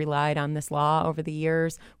public has relied on this law over the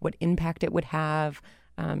years, what impact it would have.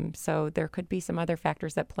 So there could be some other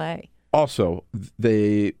factors at play. Also,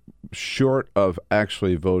 short of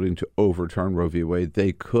actually voting to overturn Roe v. Wade,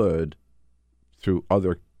 they could, through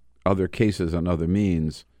other cases and other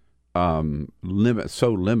means,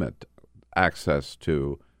 limit access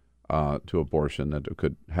to abortion that it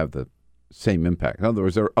could have the same impact. In other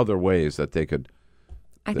words, there are other ways that they could.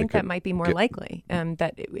 I think that might be more likely.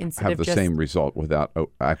 That instead have of the just same result without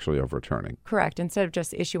actually overturning. Correct. Instead of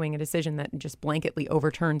just issuing a decision that just blanketly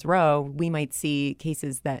overturns Roe, we might see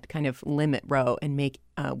cases that kind of limit Roe and make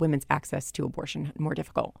women's access to abortion more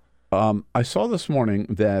difficult. I saw this morning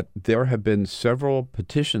that there have been several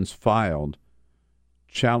petitions filed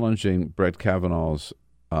challenging Brett Kavanaugh's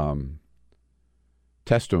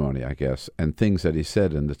testimony, I guess, and things that he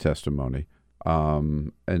said in the testimony.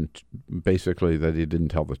 And basically that he didn't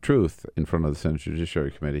tell the truth in front of the Senate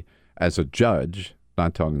Judiciary Committee as a judge,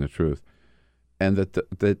 not telling the truth, and that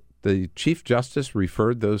the Chief Justice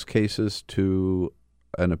referred those cases to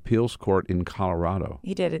an appeals court in Colorado.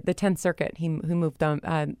 He did. The 10th Circuit. He moved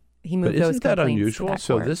them. He moved but those isn't that complaints unusual? to that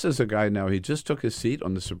So court. this is a guy now. He just took his seat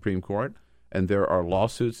on the Supreme Court, and there are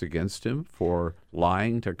lawsuits against him for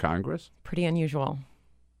lying to Congress. Pretty unusual.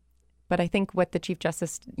 But I think what the Chief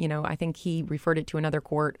Justice, I think he referred it to another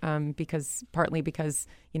court partly because,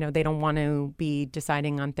 they don't want to be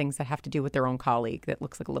deciding on things that have to do with their own colleague. That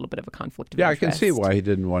looks like a little bit of a conflict of interest. I can see why he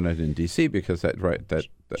didn't want it in D.C. because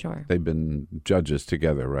Sure. they've been judges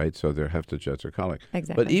together, right? So they have to judge their colleague.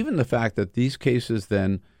 Exactly. But even the fact that these cases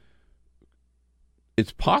then,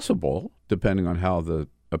 it's possible, depending on how the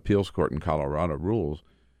appeals court in Colorado rules,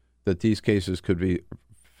 that these cases could be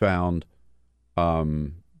found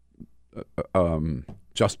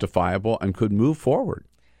justifiable and could move forward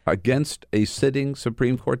against a sitting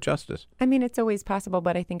Supreme Court justice. I mean, it's always possible,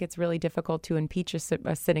 but I think it's really difficult to impeach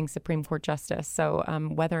a sitting Supreme Court justice. So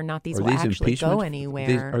whether or not these will actually go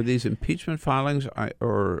anywhere. Are these impeachment filings? I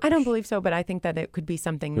don't believe so, but I think that it could be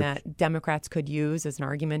something that Democrats could use as an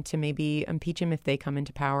argument to maybe impeach him if they come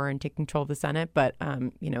into power and take control of the Senate, but,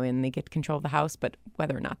 and they get control of the House. But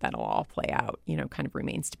whether or not that'll all play out, kind of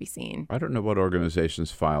remains to be seen. I don't know what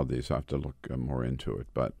organizations filed these. I have to look more into it,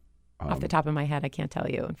 but off the top of my head, I can't tell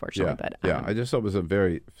you, unfortunately. I just thought it was a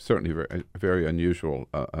very unusual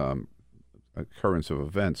occurrence of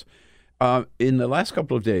events. In the last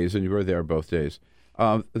couple of days, and you were there both days,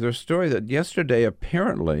 there's a story that yesterday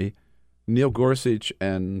apparently Neil Gorsuch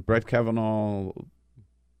and Brett Kavanaugh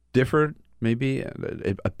differed, maybe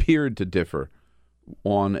it appeared to differ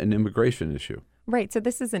on an immigration issue. Right. So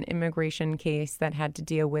this is an immigration case that had to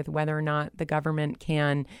deal with whether or not the government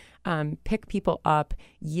can pick people up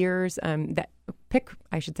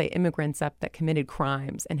immigrants up that committed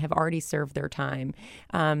crimes and have already served their time,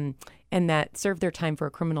 and that served their time for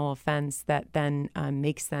a criminal offense that then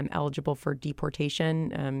makes them eligible for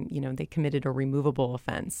deportation. They committed a removable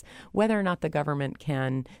offense. Whether or not the government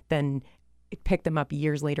can then pick them up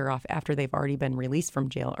years later off after they've already been released from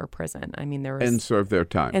jail or prison. I mean, there was and serve their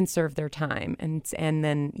time. And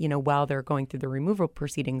then, while they're going through the removal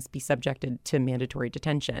proceedings, be subjected to mandatory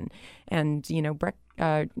detention. And,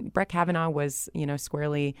 Brett Kavanaugh was,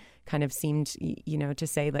 squarely kind of seemed, to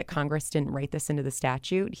say that Congress didn't write this into the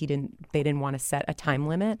statute. They didn't want to set a time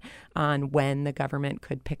limit on when the government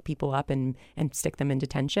could pick people up and stick them in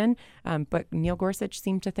detention. But Neil Gorsuch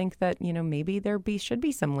seemed to think that, maybe should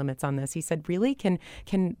be some limits on this. He said, really, can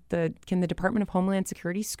the Department of Homeland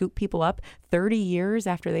Security scoop people up 30 years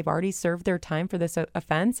after they've already served their time for this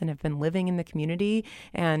offense and have been living in the community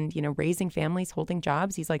and, raising families, holding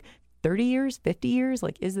jobs? He's like, 30 years, 50 years?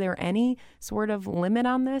 Like, is there any sort of limit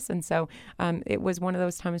on this? And so it was one of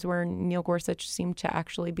those times where Neil Gorsuch seemed to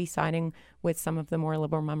actually be siding with some of the more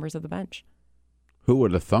liberal members of the bench. Who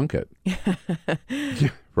would have thunk it?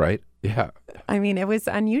 Right? Yeah. I mean, it was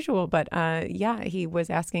unusual, but he was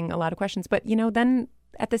asking a lot of questions. But, then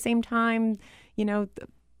at the same time,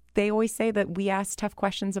 they always say that we ask tough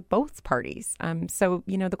questions of both parties. So,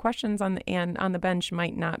 the questions on the bench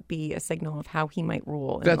might not be a signal of how he might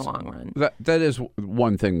rule in the long run. That is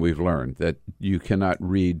one thing we've learned, that you cannot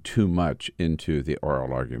read too much into the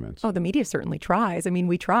oral arguments. Oh, the media certainly tries. I mean,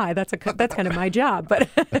 we try. That's kind of my job. But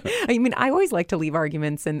I mean, I always like to leave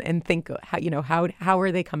arguments and think, how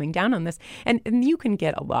are they coming down on this? And you can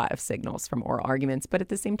get a lot of signals from oral arguments. But at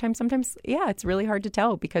the same time, sometimes, it's really hard to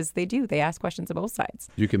tell because they ask questions of both sides.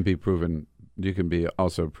 You can be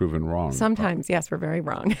also proven wrong. Sometimes, yes, we're very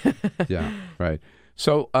wrong. Yeah, right.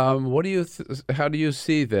 So, how do you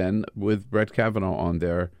see then with Brett Kavanaugh on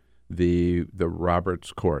there the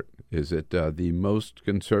Roberts Court? Is it the most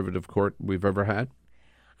conservative court we've ever had?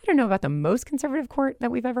 I don't know about the most conservative court that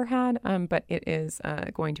we've ever had, but it is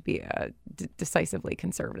going to be decisively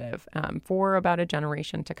conservative for about a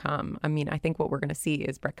generation to come. I mean, I think what we're going to see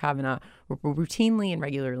is Brett Kavanaugh will routinely and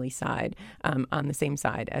regularly side on the same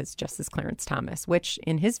side as Justice Clarence Thomas, which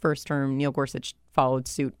in his first term, Neil Gorsuch followed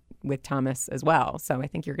suit with Thomas as well. So I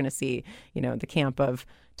think you're going to see, the camp of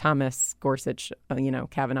Thomas, Gorsuch,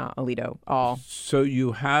 Kavanaugh, Alito, all. So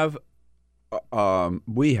you have,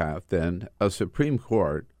 we have then a Supreme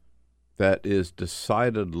Court that is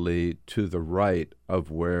decidedly to the right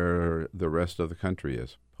of where the rest of the country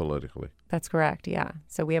is politically. That's correct, yeah.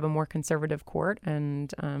 So we have a more conservative court,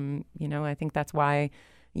 and, I think that's why,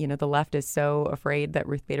 the left is so afraid that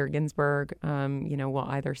Ruth Bader Ginsburg, will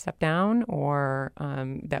either step down or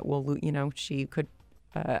that she could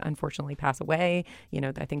unfortunately pass away.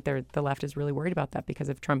 I think the left is really worried about that because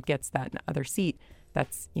if Trump gets that other seat,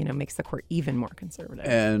 that's, makes the court even more conservative.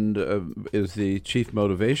 And is the chief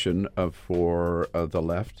motivation for the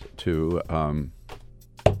left to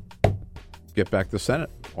get back the Senate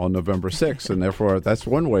on November 6th. And therefore, that's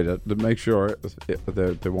one way to make sure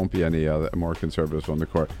there won't be any more conservatives on the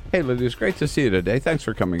court. Hey, Lydia, it's great to see you today. Thanks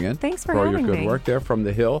for coming in. Thanks for all having your good me. work there from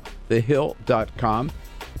The Hill, thehill.com.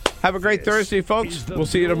 Have a great Thursday, folks. We'll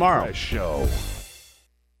see you tomorrow. Show.